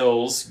have the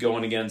Bills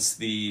going against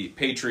the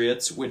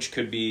Patriots, which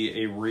could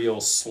be a real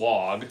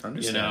slog,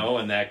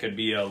 and that could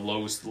be a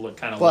low-scoring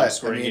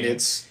game.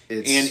 It's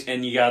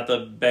and you got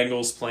the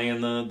Bengals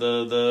playing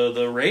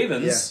the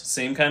Ravens, Yeah.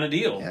 same kind of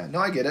deal. Yeah, no,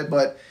 I get it,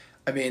 but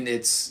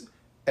it's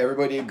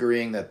everybody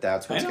agreeing that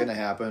that's what's I know. going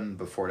to happen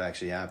before it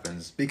actually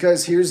happens.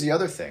 Because here's the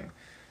other thing.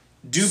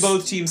 Do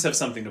both teams have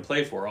something to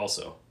play for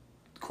also?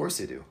 Of course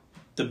they do.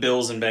 The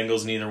Bills and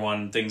Bengals, neither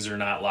one, things are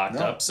not locked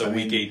No, up, so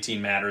week 18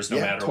 matters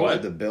no matter totally.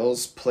 what. The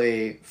Bills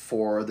play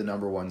for the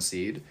number 1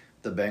 seed.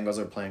 The Bengals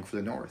are playing for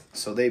the North.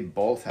 So they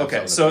both have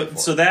Okay, something to play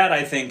for. so that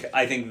I think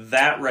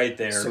that right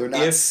there. So they're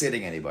not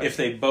sitting anybody. If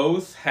they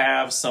both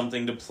have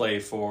something to play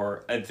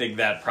for, I think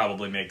that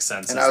probably makes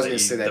sense. And I was going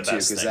to say that too,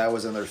 because that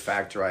was another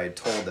factor I had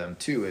told them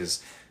too,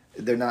 is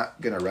they're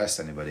not going to rest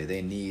anybody.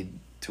 They need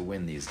to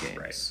win these games.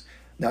 Right.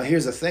 Now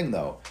here's the thing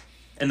though.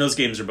 And those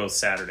games are both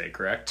Saturday,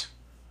 correct?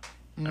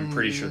 I'm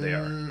pretty sure they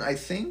are. I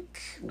think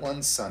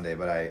one's Sunday,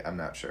 but I'm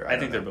not sure. I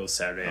think they're both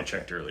Saturday. I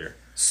checked earlier.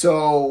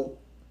 So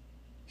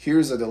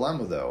here's a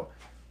dilemma though.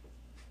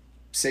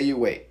 Say you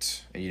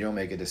wait and you don't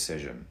make a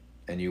decision,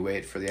 and you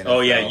wait for the NFL. Oh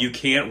yeah, you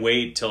can't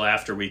wait till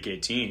after week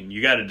 18.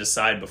 You got to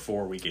decide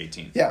before week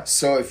 18. Yeah,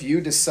 so if you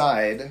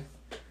decide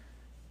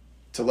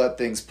to let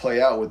things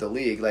play out with the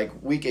league,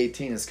 like week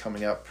 18 is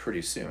coming up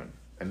pretty soon.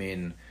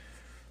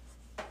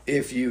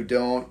 If you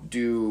don't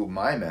do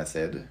my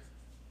method,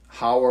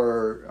 how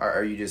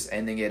are you just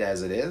ending it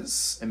as it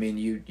is?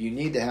 You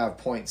need to have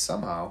points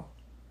somehow,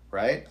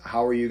 right?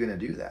 How are you going to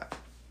do that?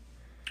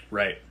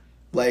 Right.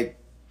 Like,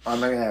 I'm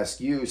going to ask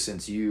you,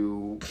 since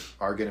you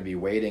are going to be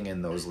waiting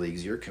in those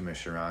leagues you're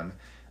commissioner on,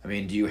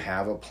 do you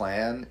have a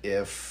plan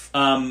if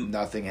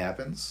nothing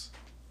happens?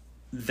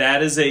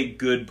 That is a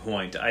good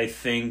point. I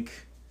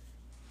think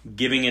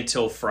giving it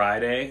till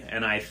Friday,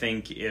 and I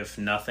think if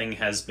nothing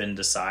has been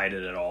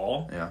decided at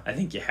all, I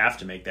think you have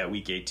to make that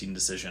week 18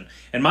 decision.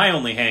 And my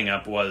only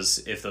hang-up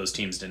was if those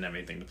teams didn't have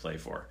anything to play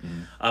for.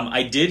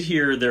 I did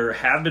hear there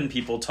have been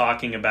people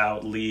talking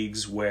about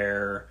leagues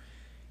where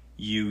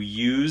you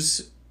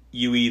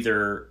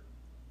either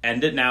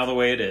end it now the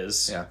way it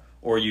is,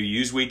 or you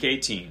use week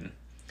 18,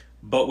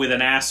 but with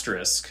an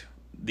asterisk,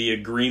 the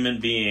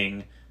agreement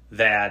being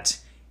that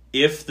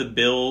if the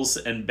Bills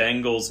and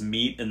Bengals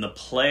meet in the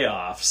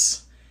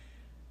playoffs,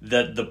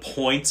 that the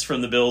points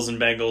from the Bills and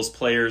Bengals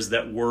players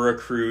that were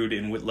accrued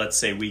in, let's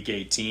say, week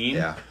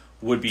 18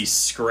 would be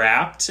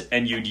scrapped,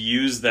 and you'd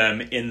use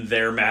them in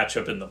their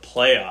matchup in the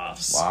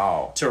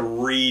playoffs to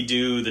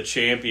redo the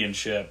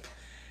championship.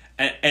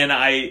 And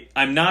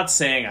I'm not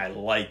saying I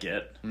like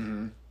it,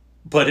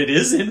 but it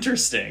is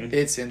interesting.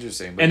 It's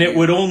interesting. And it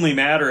would only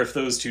matter if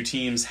those two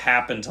teams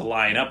happen to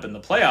line up in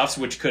the playoffs,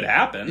 which could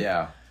happen.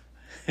 Yeah.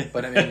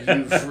 But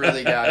you've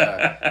really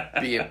got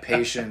to be a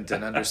patient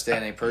and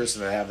understanding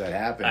person to have that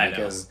happen.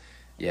 Because,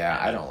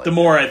 I don't like the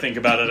more I think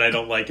about it, I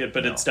don't like it,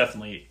 but it's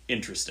definitely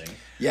interesting.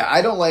 Yeah,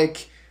 I don't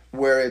like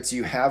where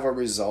you have a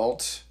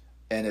result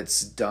and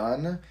it's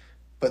done,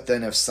 But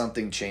then if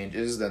something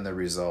changes, then the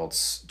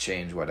results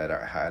change what had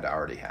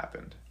already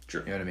happened.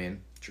 True. You know what I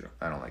mean? True.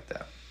 I don't like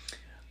that.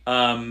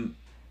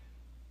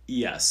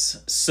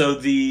 Yes. So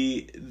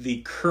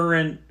the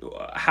current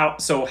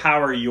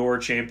how are your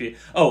champion?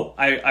 Oh,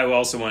 I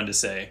also wanted to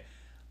say,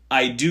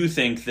 I do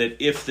think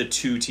that if the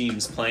two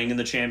teams playing in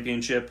the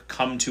championship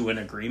come to an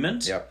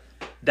agreement, Yep.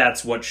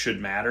 that's what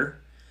should matter.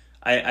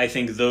 I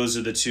think those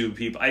are the two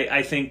people.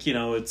 I think,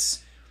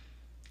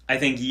 I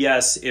think,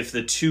 yes, if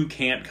the two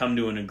can't come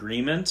to an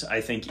agreement,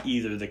 I think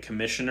either the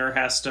commissioner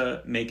has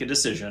to make a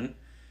decision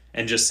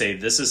and just say,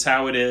 this is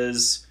how it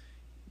is.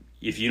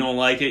 If you don't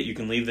like it, you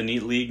can leave the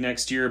league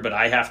next year, but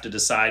I have to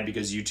decide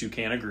because you two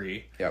can't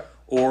agree. Yep.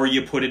 Or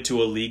you put it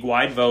to a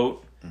league-wide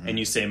vote and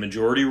you say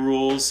majority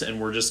rules and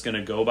we're just going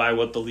to go by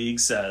what the league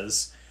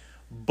says.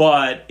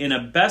 But in a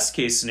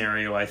best-case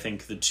scenario, I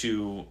think the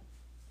two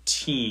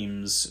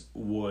teams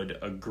would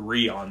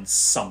agree on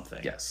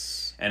something.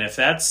 Yes. And if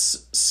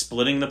that's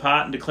splitting the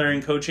pot and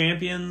declaring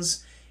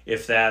co-champions,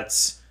 if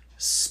that's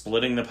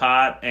splitting the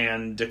pot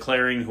and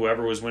declaring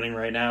whoever was winning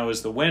right now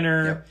is the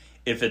winner, Yep.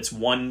 if it's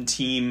one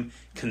team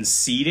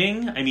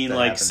conceding, I mean, That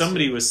like happens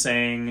somebody too. was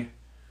saying,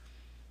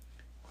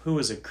 who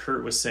was it?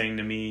 Kurt was saying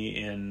to me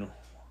in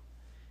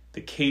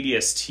the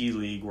KDST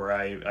league where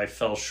I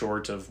fell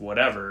short of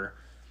whatever,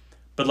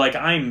 but like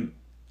I'm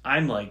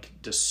like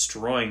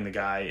destroying the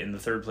guy in the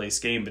third place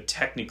game, but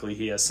technically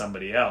he has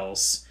somebody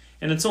else,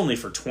 and it's only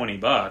for $20.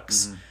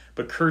 Mm-hmm.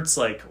 But Kurt's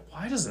like,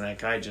 why doesn't that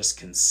guy just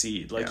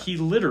concede? Like, Yeah. he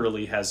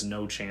literally has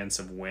no chance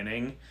of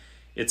winning.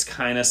 It's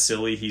kind of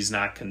silly he's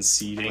not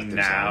conceding But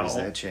there's now. always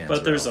that chance,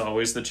 but there's Ralph.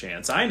 always the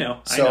chance. I know.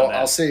 I So know that.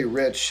 I'll say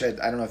Rich, I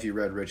don't know if you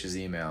read Rich's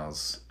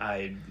emails.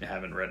 I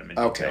haven't read him in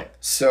Okay. detail.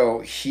 So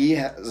he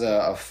has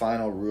a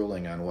final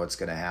ruling on what's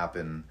going to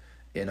happen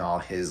in all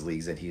his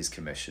leagues that he's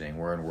commissioning.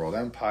 We're in World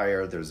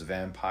Empire, there's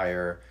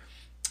Vampire,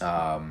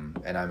 and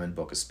I'm in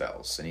Book of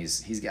Spells. And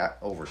he's got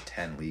over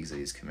 10 leagues that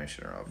he's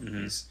commissioner of.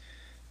 Mm-hmm. He's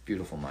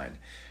beautiful mind.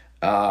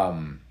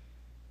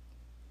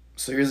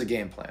 So here's the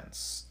game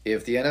plans.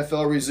 If the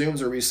NFL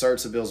resumes or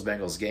restarts the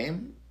Bills-Bengals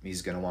game,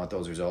 he's going to want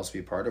those results to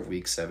be part of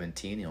Week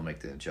 17. He'll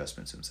make the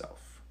adjustments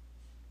himself.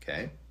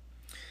 Okay?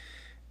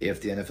 If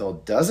the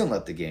NFL doesn't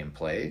let the game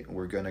play,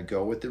 we're going to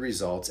go with the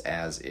results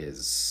as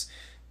is.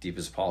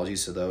 Deepest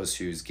apologies to those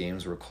whose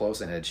games were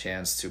close and had a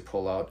chance to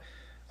pull out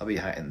a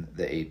behind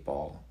the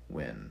 8-ball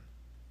win.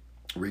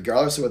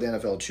 Regardless of what the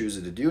NFL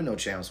chooses to do, no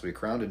champs will be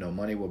crowned and no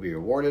money will be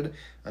awarded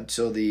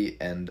until the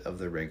end of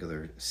the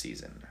regular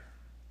season.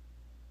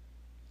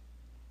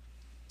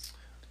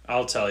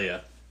 I'll tell you.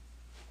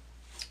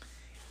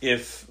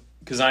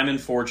 Because I'm in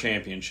 4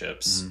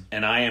 championships,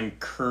 and I am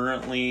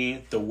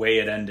currently, the way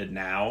it ended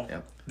now,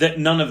 Yep. that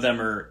none of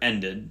them are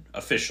ended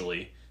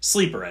officially.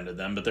 Sleeper ended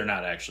them, but they're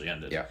not actually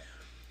ended. Yeah.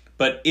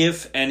 But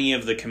if any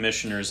of the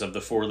commissioners of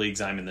the 4 leagues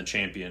I'm in the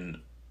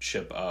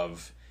championship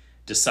of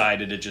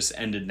decided it just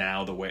ended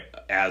now the way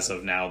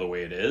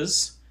it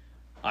is,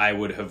 I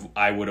would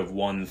have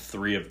won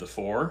 3 of the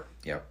 4.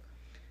 Yep.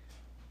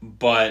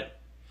 But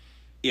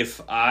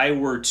if I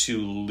were to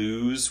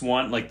lose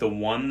one, like the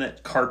one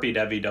that Carpe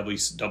Devi double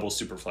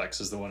Superflex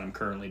is the one I'm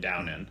currently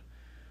down in,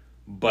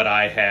 but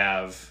I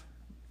have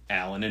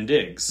Allen and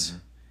Diggs,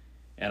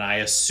 and I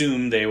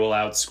assume they will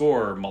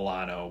outscore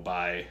Milano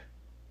by,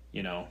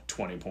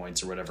 20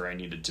 points or whatever I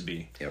need it to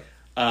be. Yep.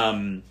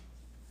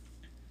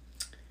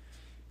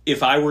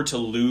 If I were to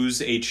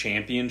lose a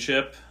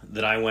championship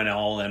that I went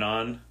all in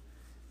on,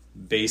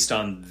 based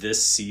on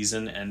this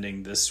season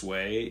ending this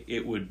way,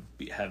 it would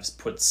have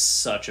put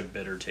such a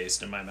bitter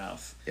taste in my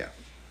mouth. Yeah.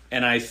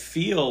 And I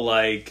feel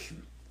like,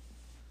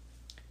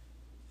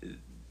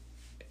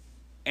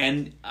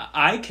 and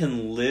I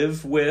can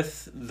live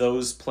with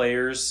those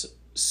players'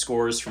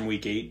 scores from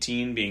week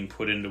 18 being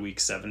put into week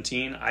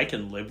 17. I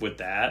can live with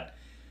that.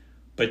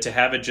 But to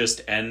have it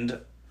just end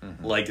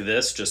like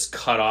this, just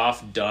cut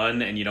off,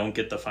 done, and you don't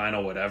get the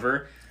final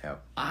whatever,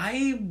 Yep.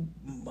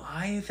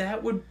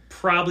 that would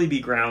probably be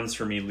grounds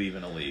for me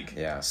leaving a league.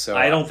 Yeah. So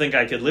I don't think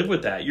I could live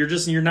with that.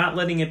 You're not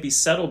letting it be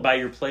settled by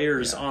your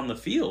players on the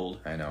field.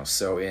 I know.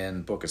 So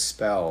in Book of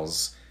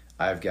Spells,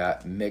 I've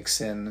got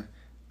Mixon,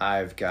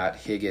 I've got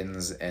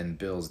Higgins, and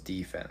Bill's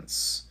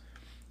defense,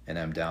 and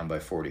I'm down by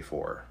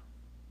 44.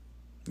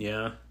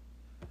 Yeah.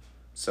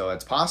 So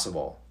it's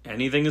possible.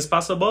 Anything is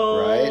possible.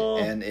 Right?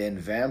 And in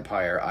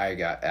Vampire, I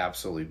got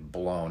absolutely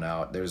blown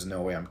out. There's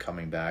no way I'm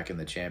coming back in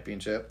the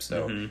championship.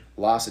 So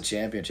lost the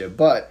championship.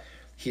 But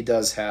he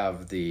does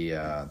have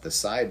the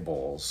side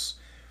bowls.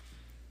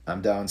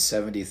 I'm down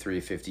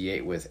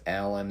 73-58 with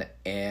Allen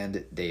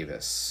and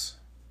Davis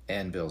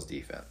and Bill's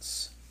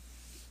defense.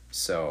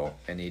 So,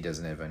 and he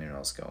doesn't have anyone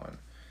else going.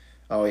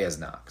 Oh, he has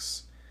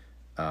Knox.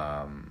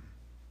 So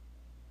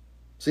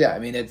yeah, I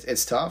mean,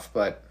 it's tough,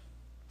 but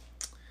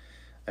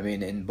I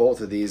mean, in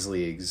both of these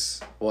leagues,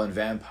 well, in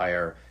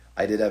Vampire,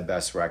 I did have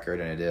best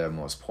record and I did have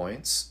most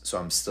points, so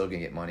I'm still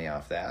going to get money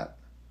off that,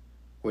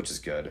 which is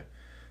good.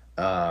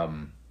 But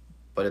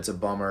it's a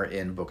bummer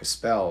in Book of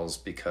Spells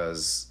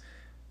because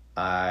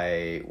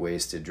I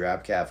wasted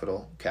draft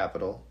capital.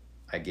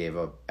 I gave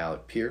up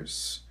Alec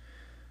Pierce,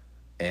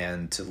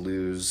 and to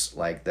lose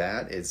like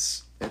that,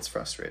 it's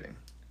frustrating.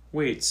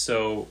 Wait,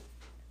 so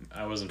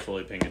I wasn't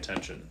fully paying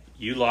attention.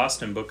 You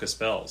lost in Book of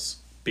Spells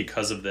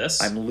because of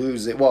this? I'm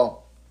losing.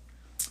 Well,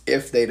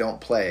 if they don't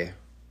play,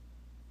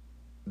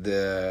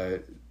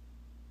 the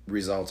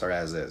results are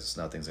as is.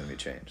 Nothing's going to be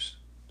changed.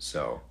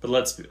 So,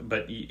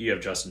 but you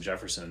have Justin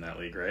Jefferson in that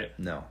league, right?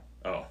 no,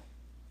 Oh,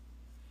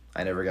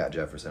 I never got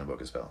Jefferson in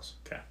Book of Spells.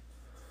 okay.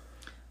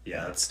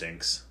 Yeah, that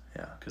stinks.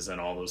 Yeah, Because then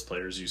all those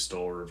players you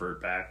stole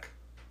revert back.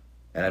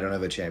 and I don't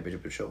have a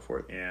championship to show for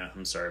it. Yeah,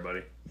 I'm sorry,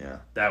 buddy. Yeah,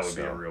 That would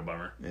be So, a real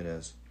bummer. It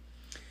is.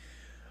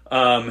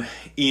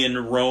 In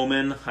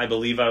Roman, I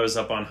believe I was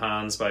up on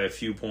Hans by a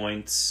few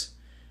points.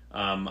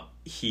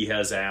 He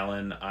has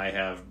Allen. I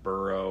have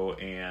Burrow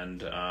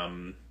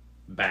and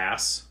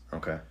Bass.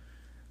 Okay.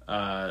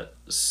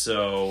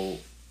 So,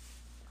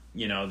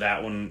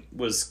 that one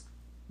was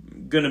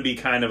going to be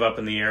kind of up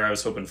in the air. I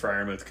was hoping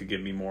Freiermuth could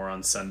give me more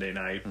on Sunday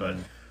night, but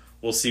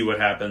we'll see what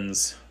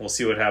happens. We'll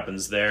see what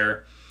happens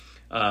there.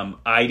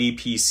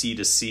 IDP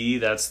C2C,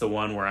 that's the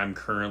one where I'm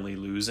currently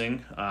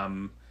losing.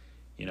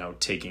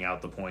 Taking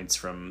out the points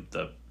from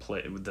the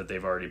play that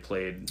they've already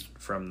played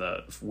from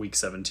the week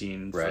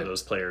 17 for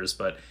those players,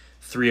 but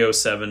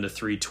 307 to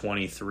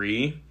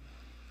 323.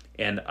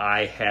 And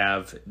I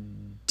have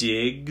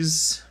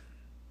Diggs.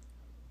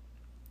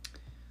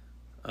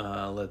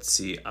 Let's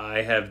see.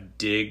 I have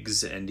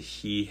Diggs and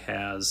he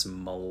has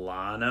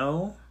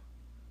Milano.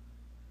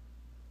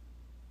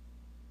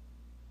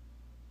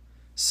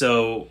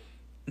 So,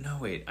 no,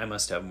 wait. I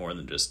must have more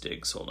than just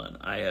Diggs. Hold on.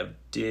 I have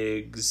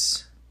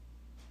Diggs.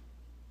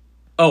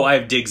 Oh, I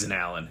have Diggs and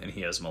Allen, and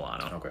he has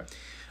Milano.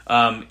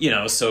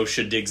 Okay. So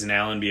should Diggs and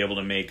Allen be able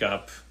to make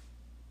up,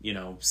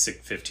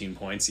 15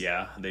 points?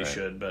 Yeah, they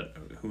should, but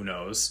who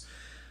knows?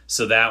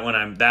 So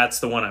that's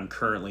the one I'm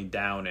currently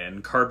down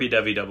in. Carpy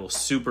Devi Double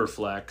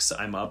Superflex,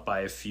 I'm up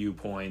by a few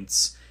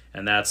points,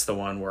 and that's the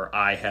one where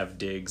I have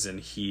Diggs and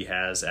he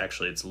has,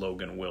 actually it's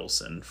Logan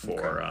Wilson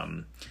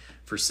for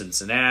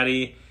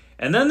Cincinnati.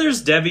 And then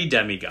there's Devi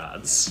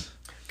Demigods.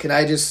 Can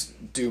I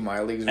just do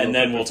my leagues? And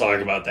then we'll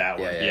talk about that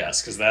one. Yeah.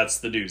 Yes, because that's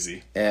the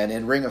doozy. And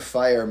in Ring of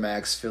Fire,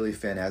 Max Philly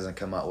fan hasn't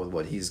come out with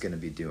what he's going to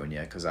be doing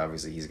yet, because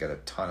obviously he's got a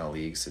ton of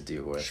leagues to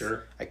deal with.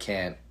 Sure. I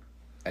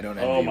don't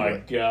envy Oh my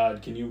what-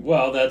 God! Can you?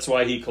 Well, that's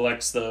why he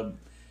collects that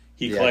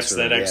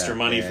extra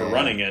money for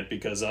running it,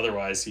 because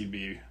otherwise he'd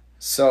be.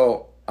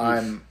 So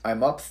I'm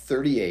up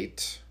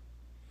 38.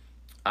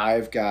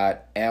 I've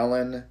got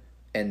Allen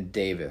and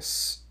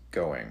Davis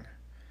going.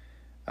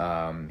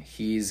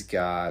 He's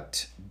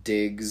got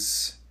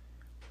Diggs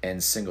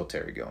and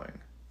Singletary going.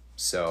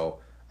 So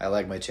I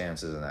like my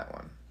chances in that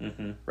one.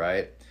 Mm-hmm.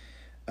 Right?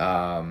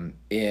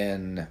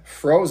 In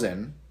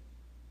Frozen,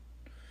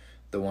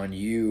 the one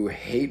you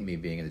hate me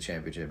being in the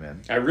championship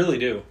in. I really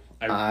do.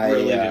 I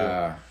really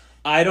do.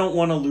 I don't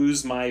want to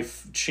lose my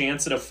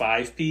chance at a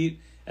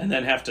 5-peat and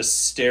then have to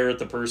stare at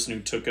the person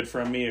who took it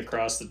from me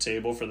across the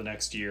table for the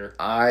next year.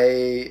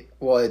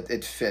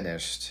 It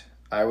finished.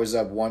 I was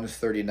up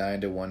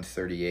 139 to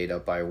 138,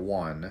 up by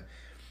 1.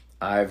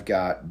 I've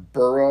got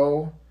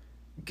Burrow,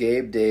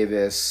 Gabe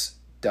Davis,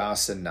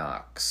 Dawson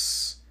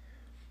Knox.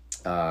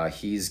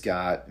 He's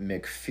got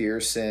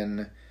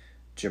McPherson,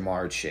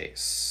 Jamar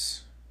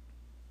Chase.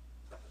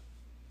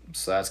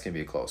 So that's going to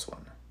be a close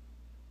one.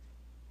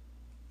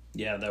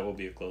 Yeah, that will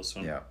be a close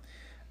one. Yeah.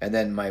 And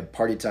then my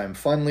Party Time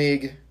Fun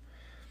League,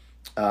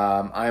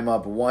 I'm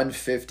up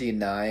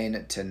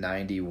 159 to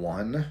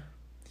 91.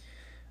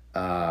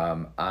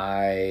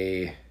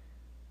 I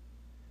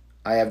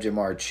have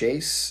Jamar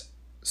Chase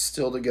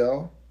still to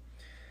go,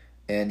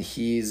 and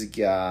he's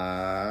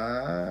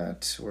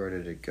got, where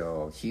did it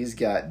go? He's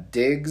got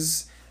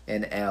Diggs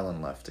and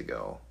Allen left to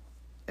go,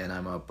 and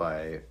I'm up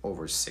by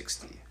over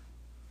 60.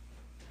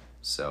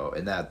 So,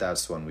 and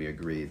that's when we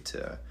agreed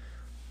to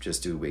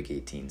just do week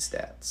 18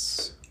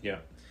 stats. Yeah.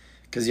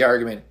 Because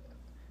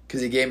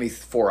he gave me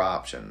 4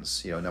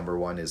 options. Number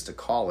 1 is to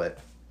call it,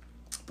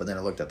 but then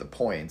I looked at the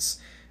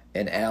points.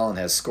 And Allen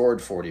has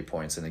scored 40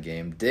 points in the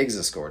game. Diggs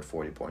has scored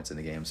 40 points in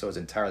the game. So it's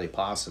entirely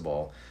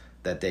possible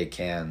that they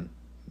can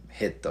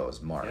hit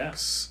those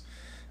marks.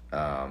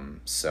 Yeah.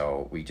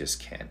 So we just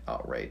can't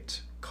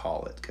outright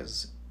call it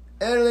because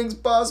anything's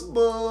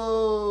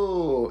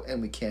possible.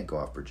 And we can't go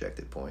off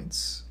projected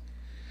points.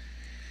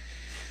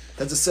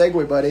 That's a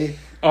segue, buddy.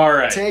 All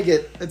right. Take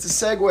it. It's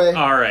a segue.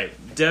 All right.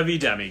 Devi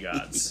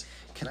Demigods.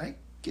 Can I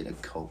get a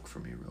Coke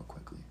from you real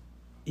quickly?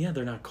 Yeah,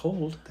 they're not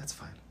cold. That's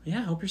fine.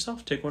 Yeah, help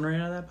yourself. Take one right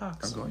out of that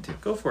box. I'm going to.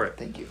 Go for it.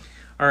 Thank you.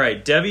 All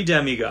right, Devi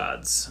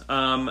Demigods.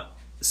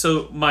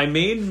 So my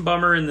main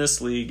bummer in this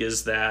league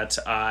is that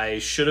I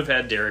should have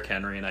had Derrick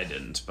Henry and I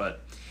didn't,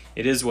 but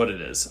it is what it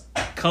is.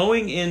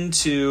 Going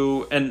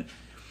into and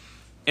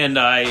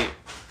I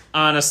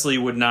honestly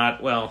would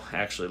not. Well,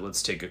 actually,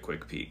 let's take a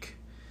quick peek.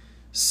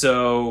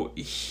 So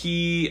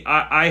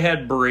I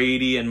had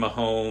Brady and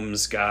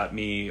Mahomes got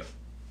me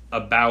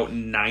about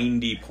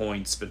 90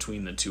 points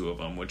between the two of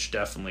them, which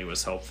definitely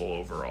was helpful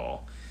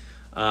overall.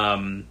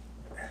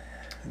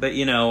 But,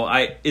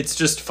 it's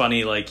just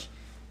funny, like,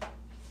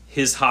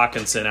 his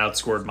Hawkinson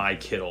outscored my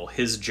Kittle.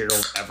 His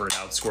Gerald Everett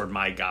outscored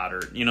my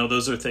Goddard.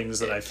 Those are things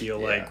that I feel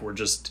like were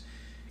just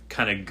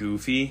kind of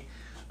goofy.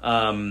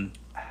 And,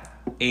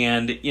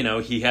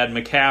 he had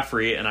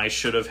McCaffrey, and I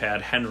should have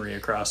had Henry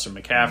across from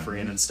McCaffrey,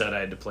 and instead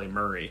I had to play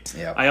Murray.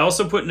 Yep. I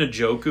also put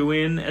Njoku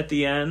in at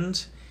the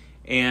end,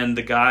 and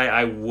the guy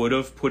I would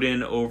have put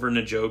in over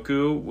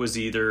Njoku was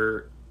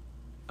either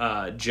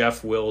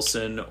Jeff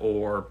Wilson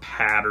or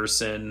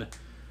Patterson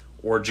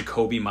or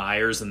Jacoby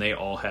Myers, and they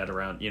all had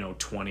around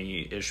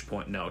 20-ish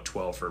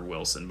 12 for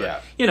Wilson. But I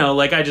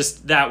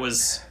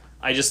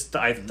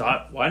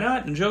thought, why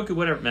not Njoku,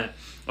 whatever it meant.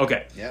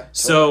 Okay, yeah.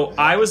 So totally.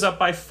 I was up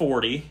by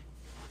 40,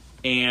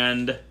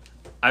 and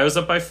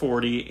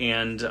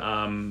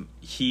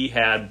he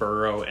had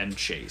Burrow and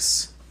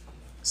Chase,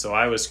 so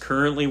I was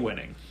currently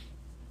winning.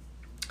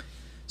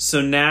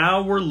 So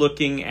now we're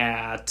looking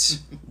at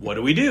what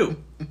do we do?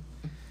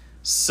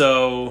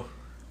 So,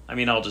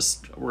 I'll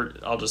just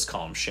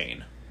call him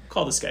Shane.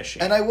 Call this guy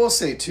Shane. And I will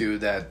say too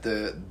that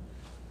the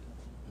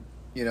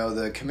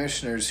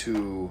commissioners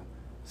who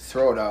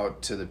throw it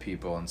out to the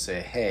people and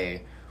say,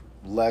 "Hey,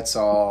 let's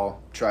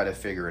all try to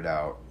figure it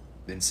out,"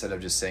 instead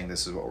of just saying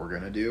this is what we're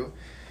gonna do.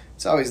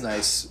 It's always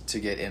nice to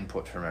get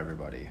input from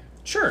everybody.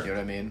 Sure. You know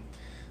what I mean?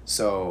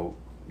 So,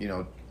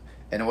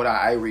 and when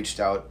I reached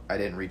out, I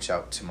didn't reach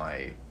out to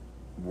my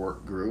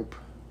work group.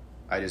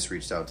 I just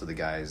reached out to the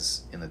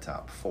guys in the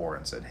top 4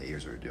 and said, "Hey,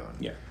 here's what we're doing."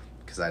 Yeah.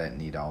 Because I didn't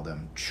need all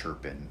them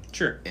chirping,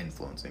 Sure,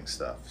 influencing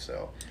stuff.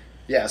 So,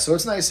 yeah. So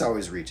it's nice to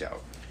always reach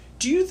out.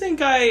 Do you think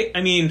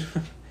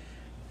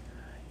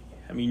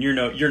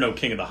you're no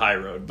king of the high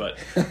road, but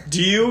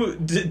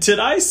did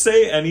I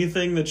say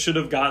anything that should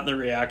have gotten the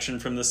reaction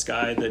from this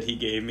guy that he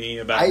gave me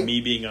about me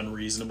being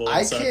unreasonable?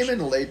 And such? Came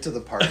in late to the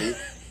party.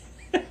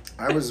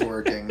 I was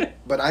working,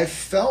 but I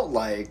felt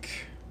like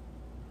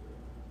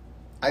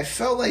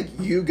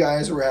you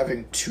guys were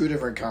having 2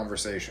 different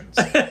conversations.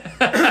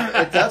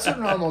 That's what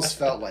it almost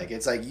felt like.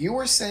 It's like you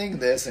were saying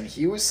this and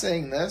he was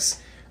saying this,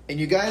 and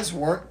you guys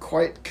weren't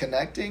quite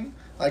connecting.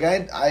 Like,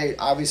 I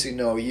obviously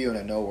know you and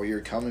I know where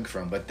you're coming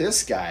from, but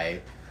this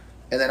guy,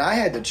 and then I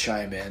had to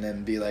chime in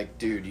and be like,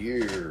 "Dude,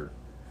 you're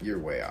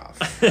way off."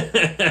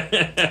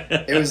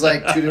 It was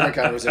like 2 different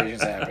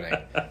conversations happening.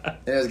 And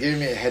it was giving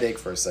me a headache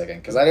for a second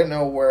because I didn't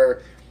know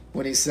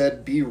when he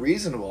said be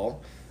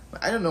reasonable,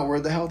 I didn't know where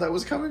the hell that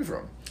was coming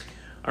from.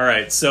 All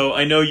right, so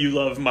I know you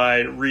love my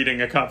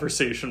reading a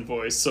conversation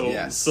voice, so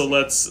yes. so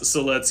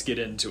let's get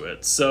into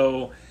it.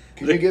 So,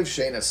 can you give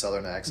Shane a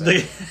Southern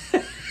accent?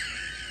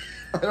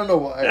 I don't know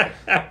why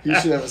he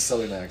should have a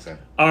Southern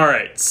accent. All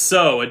right,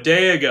 so a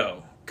day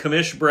ago,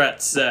 Commish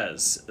Brett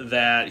says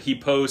that he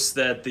posts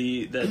that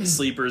that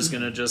Sleeper is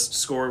going to just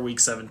score Week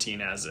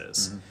 17 as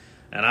is,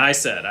 and I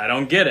said I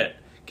don't get it.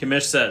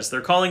 Commish says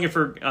they're calling it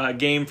for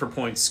game for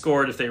points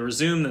scored. If they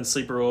resume, then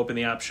Sleeper will open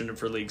the option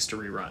for leagues to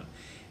rerun.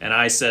 And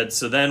I said,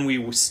 so then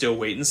we still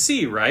wait and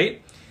see,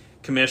 right?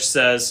 Commish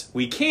says,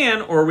 we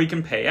can or we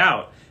can pay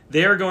out.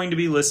 They are going to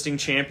be listing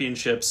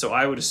championships, so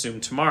I would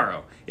assume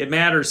tomorrow. It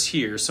matters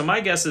here, so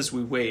my guess is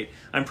we wait.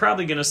 I'm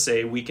probably going to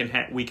say we can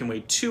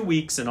wait 2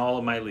 weeks in all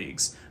of my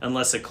leagues,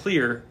 unless a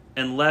clear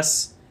and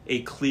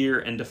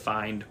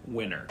defined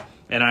winner.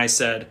 And I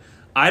said,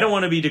 I don't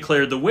want to be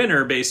declared the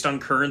winner based on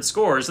current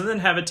scores and then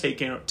have it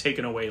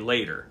taken away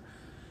later.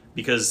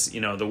 Because,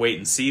 the wait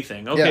and see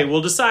thing. Okay, yeah.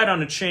 We'll decide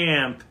on a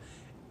champ,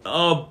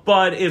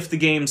 but if the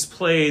game's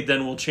played,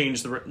 then we'll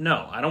change the...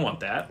 No, I don't want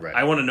that. Right.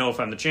 I want to know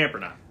if I'm the champ or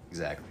not.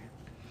 Exactly.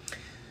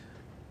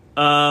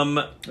 And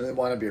then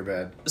Wanna Beer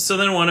Bad. So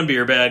then Wanna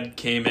Beer Bad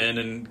came in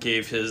and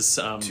gave his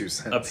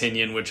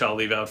opinion, which I'll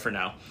leave out for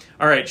now.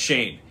 All right,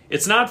 Shane.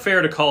 It's not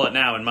fair to call it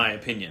now, in my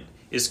opinion.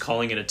 Is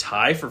calling it a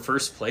tie for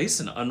first place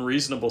an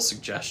unreasonable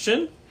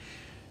suggestion?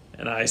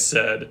 And I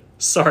said,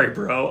 sorry,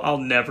 bro, I'll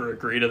never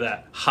agree to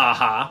that. Ha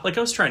ha. Like,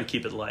 I was trying to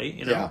keep it light,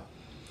 Yeah.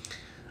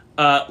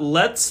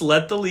 Let's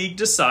let the league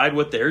decide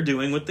what they're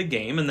doing with the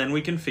game, and then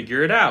we can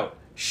figure it out.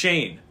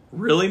 Shane,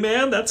 really,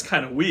 man? That's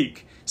kind of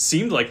weak.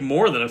 Seemed like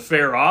more than a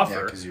fair offer.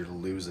 Yeah, because you're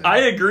losing. I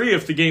agree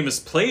if the game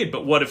is played,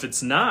 but what if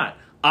it's not?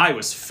 I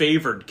was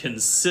favored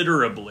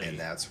considerably. And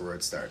that's where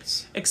it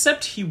starts.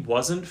 Except he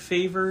wasn't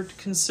favored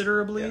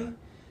considerably.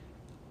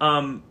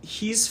 Yeah.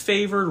 He's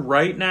favored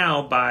right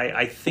now by,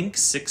 I think,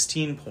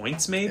 16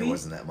 points, maybe. It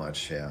wasn't that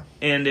much, yeah.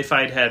 And if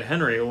I'd had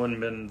Henry, it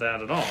wouldn't have been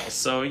that at all.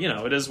 So,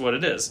 it is what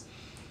it is.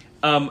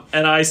 And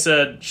I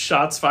said,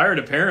 shots fired,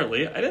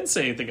 apparently. I didn't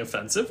say anything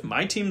offensive.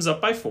 My team's up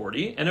by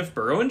 40, and if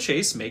Burrow and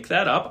Chase make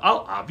that up,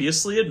 I'll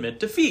obviously admit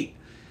defeat.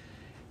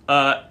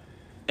 And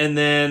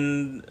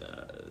then...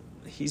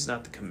 he's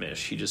not the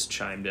commish. He just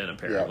chimed in,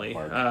 apparently.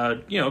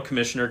 Yeah,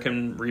 commissioner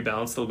can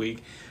rebalance the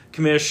week.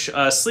 Commish,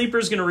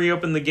 Sleeper's going to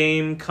reopen the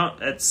game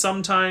at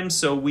some time,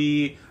 so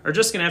we are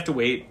just going to have to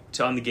wait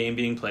on the game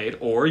being played,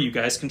 or you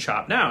guys can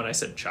chop now. And I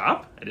said,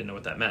 chop? I didn't know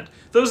what that meant.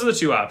 Those are the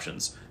 2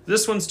 options.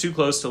 This one's too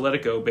close to let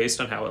it go based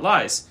on how it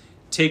lies.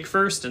 Take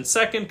first and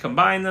second,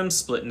 combine them,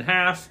 split in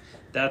half.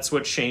 That's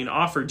what Shane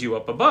offered you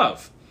up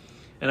above.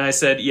 And I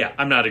said, yeah,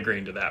 I'm not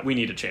agreeing to that. We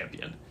need a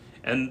champion.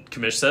 And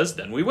Kamish says,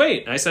 then we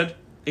wait. And I said,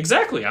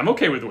 exactly, I'm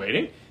okay with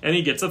waiting. And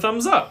he gets a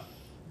thumbs up.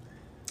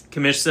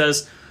 Kamish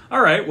says,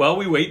 all right, well,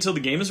 we wait till the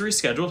game is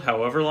rescheduled,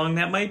 however long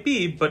that might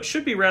be, but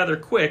should be rather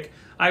quick.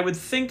 I would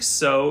think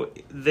so.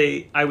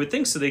 They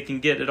can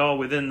get it all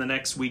within the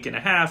next week and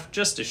a half.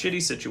 Just a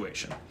shitty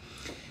situation.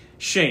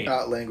 Shane.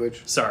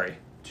 Language. Sorry.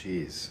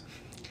 Jeez.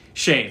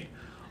 Shane.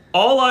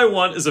 All I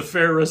want is a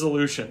fair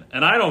resolution,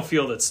 and I don't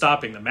feel that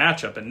stopping the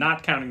matchup and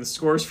not counting the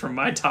scores from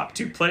my top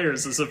 2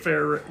 players is a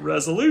fair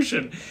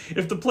resolution.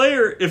 If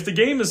the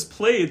game is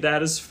played,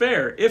 that is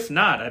fair. If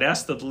not, I'd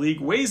ask that the league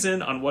weighs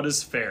in on what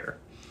is fair.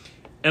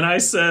 And I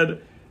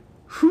said,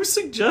 who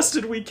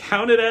suggested we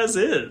count it as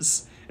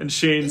is? And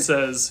Shane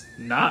says,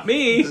 not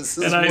me.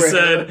 And I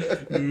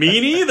said, me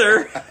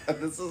neither.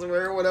 This is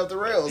where it went off the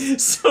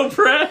rails.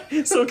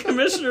 So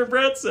Commissioner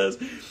Brett says,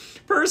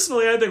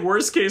 personally, I think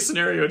worst case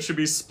scenario, it should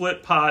be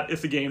split pot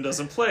if the game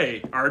doesn't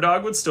play. Our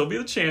dog would still be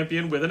the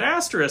champion with an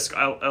asterisk,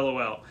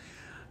 LOL.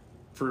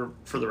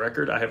 For the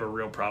record, I have a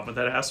real problem with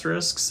that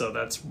asterisk, so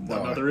that's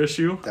one other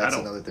issue. That's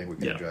another thing we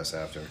can address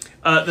after.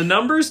 The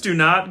numbers do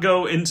not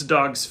go into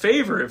dogs'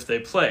 favor if they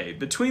play.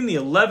 Between the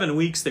 11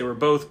 weeks they were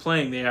both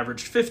playing, they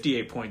averaged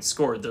 58 points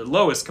scored. Their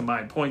lowest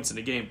combined points in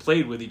a game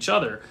played with each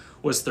other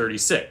was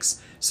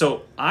 36.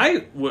 So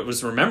I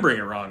was remembering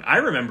it wrong. I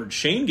remembered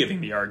Shane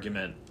giving the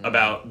argument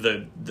about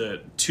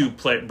the two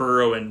play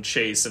Burrow and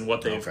Chase and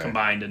what they've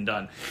combined and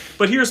done.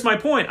 But here's my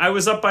point. I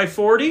was up by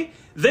 40.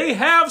 They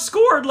have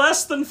scored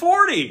less than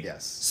 40.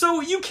 Yes. So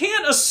you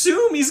can't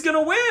assume he's going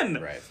to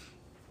win. Right.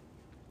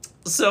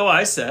 So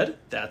I said,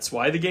 that's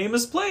why the game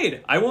is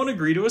played. I won't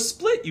agree to a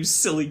split, you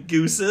silly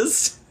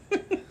gooses.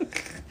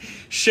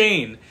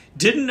 Shane,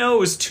 didn't know it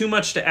was too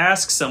much to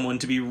ask someone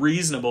to be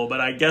reasonable, but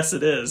I guess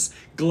it is.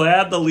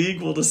 Glad the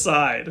league will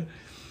decide.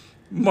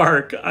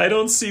 Mark, I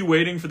don't see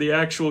waiting for the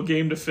actual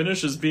game to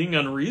finish as being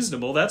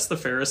unreasonable. That's the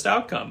fairest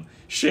outcome.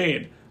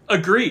 Shane,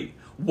 agree.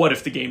 What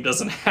if the game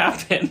doesn't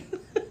happen?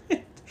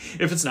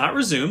 If it's not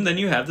resumed, then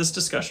you have this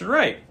discussion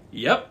right.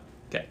 Yep.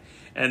 Okay.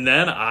 And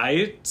then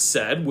I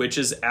said, which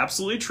is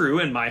absolutely true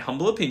in my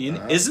humble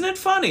opinion, isn't it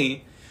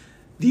funny?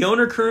 The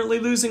owner currently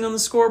losing on the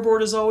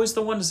scoreboard is always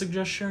the one to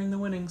suggest sharing the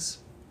winnings.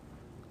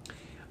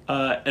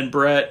 And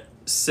Brett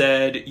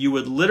said, you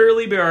would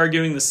literally be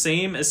arguing the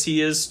same as he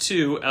is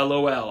too,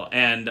 LOL.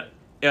 And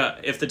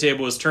if the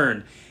table was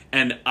turned.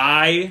 And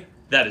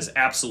that is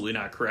absolutely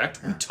not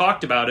correct. We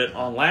talked about it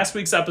on last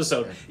week's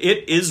episode.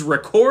 It is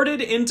recorded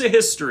into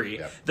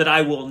history that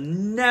I will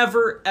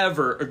never,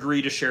 ever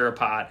agree to share a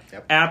pot.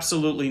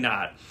 Absolutely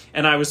not.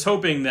 And I was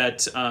hoping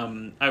that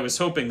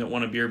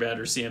one of Beer Bad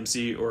or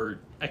CMC, or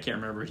I can't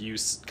remember if you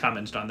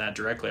commented on that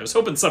directly. I was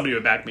hoping somebody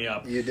would back me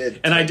up. You did.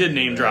 And I did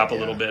name drop a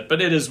little bit,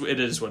 but it is what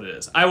it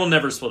is. I will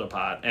never split a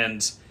pot.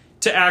 And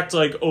to act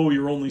like, oh,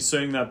 you're only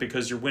saying that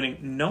because you're winning.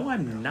 No,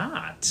 I'm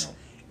not. No.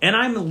 And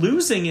I'm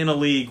losing in a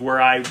league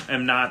where I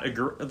am not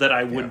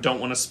don't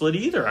want to split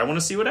either. I want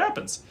to see what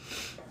happens.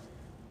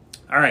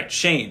 All right,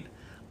 Shane.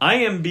 I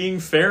am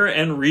being fair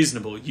and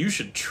reasonable. You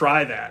should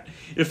try that.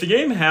 If the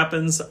game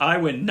happens, I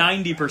win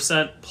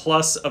 90%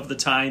 plus of the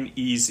time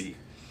easy.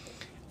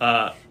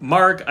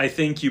 Mark, I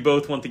think you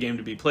both want the game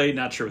to be played.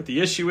 Not sure what the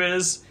issue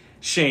is.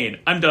 Shane,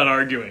 I'm done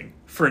arguing.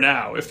 For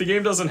now. If the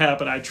game doesn't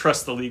happen, I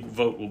trust the league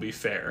vote will be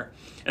fair.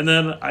 And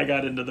then I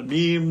got into the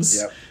memes.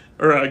 Yep.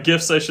 Or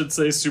GIFs, I should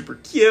say, super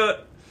cute.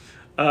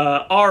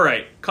 All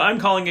right, I'm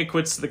calling it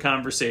quits to the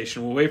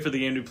conversation. We'll wait for the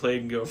game to play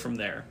and go from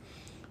there.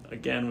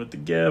 Again with the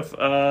GIF.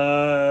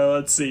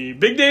 Let's see.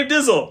 Big Dave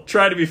Dizzle,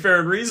 try to be fair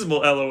and reasonable,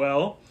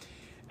 LOL.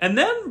 And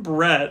then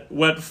Brett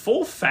went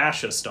full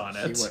fascist on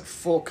it. He went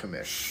full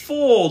commish.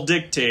 Full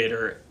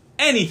dictator.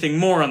 Anything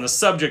more on the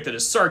subject that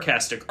is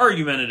sarcastic,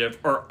 argumentative,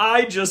 or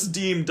I just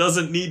deem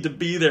doesn't need to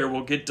be there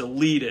will get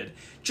deleted.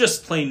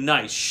 Just plain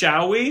nice,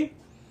 shall we?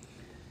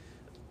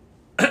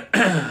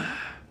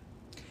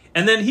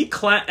 And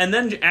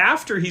then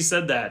after he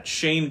said that,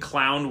 Shane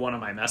clowned one of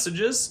my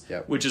messages,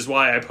 which is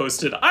why I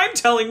posted, I'm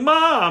telling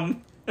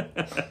Mom!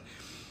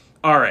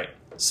 All right,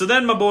 so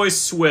then my boy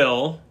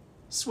Swill,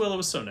 it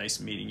was so nice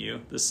meeting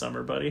you this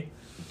summer, buddy.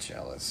 I'm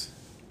jealous.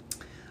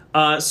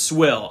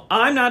 Swill,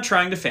 I'm not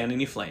trying to fan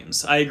any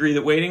flames. I agree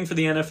that waiting for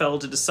the NFL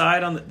to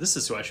decide on this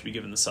is who I should be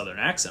giving the southern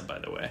accent, by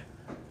the way.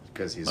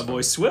 Because he's my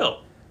boy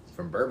Swill.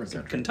 From Bourbon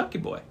Country. Kentucky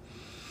boy.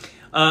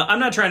 I'm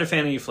not trying to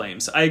fan any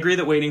flames. I agree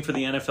that waiting for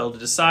the NFL to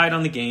decide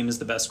on the game is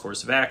the best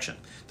course of action.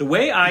 The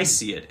way I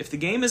see it, if the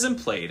game isn't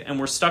played and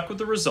we're stuck with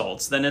the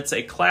results, then it's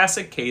a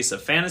classic case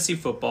of fantasy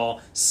football.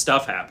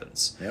 Stuff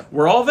happens. Yep.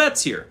 We're all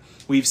vets here.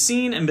 We've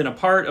seen and been a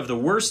part of the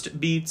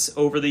worst beats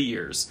over the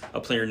years. A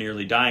player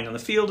nearly dying on the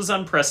field is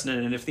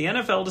unprecedented, and if the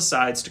NFL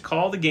decides to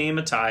call the game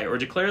a tie or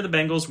declare the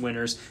Bengals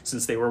winners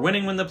since they were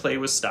winning when the play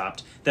was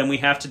stopped, then we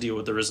have to deal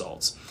with the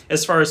results.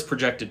 As far as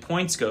projected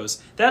points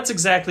goes, that's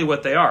exactly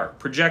what they are,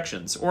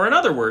 projections, or in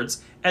other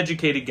words,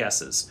 educated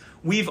guesses.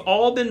 We've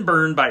all been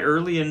burned by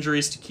early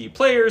injuries to key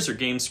players or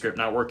game script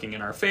not working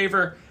in our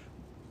favor.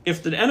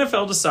 If the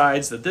NFL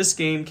decides that this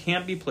game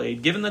can't be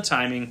played given the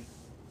timing,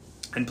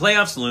 and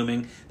playoffs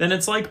looming, then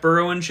it's like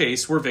Burrow and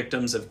Chase were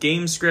victims of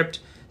game script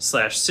 /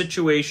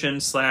 situation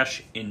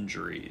 /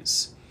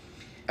 injuries.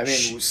 I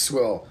mean,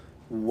 Swill,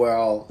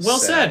 well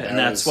said, and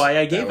that's why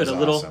I gave it a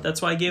little. Awesome.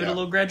 That's why I gave it a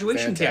little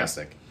graduation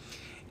Fantastic. cap.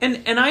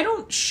 And I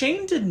don't.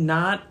 Shane did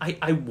not.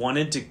 I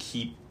wanted to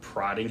keep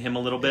prodding him a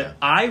little bit. Yeah.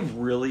 I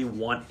really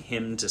want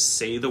him to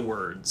say the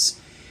words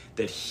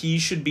that he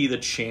should be the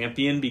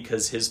champion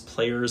because his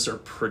players are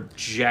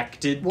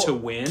projected to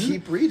win.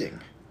 Keep reading.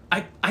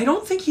 I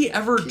don't think he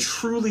ever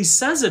truly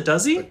says it,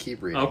 does he? But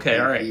keep reading. Okay,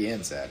 all right. He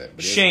hints at it.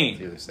 But Shane,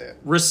 he doesn't say it.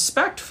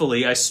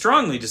 Respectfully, I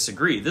strongly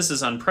disagree. This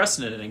is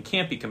unprecedented and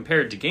can't be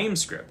compared to game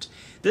script.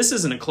 This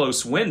isn't a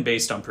close win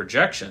based on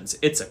projections.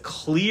 It's a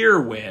clear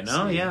win.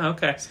 Oh, yeah,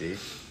 okay. See?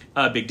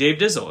 Big Dave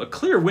Dizzle, a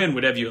clear win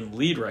would have you in the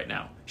lead right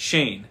now.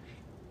 Shane,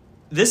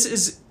 this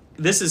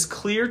is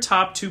clear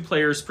top 2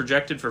 players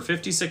projected for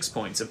 56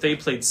 points. If they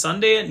played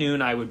Sunday at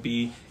noon, I would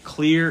be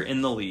clear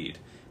in the lead.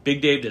 Big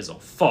Dave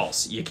Dizzle,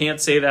 false. You can't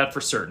say that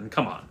for certain.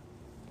 Come on.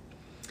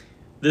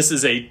 This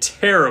is a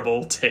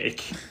terrible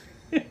take.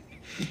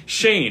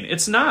 Shane,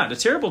 it's not. A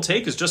terrible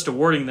take is just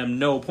awarding them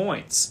no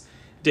points.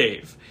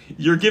 Dave,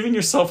 you're giving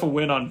yourself a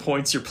win on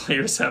points your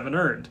players haven't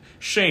earned.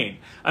 Shane,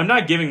 I'm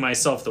not giving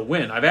myself the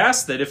win. I've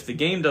asked that if the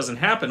game doesn't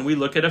happen, we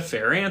look at a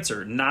fair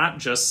answer, not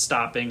just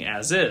stopping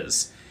as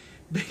is.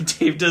 Big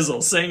Dave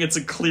Dizzle, saying it's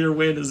a clear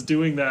win is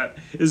doing that,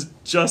 is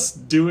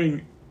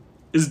doing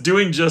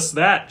just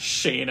that,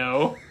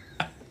 Shane-o.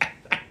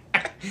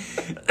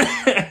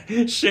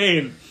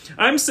 Shane,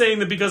 I'm saying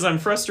that because I'm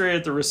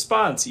frustrated at the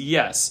response,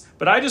 yes,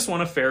 but I just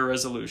want a fair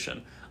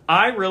resolution.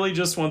 I really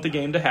just want the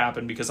game to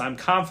happen because I'm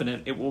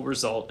confident it will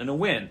result in a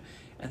win.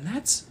 And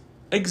that's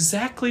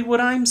exactly what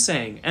I'm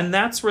saying. And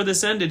that's where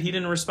this ended. He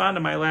didn't respond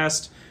to my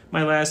last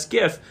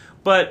GIF.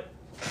 But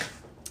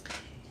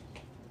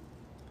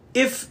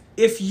if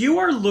you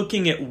are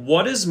looking at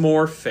what is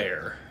more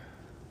fair,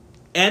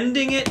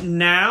 ending it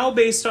now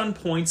based on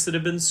points that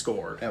have been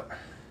scored, Yep.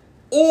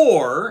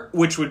 or,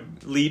 which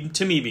would lead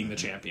to me being the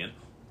champion,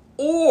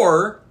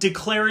 or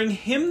declaring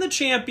him the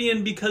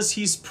champion because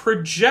he's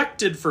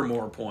projected for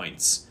more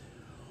points.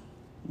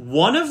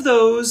 One of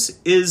those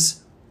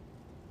is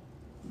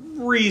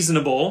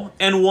reasonable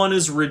and one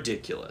is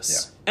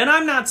ridiculous. Yeah. And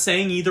I'm not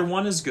saying either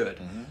one is good,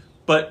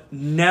 but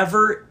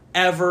never,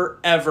 ever,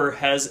 ever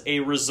has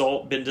a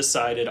result been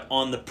decided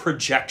on the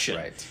projection.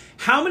 Right.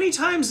 How many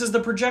times has the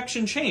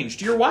projection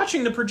changed? You're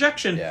watching the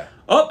projection. Yeah.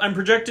 Oh, I'm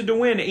projected to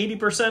win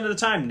 80% of the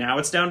time. Now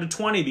it's down to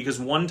 20 because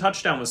one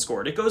touchdown was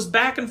scored. It goes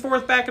back and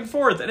forth,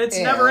 and it's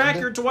never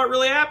accurate to what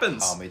really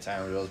happens. How many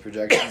times are those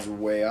projections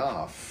way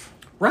off?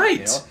 Right.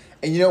 You know?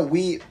 And you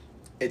know,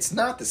 it's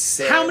not the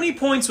same. How many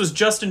points was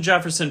Justin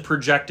Jefferson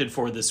projected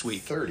for this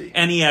week? 30.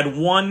 And he had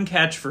one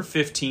catch for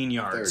 15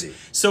 yards. 30.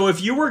 So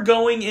if you were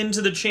going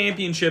into the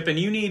championship and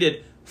you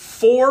needed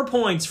 4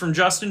 points from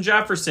Justin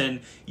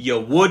Jefferson, you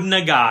wouldn't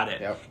have got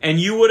it. Yep. And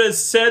you would have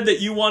said that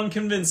you won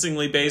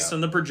convincingly based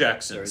on the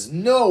projections. There's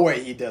no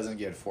way he doesn't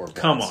get 4 points.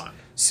 Come on.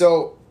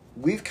 So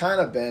we've kind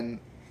of been,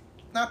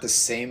 not the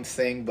same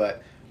thing,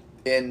 but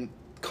in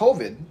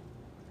COVID,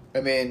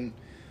 I mean,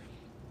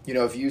 you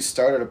know, if you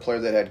started a player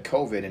that had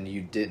COVID and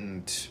you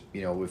didn't,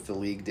 you know, if the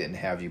league didn't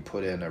have you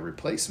put in a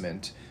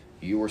replacement,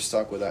 you were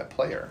stuck with that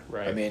player.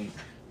 Right. I mean,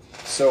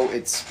 so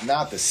it's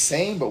not the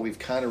same, but we've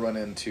kind of run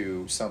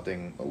into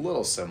something a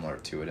little similar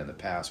to it in the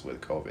past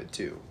with COVID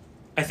too.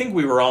 I think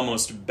we were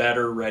almost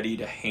better ready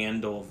to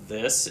handle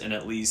this and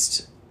at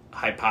least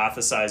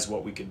hypothesize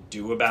what we could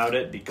do about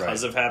it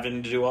because of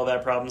having to do all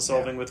that problem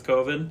solving with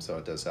COVID. So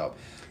it does help.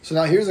 So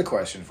now here's a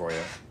question for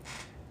you.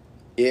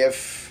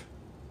 If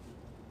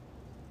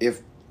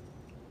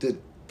the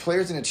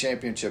players in a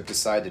championship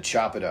decide to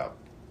chop it up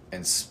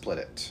and split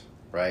it,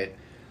 right?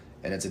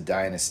 And it's a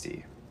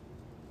dynasty,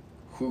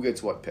 who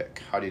gets what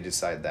pick? How do you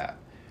decide that?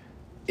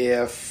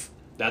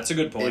 That's a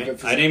good point.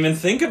 If I didn't even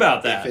think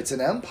about that. If it's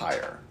an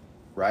empire,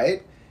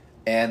 right?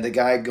 And the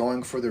guy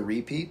going for the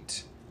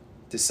repeat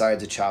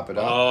decides to chop it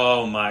up.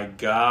 Oh my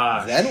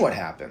gosh. Then what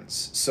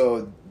happens?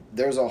 So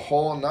there's a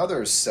whole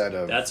another set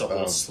of... That's a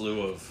whole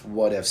slew of...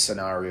 what if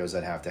scenarios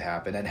that have to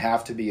happen and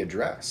have to be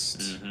addressed.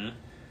 Mm-hmm.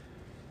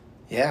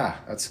 Yeah,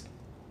 that's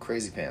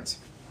crazy pants.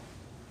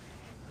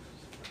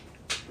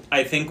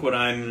 I think what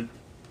I'm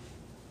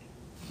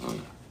going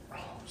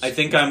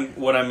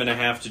to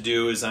have to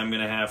do is I'm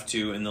going to have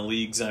to, in the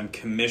leagues I'm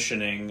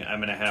commissioning, I'm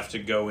going to have to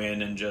go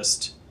in and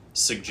just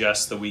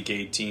suggest the week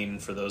 18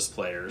 for those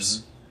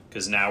players.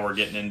 Because now we're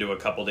getting into a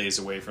couple days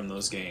away from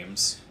those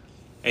games.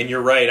 And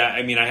you're right.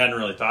 I mean, I hadn't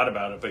really thought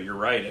about it, but you're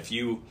right. If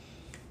you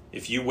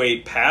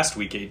wait past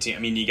week 18, I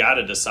mean, you got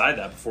to decide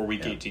that before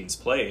week 18's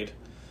played.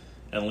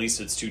 At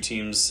least it's 2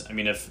 teams. I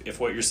mean,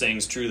 if what you're saying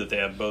is true that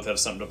they both have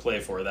something to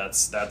play for,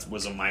 that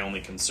was my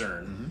only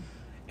concern.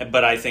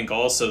 But I think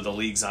also the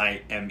leagues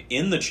I am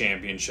in the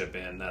championship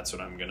in, that's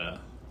what I'm gonna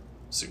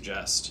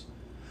suggest.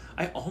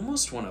 I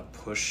almost want to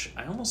push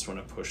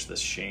this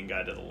Shane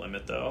guy to the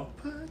limit, though.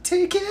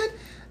 Take it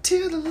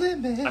to the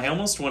limit. I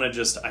almost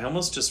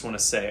just want to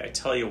say, I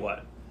tell you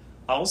what,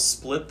 I'll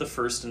split the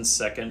first and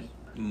second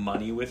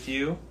money with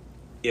you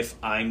if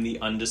I'm the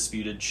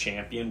undisputed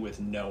champion with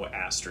no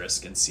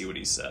asterisk and see what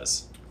he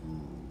says.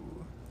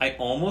 Ooh. I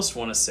almost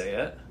want to say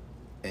it.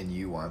 And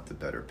you want the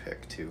better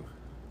pick, too.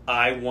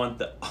 I want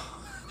the...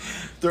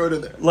 Throw it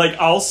in there. Like,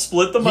 I'll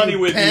split the money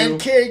with you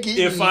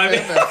if I'm...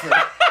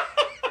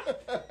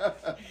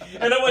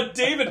 And I want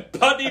David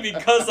Putney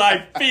because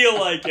I feel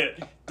like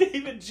it.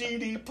 David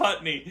G.D.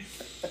 Putney.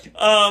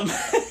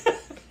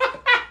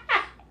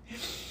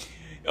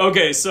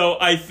 Okay, so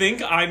I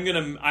think I'm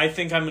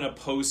gonna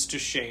post to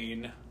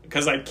Shane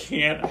because I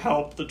can't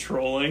help the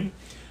trolling.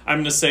 I'm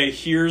gonna say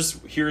here's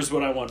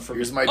what I want from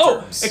Here's you. my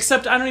terms.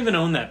 Except I don't even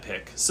own that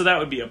pick, so that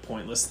would be a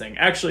pointless thing.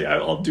 Actually,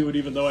 I'll do it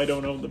even though I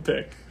don't own the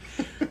pick.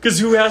 Because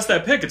who has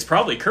that pick? It's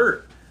probably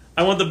Kurt.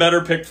 I want the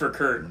better pick for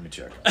Kurt. Let me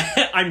check.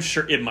 I'm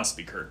sure it must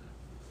be Kurt.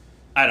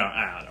 I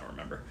don't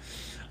remember.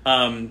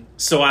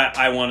 So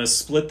I want to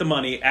split the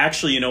money.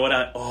 Actually, you know what?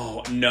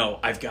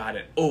 I've got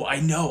it. Oh, I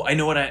know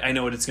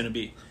what it's going to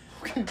be.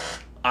 Okay.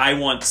 I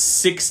want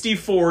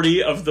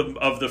 60-40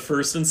 of the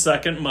first and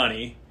second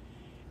money,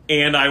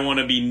 and I want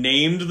to be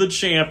named the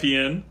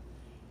champion,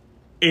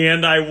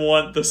 and I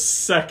want the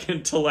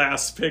second to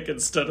last pick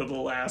instead of the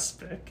last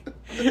pick.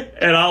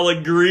 And I'll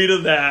agree to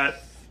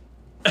that.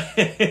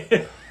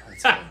 That's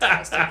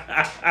fantastic.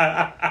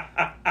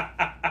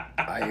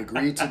 I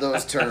agree to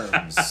those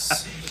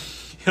terms.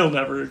 He'll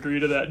never agree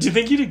to that. Do you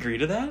think he'd agree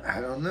to that?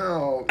 I don't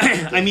know.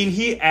 I mean,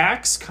 he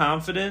acts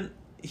confident.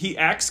 He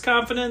acts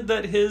confident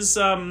that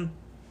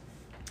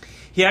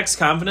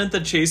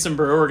Chase and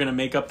Burrow are going to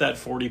make up that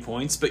 40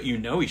 points, but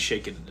he's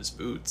shaking in his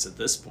boots at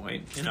this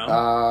point, He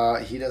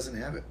doesn't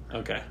have it.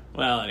 Okay.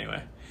 Well,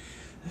 anyway.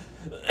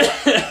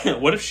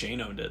 What if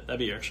Shane owned it? That'd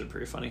be actually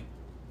pretty funny.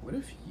 What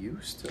if you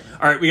still have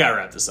it? All right, we got to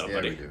wrap this up, Yeah,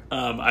 buddy. we do.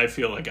 I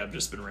feel like I've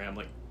just been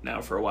rambling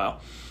now for a while.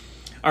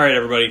 All right,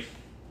 everybody.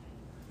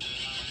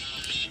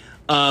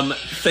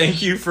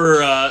 Thank you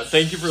for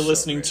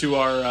listening to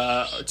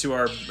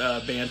our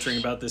bantering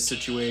about this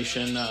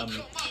situation.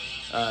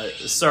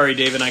 Sorry,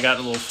 Dave and I got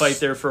in a little fight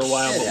there for a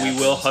while, but we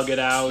will hug it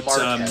out. Mark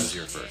has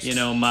your first.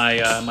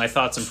 My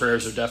thoughts and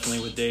prayers are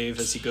definitely with Dave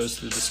as he goes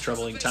through this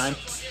troubling time.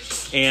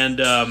 And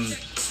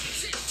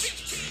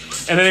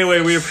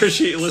anyway, we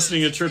appreciate you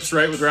listening to Trips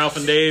Right with Ralph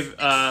and Dave.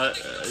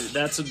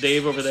 That's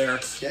Dave over there.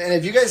 Yeah, and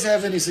if you guys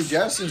have any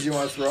suggestions you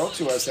want to throw out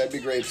to us, that'd be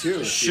great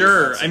too.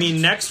 Sure. I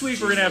mean, next week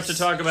we're going to have to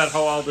talk about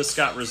how all this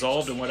got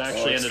resolved and what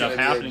actually ended up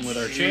happening with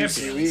our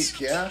champions. Week,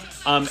 yeah.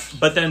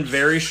 But then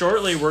very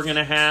shortly we're going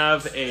to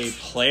have a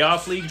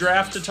playoff league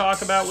draft to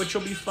talk about, which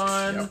will be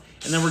fun. Yep.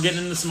 And then we're getting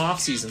into some off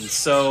seasons.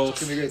 So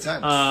It's going to be a great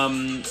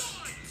time.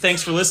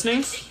 Thanks for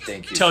listening.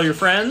 Thank you. Tell your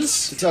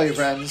friends. To tell your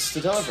friends,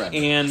 to tell a friend.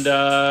 And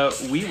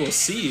we will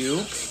see you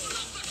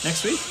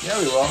next week. Yeah,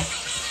 we will.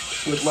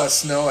 With less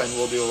snow, and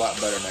we'll do a lot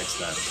better next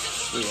time.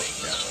 We will.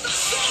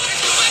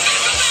 Yeah.